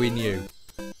showing you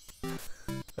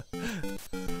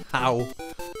how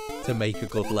to make a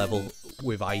good level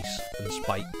with ice and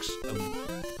spikes. And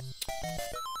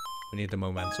we need the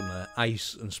momentum there.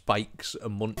 Ice and spikes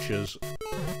and munchers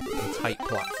and tight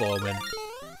platforming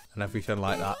and everything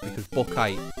like that, because book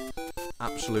height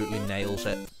absolutely nails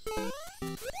it.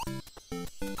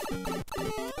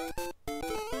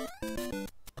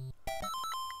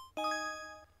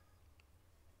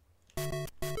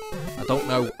 I don't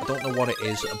know what it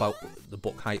is about the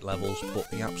book height levels, but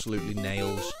he absolutely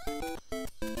nails.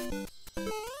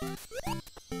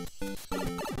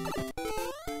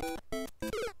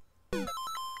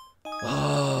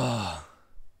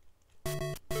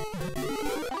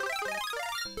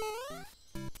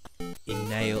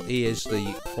 He is the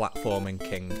platforming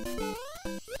king.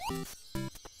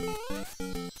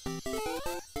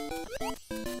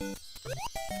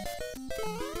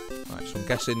 Right, so I'm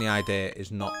guessing the idea is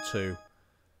not to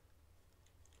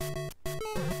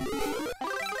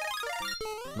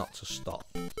stop.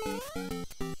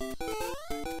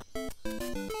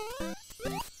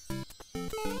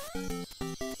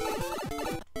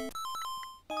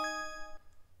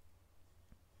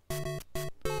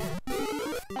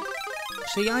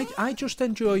 See, I just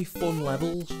enjoy fun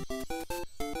levels.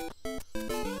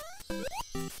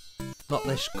 Not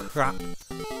this crap.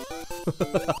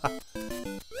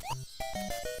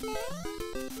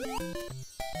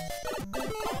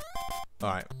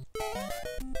 Alright.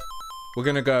 We're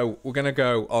gonna go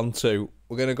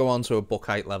onto a book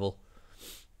height level.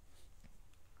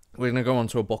 We're gonna go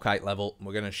onto a book height level and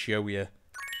we're gonna show you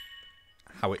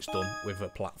how it's done with a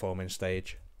platforming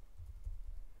stage.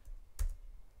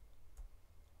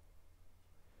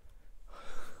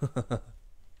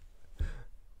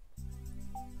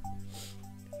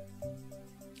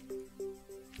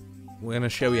 We're going to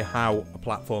show you how a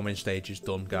platforming stage is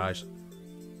done, guys,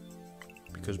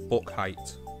 because book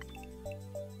height,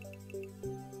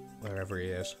 wherever he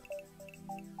is,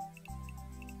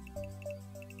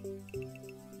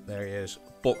 there he is.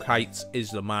 Book height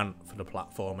is the man for the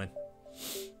platforming.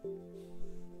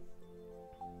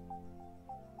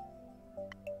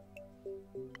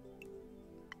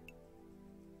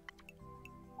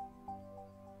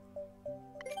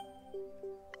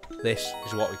 This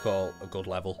is what we call a good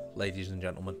level, ladies and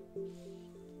gentlemen.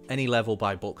 Any level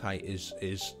by book height is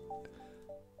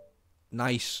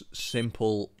nice,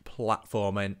 simple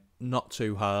platforming, not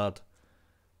too hard,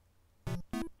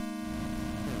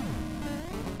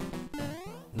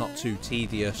 not too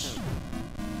tedious.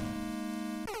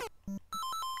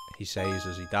 He says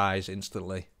as he dies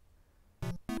instantly.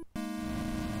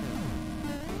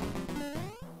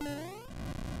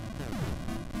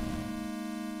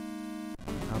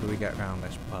 How do we get around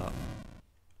this part?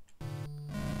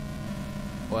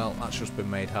 Well, that's just been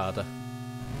made harder.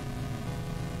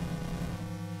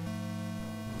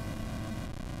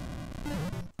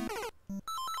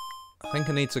 I think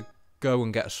I need to go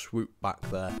and get a swoop back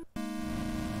there.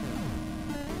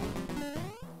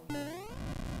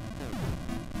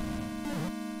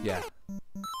 Yeah.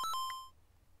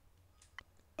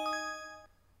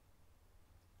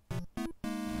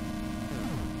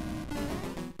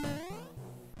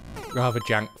 Rather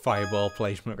jank fireball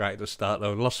placement right at the start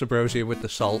though. Lost Ambrosia with the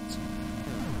salt.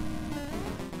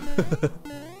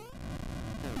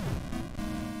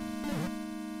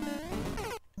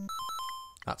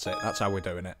 That's it. That's how we're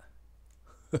doing it.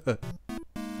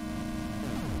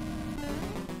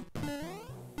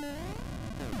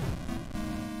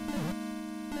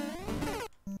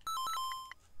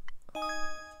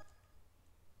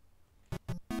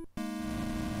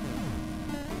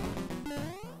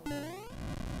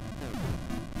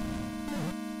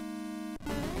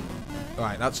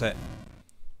 Right, that's it.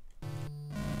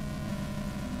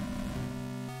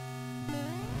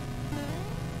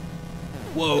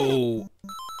 Whoa!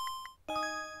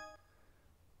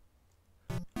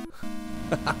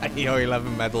 Your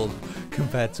 11 medals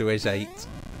compared to his 8.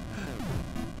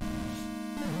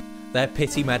 They're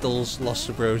pity medals, Lost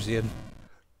Ambrosian.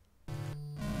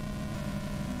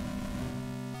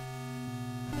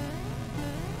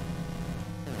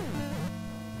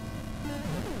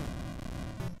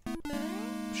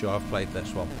 Sure, I've played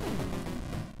this one.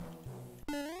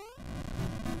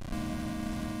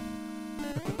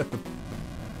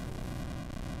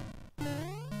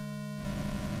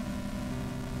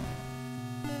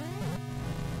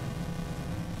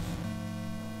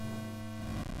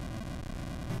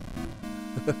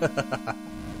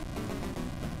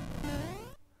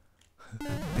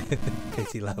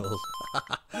 Pity levels.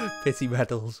 Pity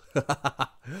medals.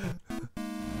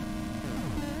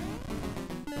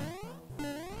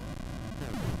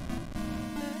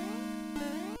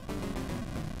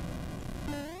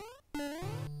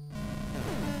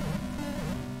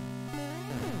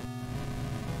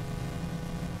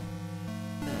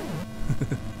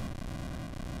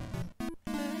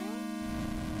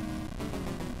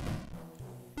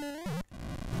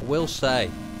 I will say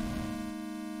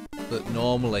that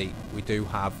normally we do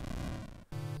have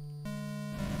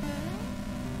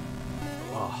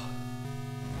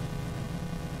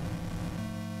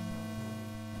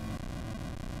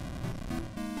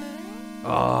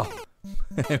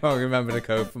I don't remember the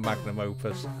code for Magnum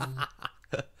Opus.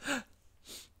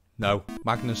 No,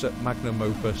 Magnum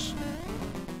Opus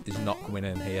is not coming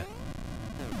in here.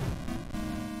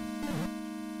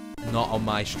 Not on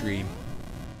my stream.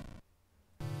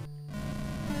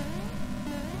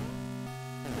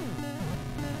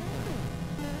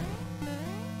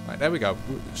 Right, there we go.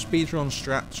 Speedrun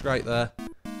strats right there.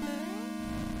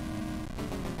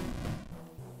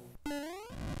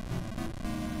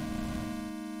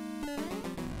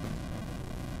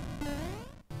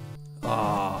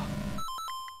 Ah.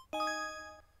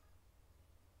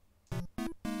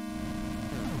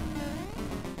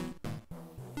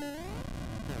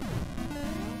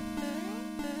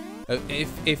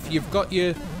 If you've got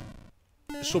your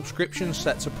subscription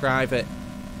set to private,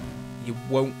 you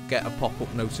won't get a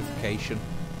pop-up notification.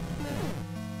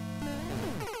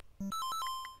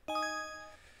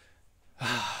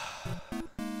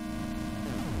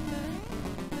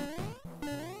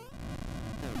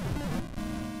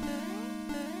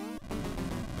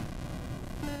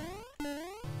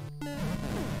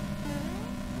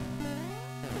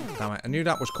 Damn it, I knew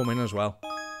that was coming as well.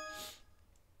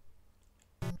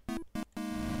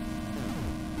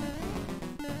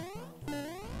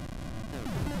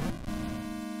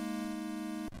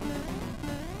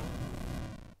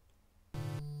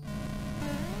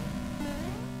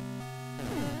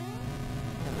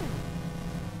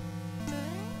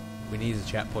 We need a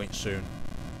checkpoint soon.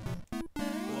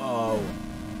 Whoa.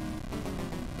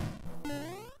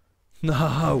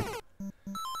 No!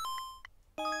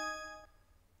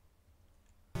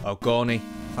 Oh, Gorny,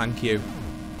 thank you.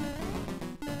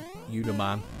 You the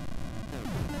man.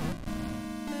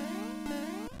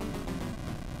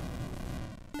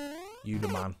 You the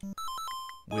man.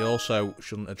 We also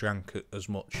shouldn't have drank as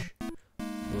much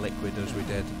liquid as we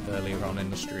did earlier on in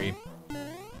the stream.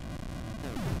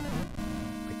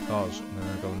 Because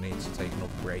I'm going to need to take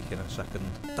another break in a second.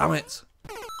 Damn it!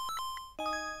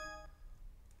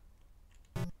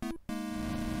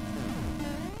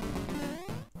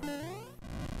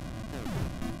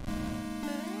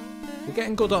 We're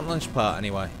getting good on this part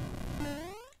anyway.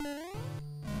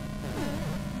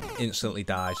 Instantly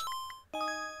dies.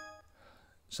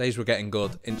 Says we're getting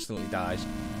good, instantly dies.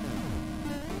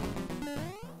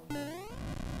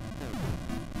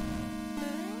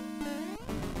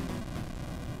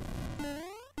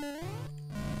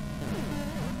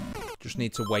 Just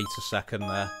need to wait a second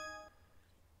there.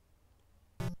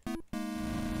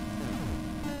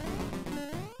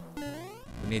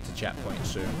 We need to checkpoint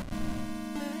soon.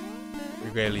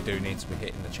 really do need to be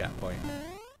hitting the checkpoint.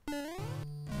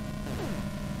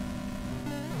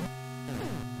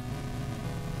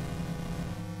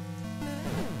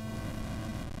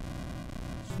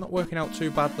 It's not working out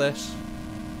too bad, this.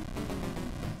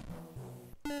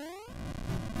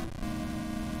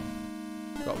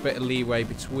 Got a bit of leeway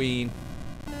between.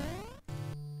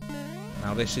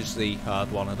 Now this is the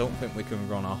hard one. I don't think we can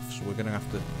run off, so we're going to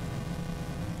have to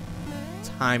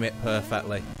time it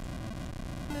perfectly.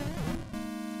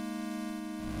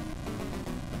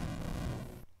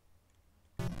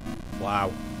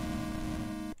 Wow.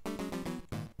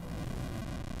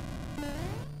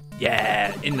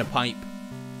 Yeah, in the pipe.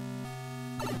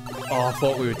 Oh, I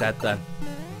thought we were dead then.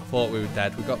 I thought we were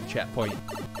dead. We got the checkpoint.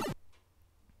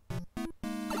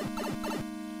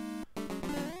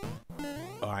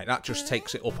 Alright, that just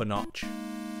takes it up a notch.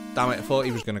 Damn it, I thought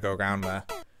he was going to go around there.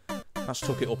 That's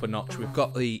took it up a notch. We've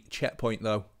got the checkpoint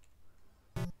though.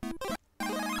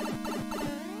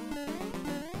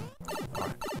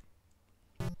 Right.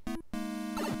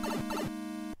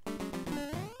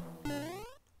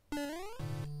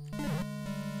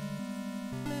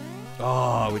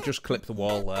 Oh, we just clipped the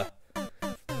wall there.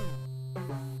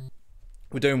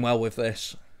 We're doing well with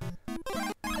this.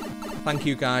 Thank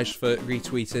you guys for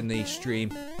retweeting the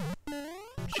stream,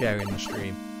 sharing the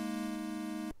stream.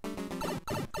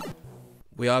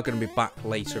 We are going to be back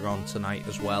later on tonight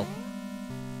as well.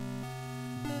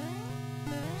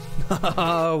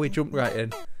 Oh, we jumped right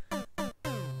in.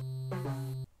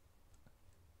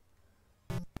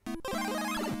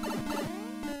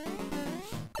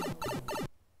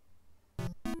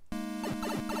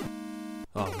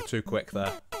 Oh, we're too quick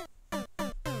there.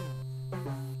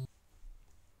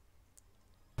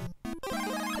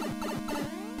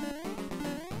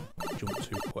 Jump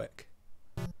too quick.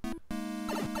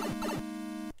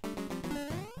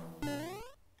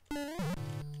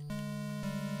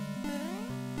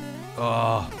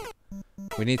 Oh,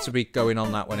 we need to be going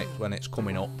on that when it's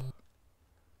coming up.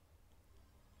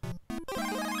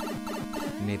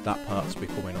 We need that part to be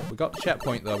coming up. We got the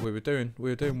checkpoint though. We were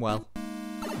doing well.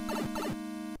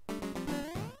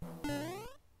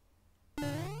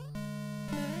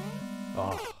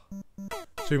 Oh,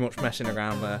 too much messing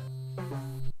around there.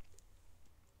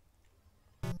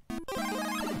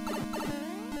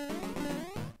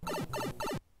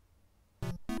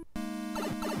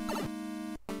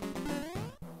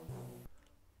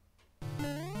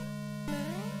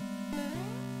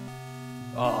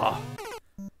 Oh.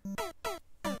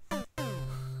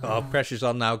 Oh, pressure's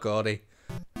on now, Gordy.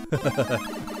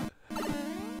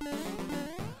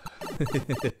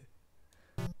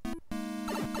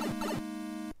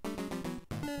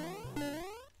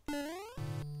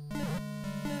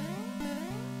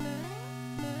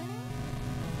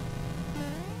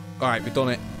 Alright, we've done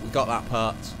it. We got that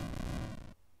part.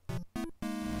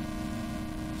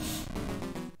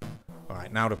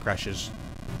 Alright, now the pressures.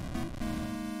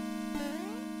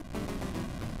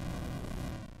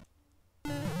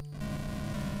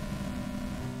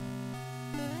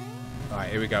 Alright,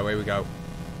 here we go, here we go.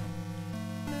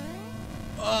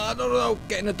 Oh, no,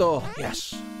 get in the door.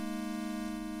 Yes.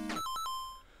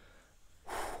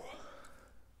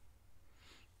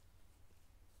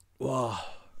 Whoa.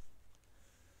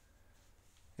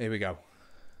 Here we go.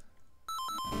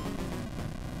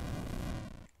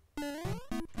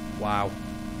 Wow.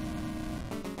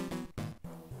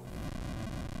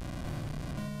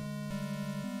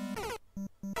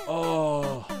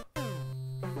 Oh.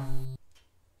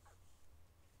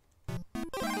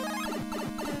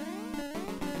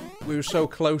 We were so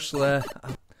close there.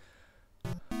 I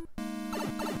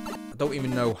don't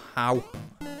even know how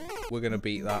we're going to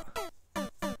beat that.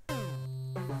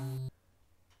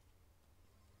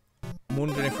 I'm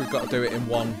wondering if we've got to do it in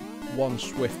one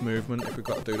swift movement, if we've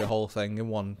got to do the whole thing in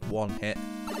one hit.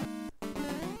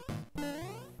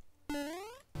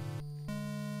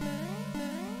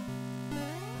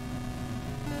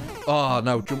 Oh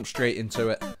no, jump straight into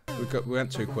it. We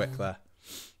went too quick there.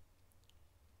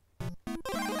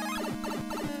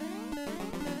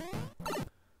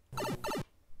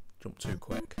 Jump too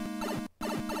quick.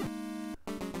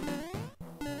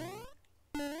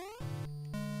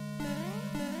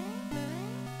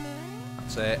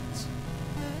 That's it.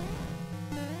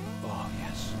 Oh,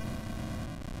 yes.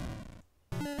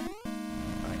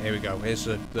 Right, here we go. Here's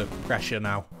the pressure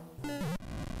now.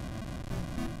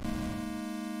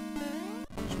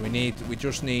 So we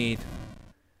just need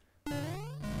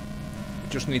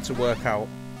to work out.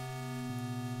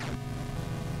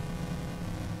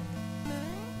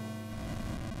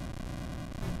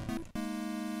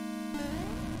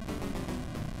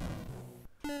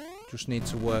 Just need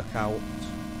to work out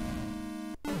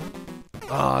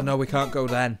Oh, no, we can't go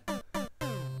then.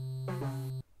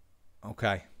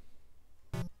 Okay.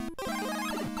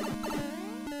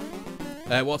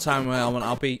 What time am I on?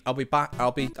 I'll be back.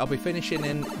 I'll be finishing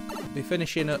in. Be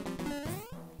finishing at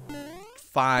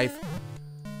 5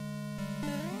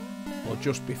 or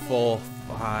just before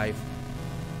 5.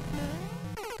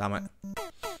 Damn it.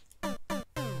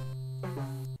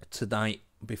 Tonight.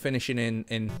 I'll be finishing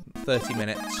in 30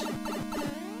 minutes.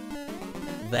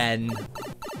 Then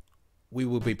we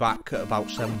will be back at about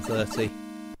 7:30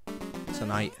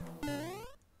 tonight.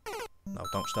 No,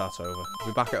 don't start over. We'll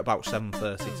be back at about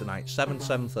 7:30 tonight.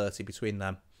 7:30 between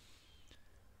them.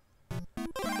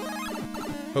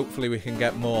 Hopefully we can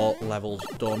get more levels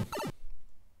done.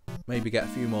 Maybe get a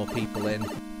few more people in.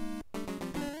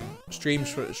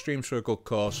 Streams for a good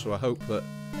cause, so I hope that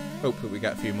we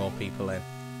get a few more people in.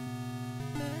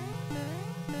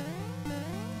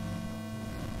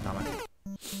 Damn it.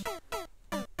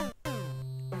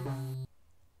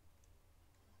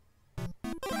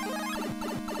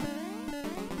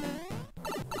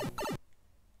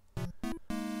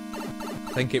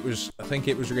 I think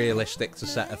it was realistic to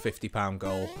set a £50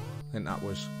 goal. I think that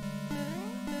was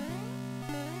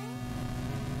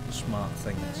the smart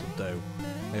thing to do.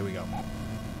 Here we go.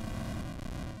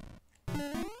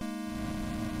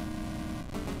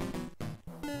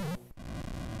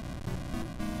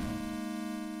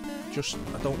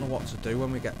 I don't know what to do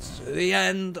when we get to the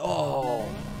end. Oh,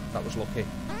 that was lucky.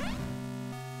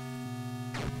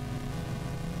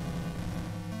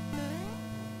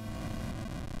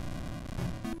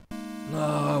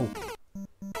 No.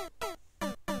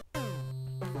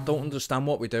 Don't understand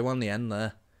what we do on the end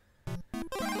there.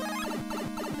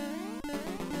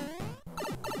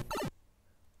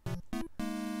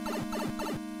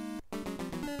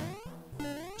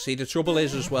 See, the trouble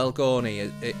is as well,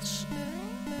 Gorney, it's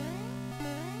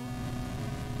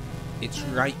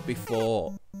right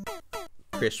before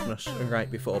Christmas and right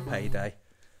before payday.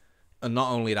 And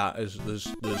not only that, there's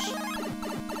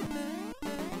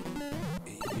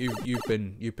You've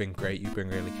been great. You've been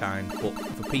really kind. But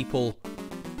for people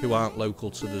who aren't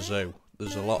local to the zoo,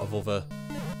 there's a lot of other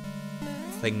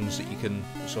things that you can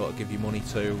sort of give your money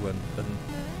to, and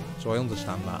so I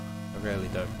understand that. I really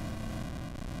do.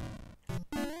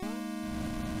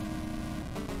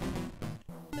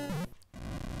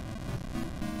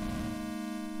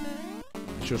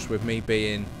 It's just with me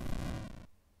being,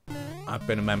 I've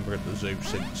been a member of the zoo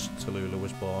since Tallulah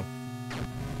was born.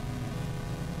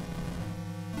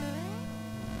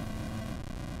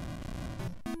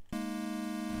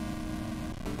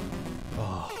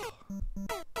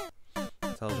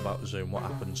 Tell us about the zoo and what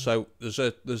happened. So there's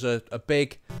a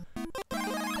big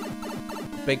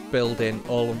building,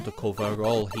 all undercover,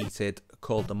 all heated,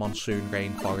 called the monsoon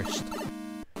rainforest.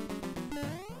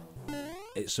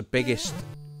 It's the biggest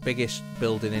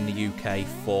building in the UK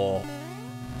for...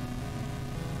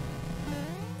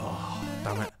 Oh,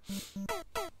 damn it.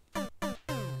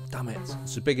 Damn it.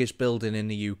 It's the biggest building in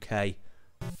the UK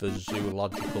for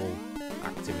zoological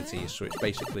activities, so it's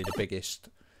basically the biggest...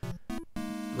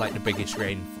 like the biggest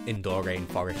indoor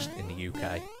rainforest in the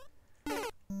UK,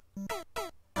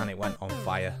 and it went on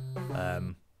fire.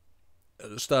 At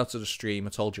the start of the stream, I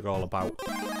told you all about.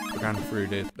 I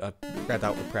read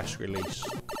out the press release,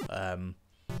 but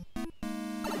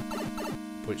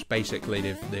it's basically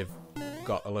they've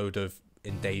got a load of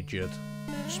endangered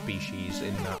species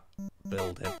in that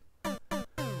building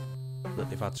that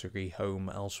they've had to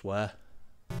rehome elsewhere.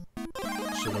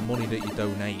 So the money that you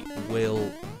donate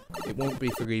it won't be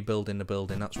for rebuilding the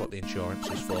building, that's what the insurance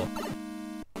is for.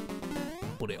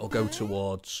 But it'll go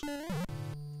towards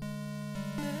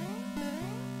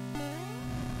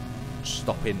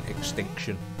stopping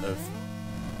extinction of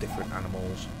different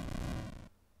animals.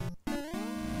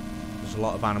 There's a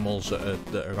lot of animals that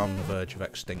are on the verge of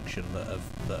extinction that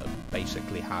are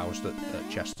basically housed at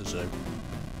Chester Zoo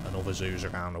and other zoos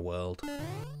around the world.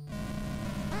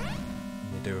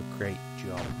 They do a great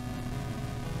job.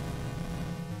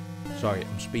 Sorry,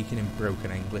 I'm speaking in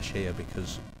broken English here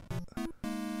because...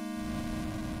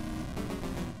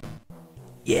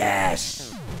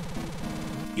 Yes!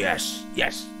 Yes,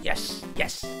 yes, yes,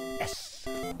 yes, yes!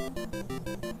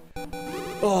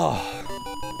 Oh!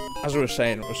 As I was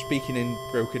saying, I was speaking in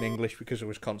broken English because I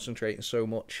was concentrating so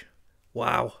much.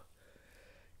 Wow.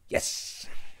 Yes!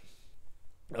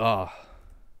 Oh,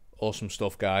 awesome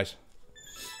stuff, guys.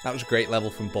 That was a great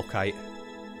level from Buckite.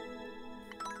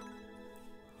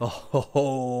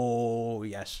 Oh,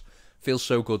 yes. Feels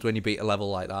so good when you beat a level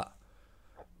like that.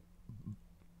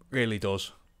 Really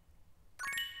does.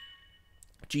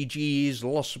 GG's,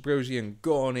 Lost Sabrosian,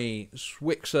 Gorney,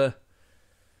 Swixer.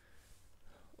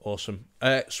 Awesome.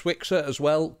 Swixer as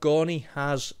well. Gorney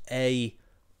has a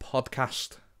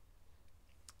podcast.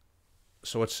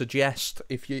 So I'd suggest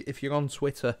if you're on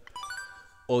Twitter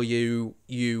or you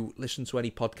listen to any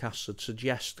podcasts, I'd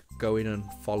suggest going and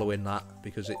following that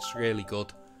because it's really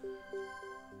good.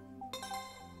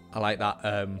 I like that.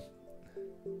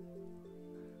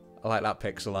 I like that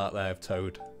pixel art there of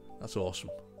Toad. That's awesome.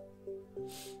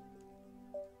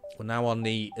 We're now on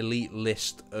the elite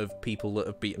list of people that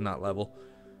have beaten that level.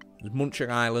 There's Muncher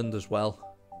Island as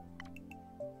well.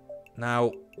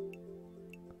 Now,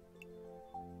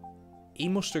 he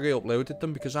must have re-uploaded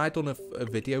them because I done a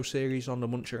video series on the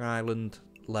Muncher Island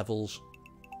levels.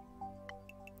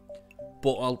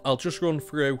 But I'll just run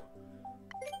through.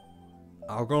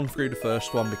 I'll run through the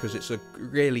first one because it's a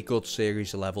really good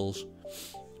series of levels.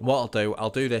 What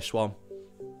I'll do this one.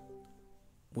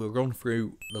 We'll run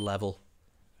through the level.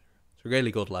 It's a really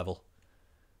good level.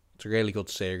 It's a really good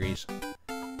series.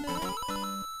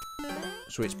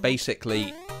 So it's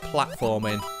basically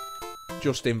platforming,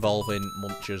 just involving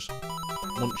munchers.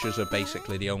 Munchers are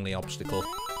basically the only obstacle.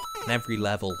 And every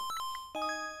level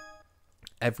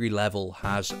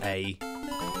has a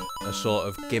sort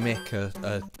of gimmick,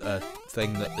 a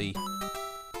thing that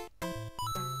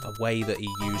a way that he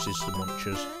uses the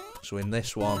munchers. So in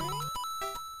this one,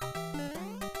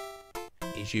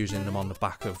 he's using them on the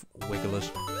back of wigglers.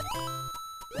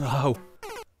 No.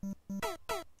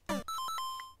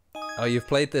 Oh, you've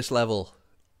played this level.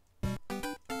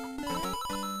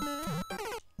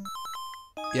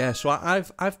 Yeah, so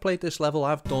I've played this level.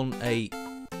 I've done a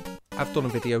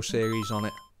video series on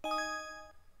it.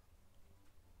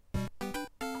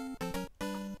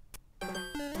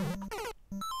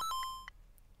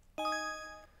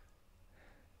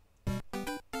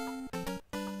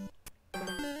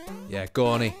 Yeah,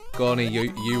 Gorney,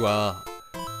 you are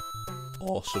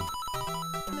awesome.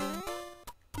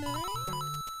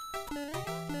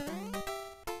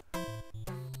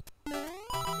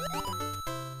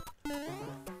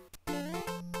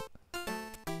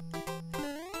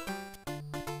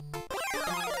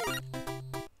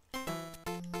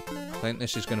 I think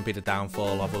this is going to be the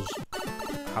downfall of us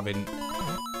having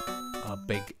a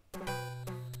big...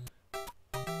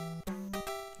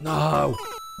 No!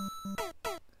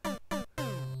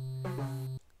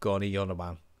 Gorney, you're the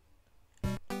man.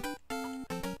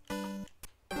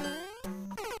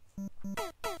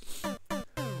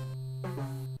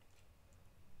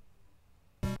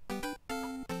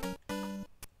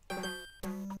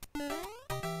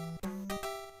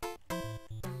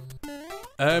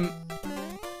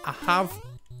 I have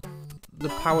the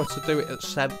power to do it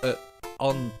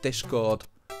on Discord,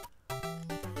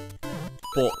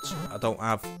 but I don't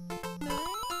have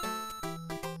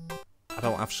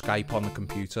Skype on the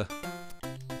computer.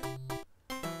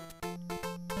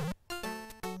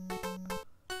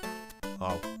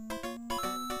 Oh,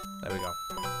 there we go.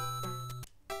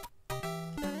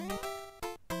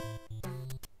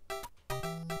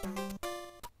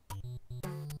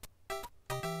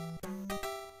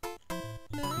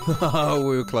 Oh,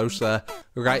 we were close there.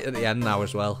 We're right at the end now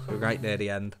as well. We're right near the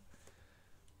end.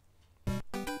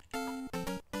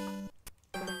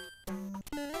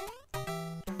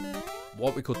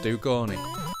 What we could do, Gorney,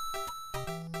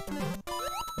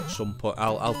 at some point,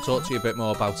 I'll talk to you a bit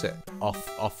more about it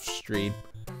off stream,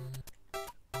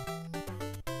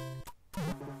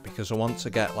 because I want to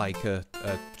get like a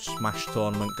Smash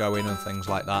tournament going and things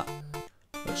like that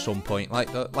at some point, like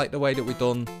the way that we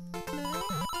done.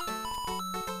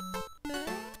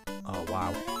 Oh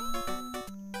wow.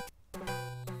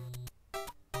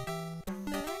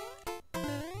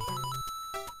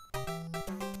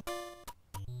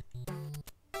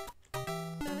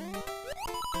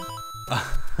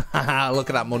 Look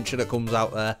at that muncher that comes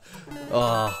out there.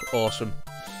 Oh, awesome.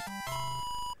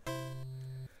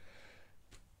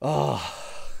 Oh,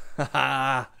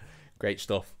 great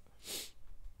stuff.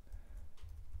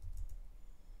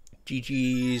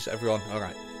 GG's, everyone.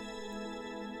 Alright.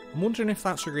 I'm wondering if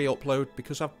that's a re-upload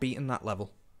because I've beaten that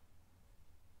level.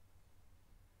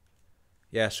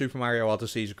 Yeah, Super Mario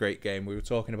Odyssey is a great game. We were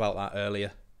talking about that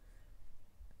earlier.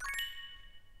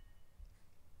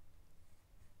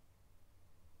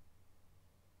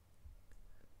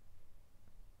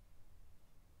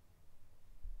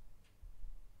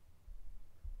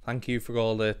 Thank you for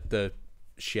all the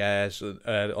shares,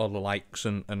 all the likes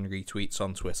and retweets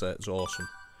on Twitter. It's awesome.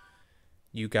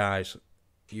 You guys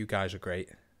are great.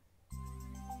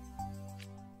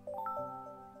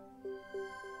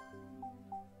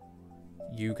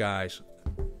 You guys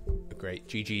are great.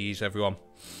 GG's, everyone.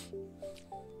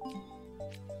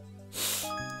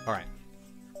 Alright.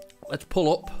 Let's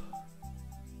pull up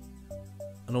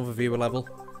Another viewer level.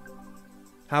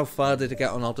 How far did I get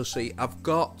on Odyssey? I've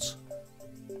unlocked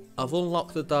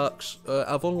the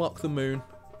I've unlocked the moon.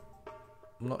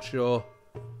 I'm not sure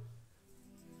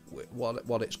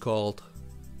what it's called.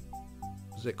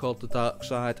 Is it called the dark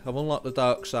side? I've unlocked the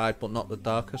dark side, but not the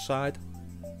darker side,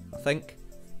 I think.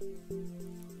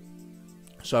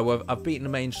 So I've beaten the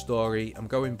main story. I'm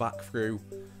going back through,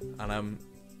 and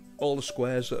all the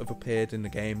squares that have appeared in the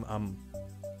game, I'm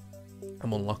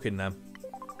unlocking them.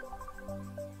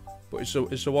 But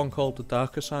is the one called the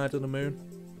darker side of the moon?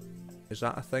 Is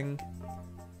that a thing?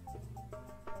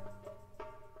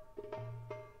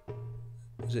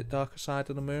 Is it darker side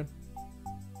of the moon?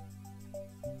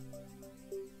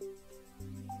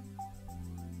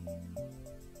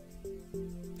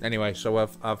 Anyway, so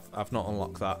I've not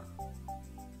unlocked that.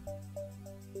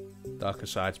 Darker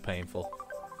side's painful.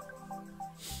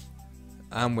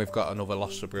 And we've got another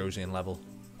Lost Subrosian level.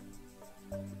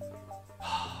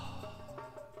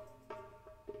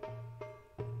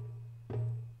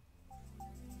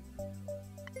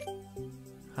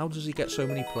 How does he get so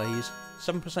many plays?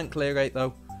 7% clear rate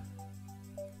though.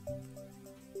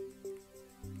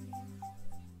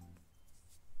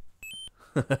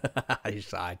 I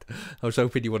sighed. I was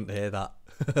hoping you wouldn't hear that.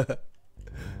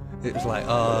 It was like,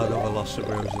 oh, another Lost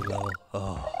Subrosian level.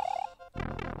 Oh.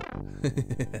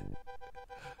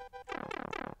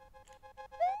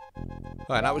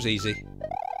 Alright, that was easy.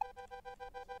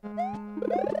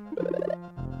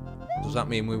 Does that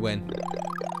mean we win?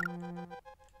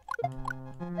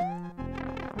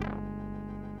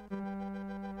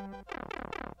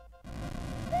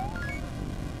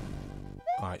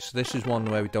 Alright, so this is one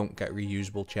where we don't get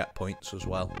reusable checkpoints as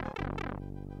well.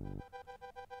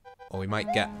 Or we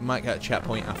might get a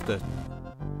checkpoint after.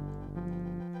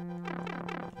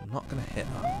 I'm not gonna hit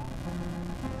that.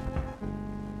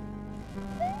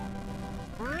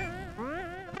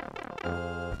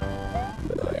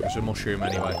 Right, it was a mushroom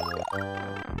anyway.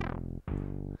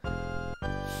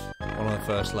 One of the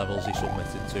first levels he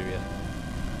submitted to you.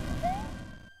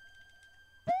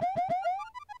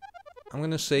 I'm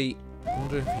gonna see. I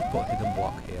wonder if he put hidden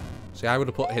block here. See, I would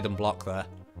have put hidden block there.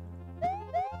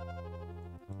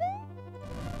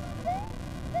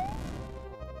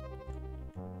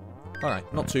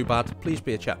 Alright, not too bad. Please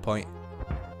be a checkpoint.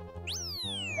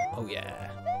 Oh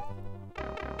yeah.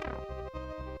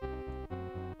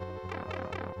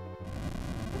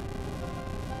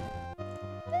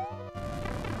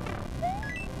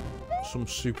 Some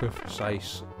super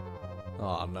precise.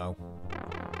 Oh no.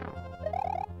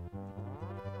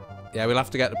 Yeah, we'll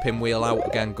have to get the pinwheel out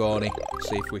again, Gorny.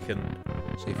 See if we can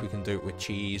do it with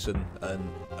cheese and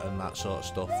that sort of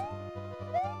stuff.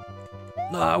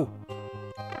 No.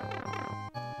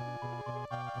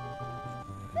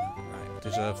 Right,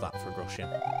 deserve that for rushing.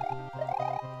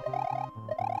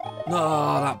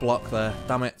 No, that block there.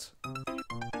 Damn it.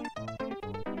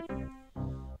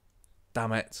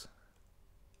 Damn it.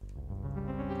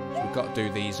 So we've got to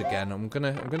do these again. I'm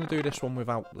gonna do this one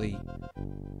without the.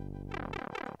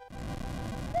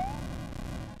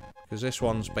 Because this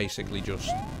one's basically just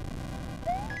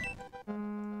a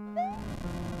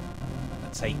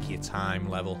take your time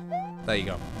level. There you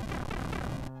go.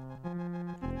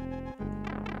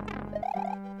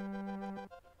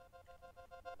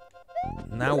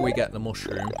 Now we get the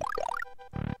mushroom.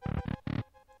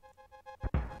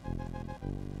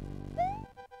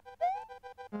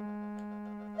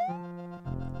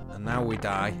 And now we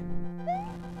die.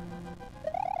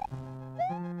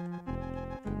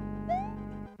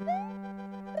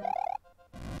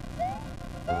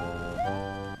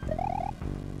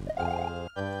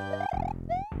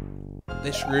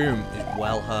 This room is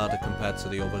well harder compared to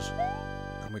the others.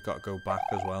 And we've got to go back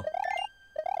as well.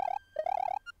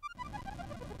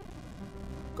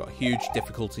 Got a huge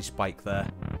difficulty spike there.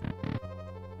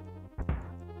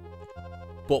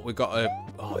 But we've got a...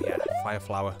 Oh yeah, fire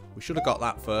flower. We should have got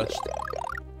that first.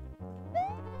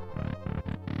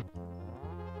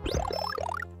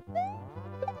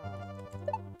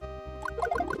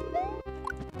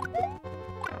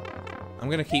 I'm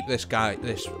going to keep this guy...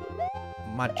 This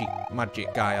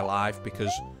magic guy alive,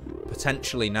 because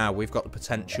potentially now we've got the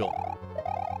potential.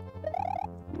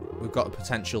 We've got the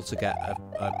potential to get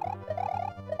a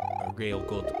real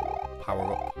good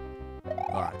power up.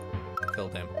 Alright,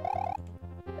 killed him.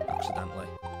 Accidentally.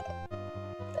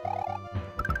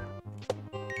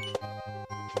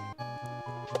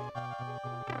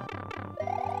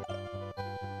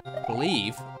 I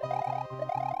believe.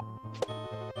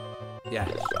 Yes.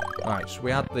 Alright, so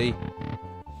we had the.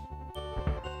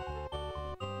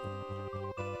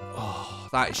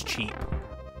 That is cheap.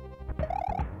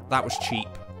 That was cheap.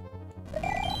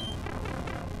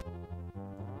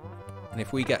 And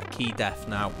if we get a key death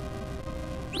now,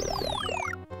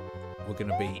 we're going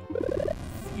to be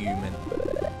fuming.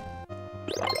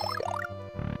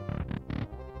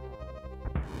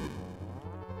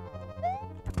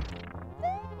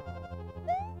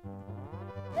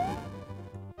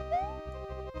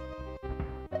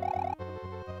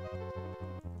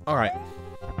 Alright.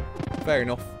 Fair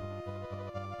enough.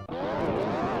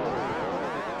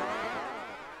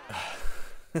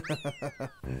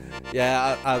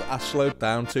 Yeah, I slowed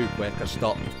down too quick. I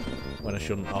stopped when I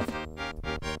shouldn't have.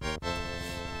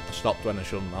 I stopped when I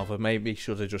shouldn't have. I maybe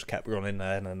should have just kept running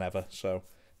there and I never. So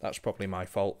that's probably my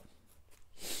fault.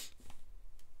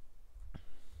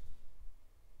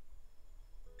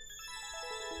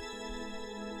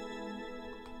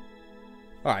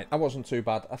 Alright, that wasn't too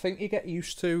bad. I think you get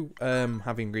used to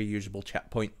having reusable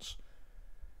checkpoints.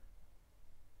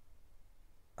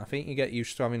 I think you get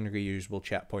used to having reusable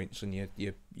checkpoints, and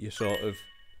you sort of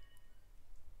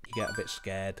you get a bit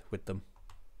scared with them.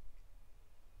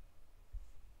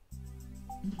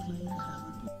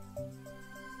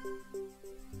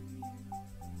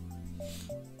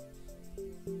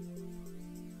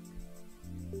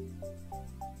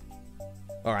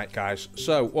 Alright guys,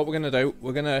 so what we're going to do,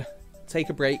 we're going to take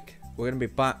a break. We're going to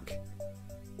be back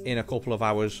in a couple of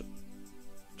hours.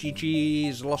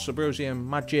 GG's, Lost Subrosium,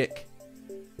 magic.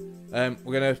 We're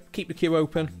going to keep the queue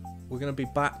open. We're going to be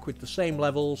back with the same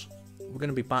levels. We're going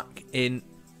to be back in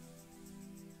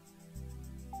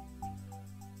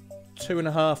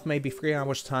 2.5, maybe 3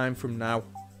 hours time from now.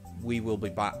 We will be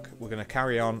back. We're going to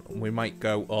carry on. We might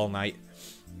go all night.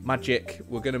 Magic.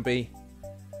 We're going to be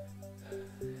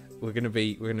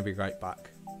right back.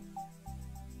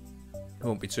 It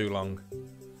won't be too long.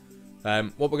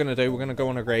 What we're going to do, we're going to go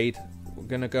on a raid. We're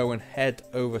going to go and head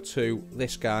over to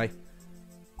this guy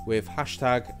with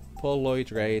hashtag Paul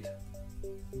Lloyd raid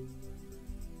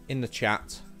in the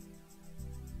chat.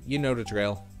 You know the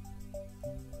drill.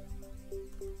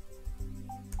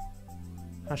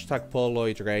 Hashtag Paul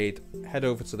Lloyd raid. Head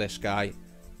over to this guy.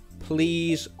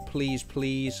 Please, please,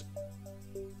 please,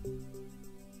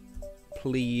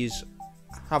 please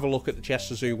have a look at the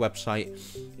Chester Zoo website.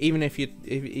 Even if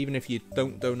you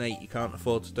don't donate, you can't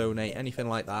afford to donate, anything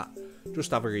like that,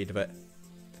 just have a read of it.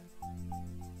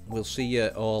 We'll see you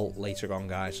all later on,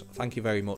 guys. Thank you very much.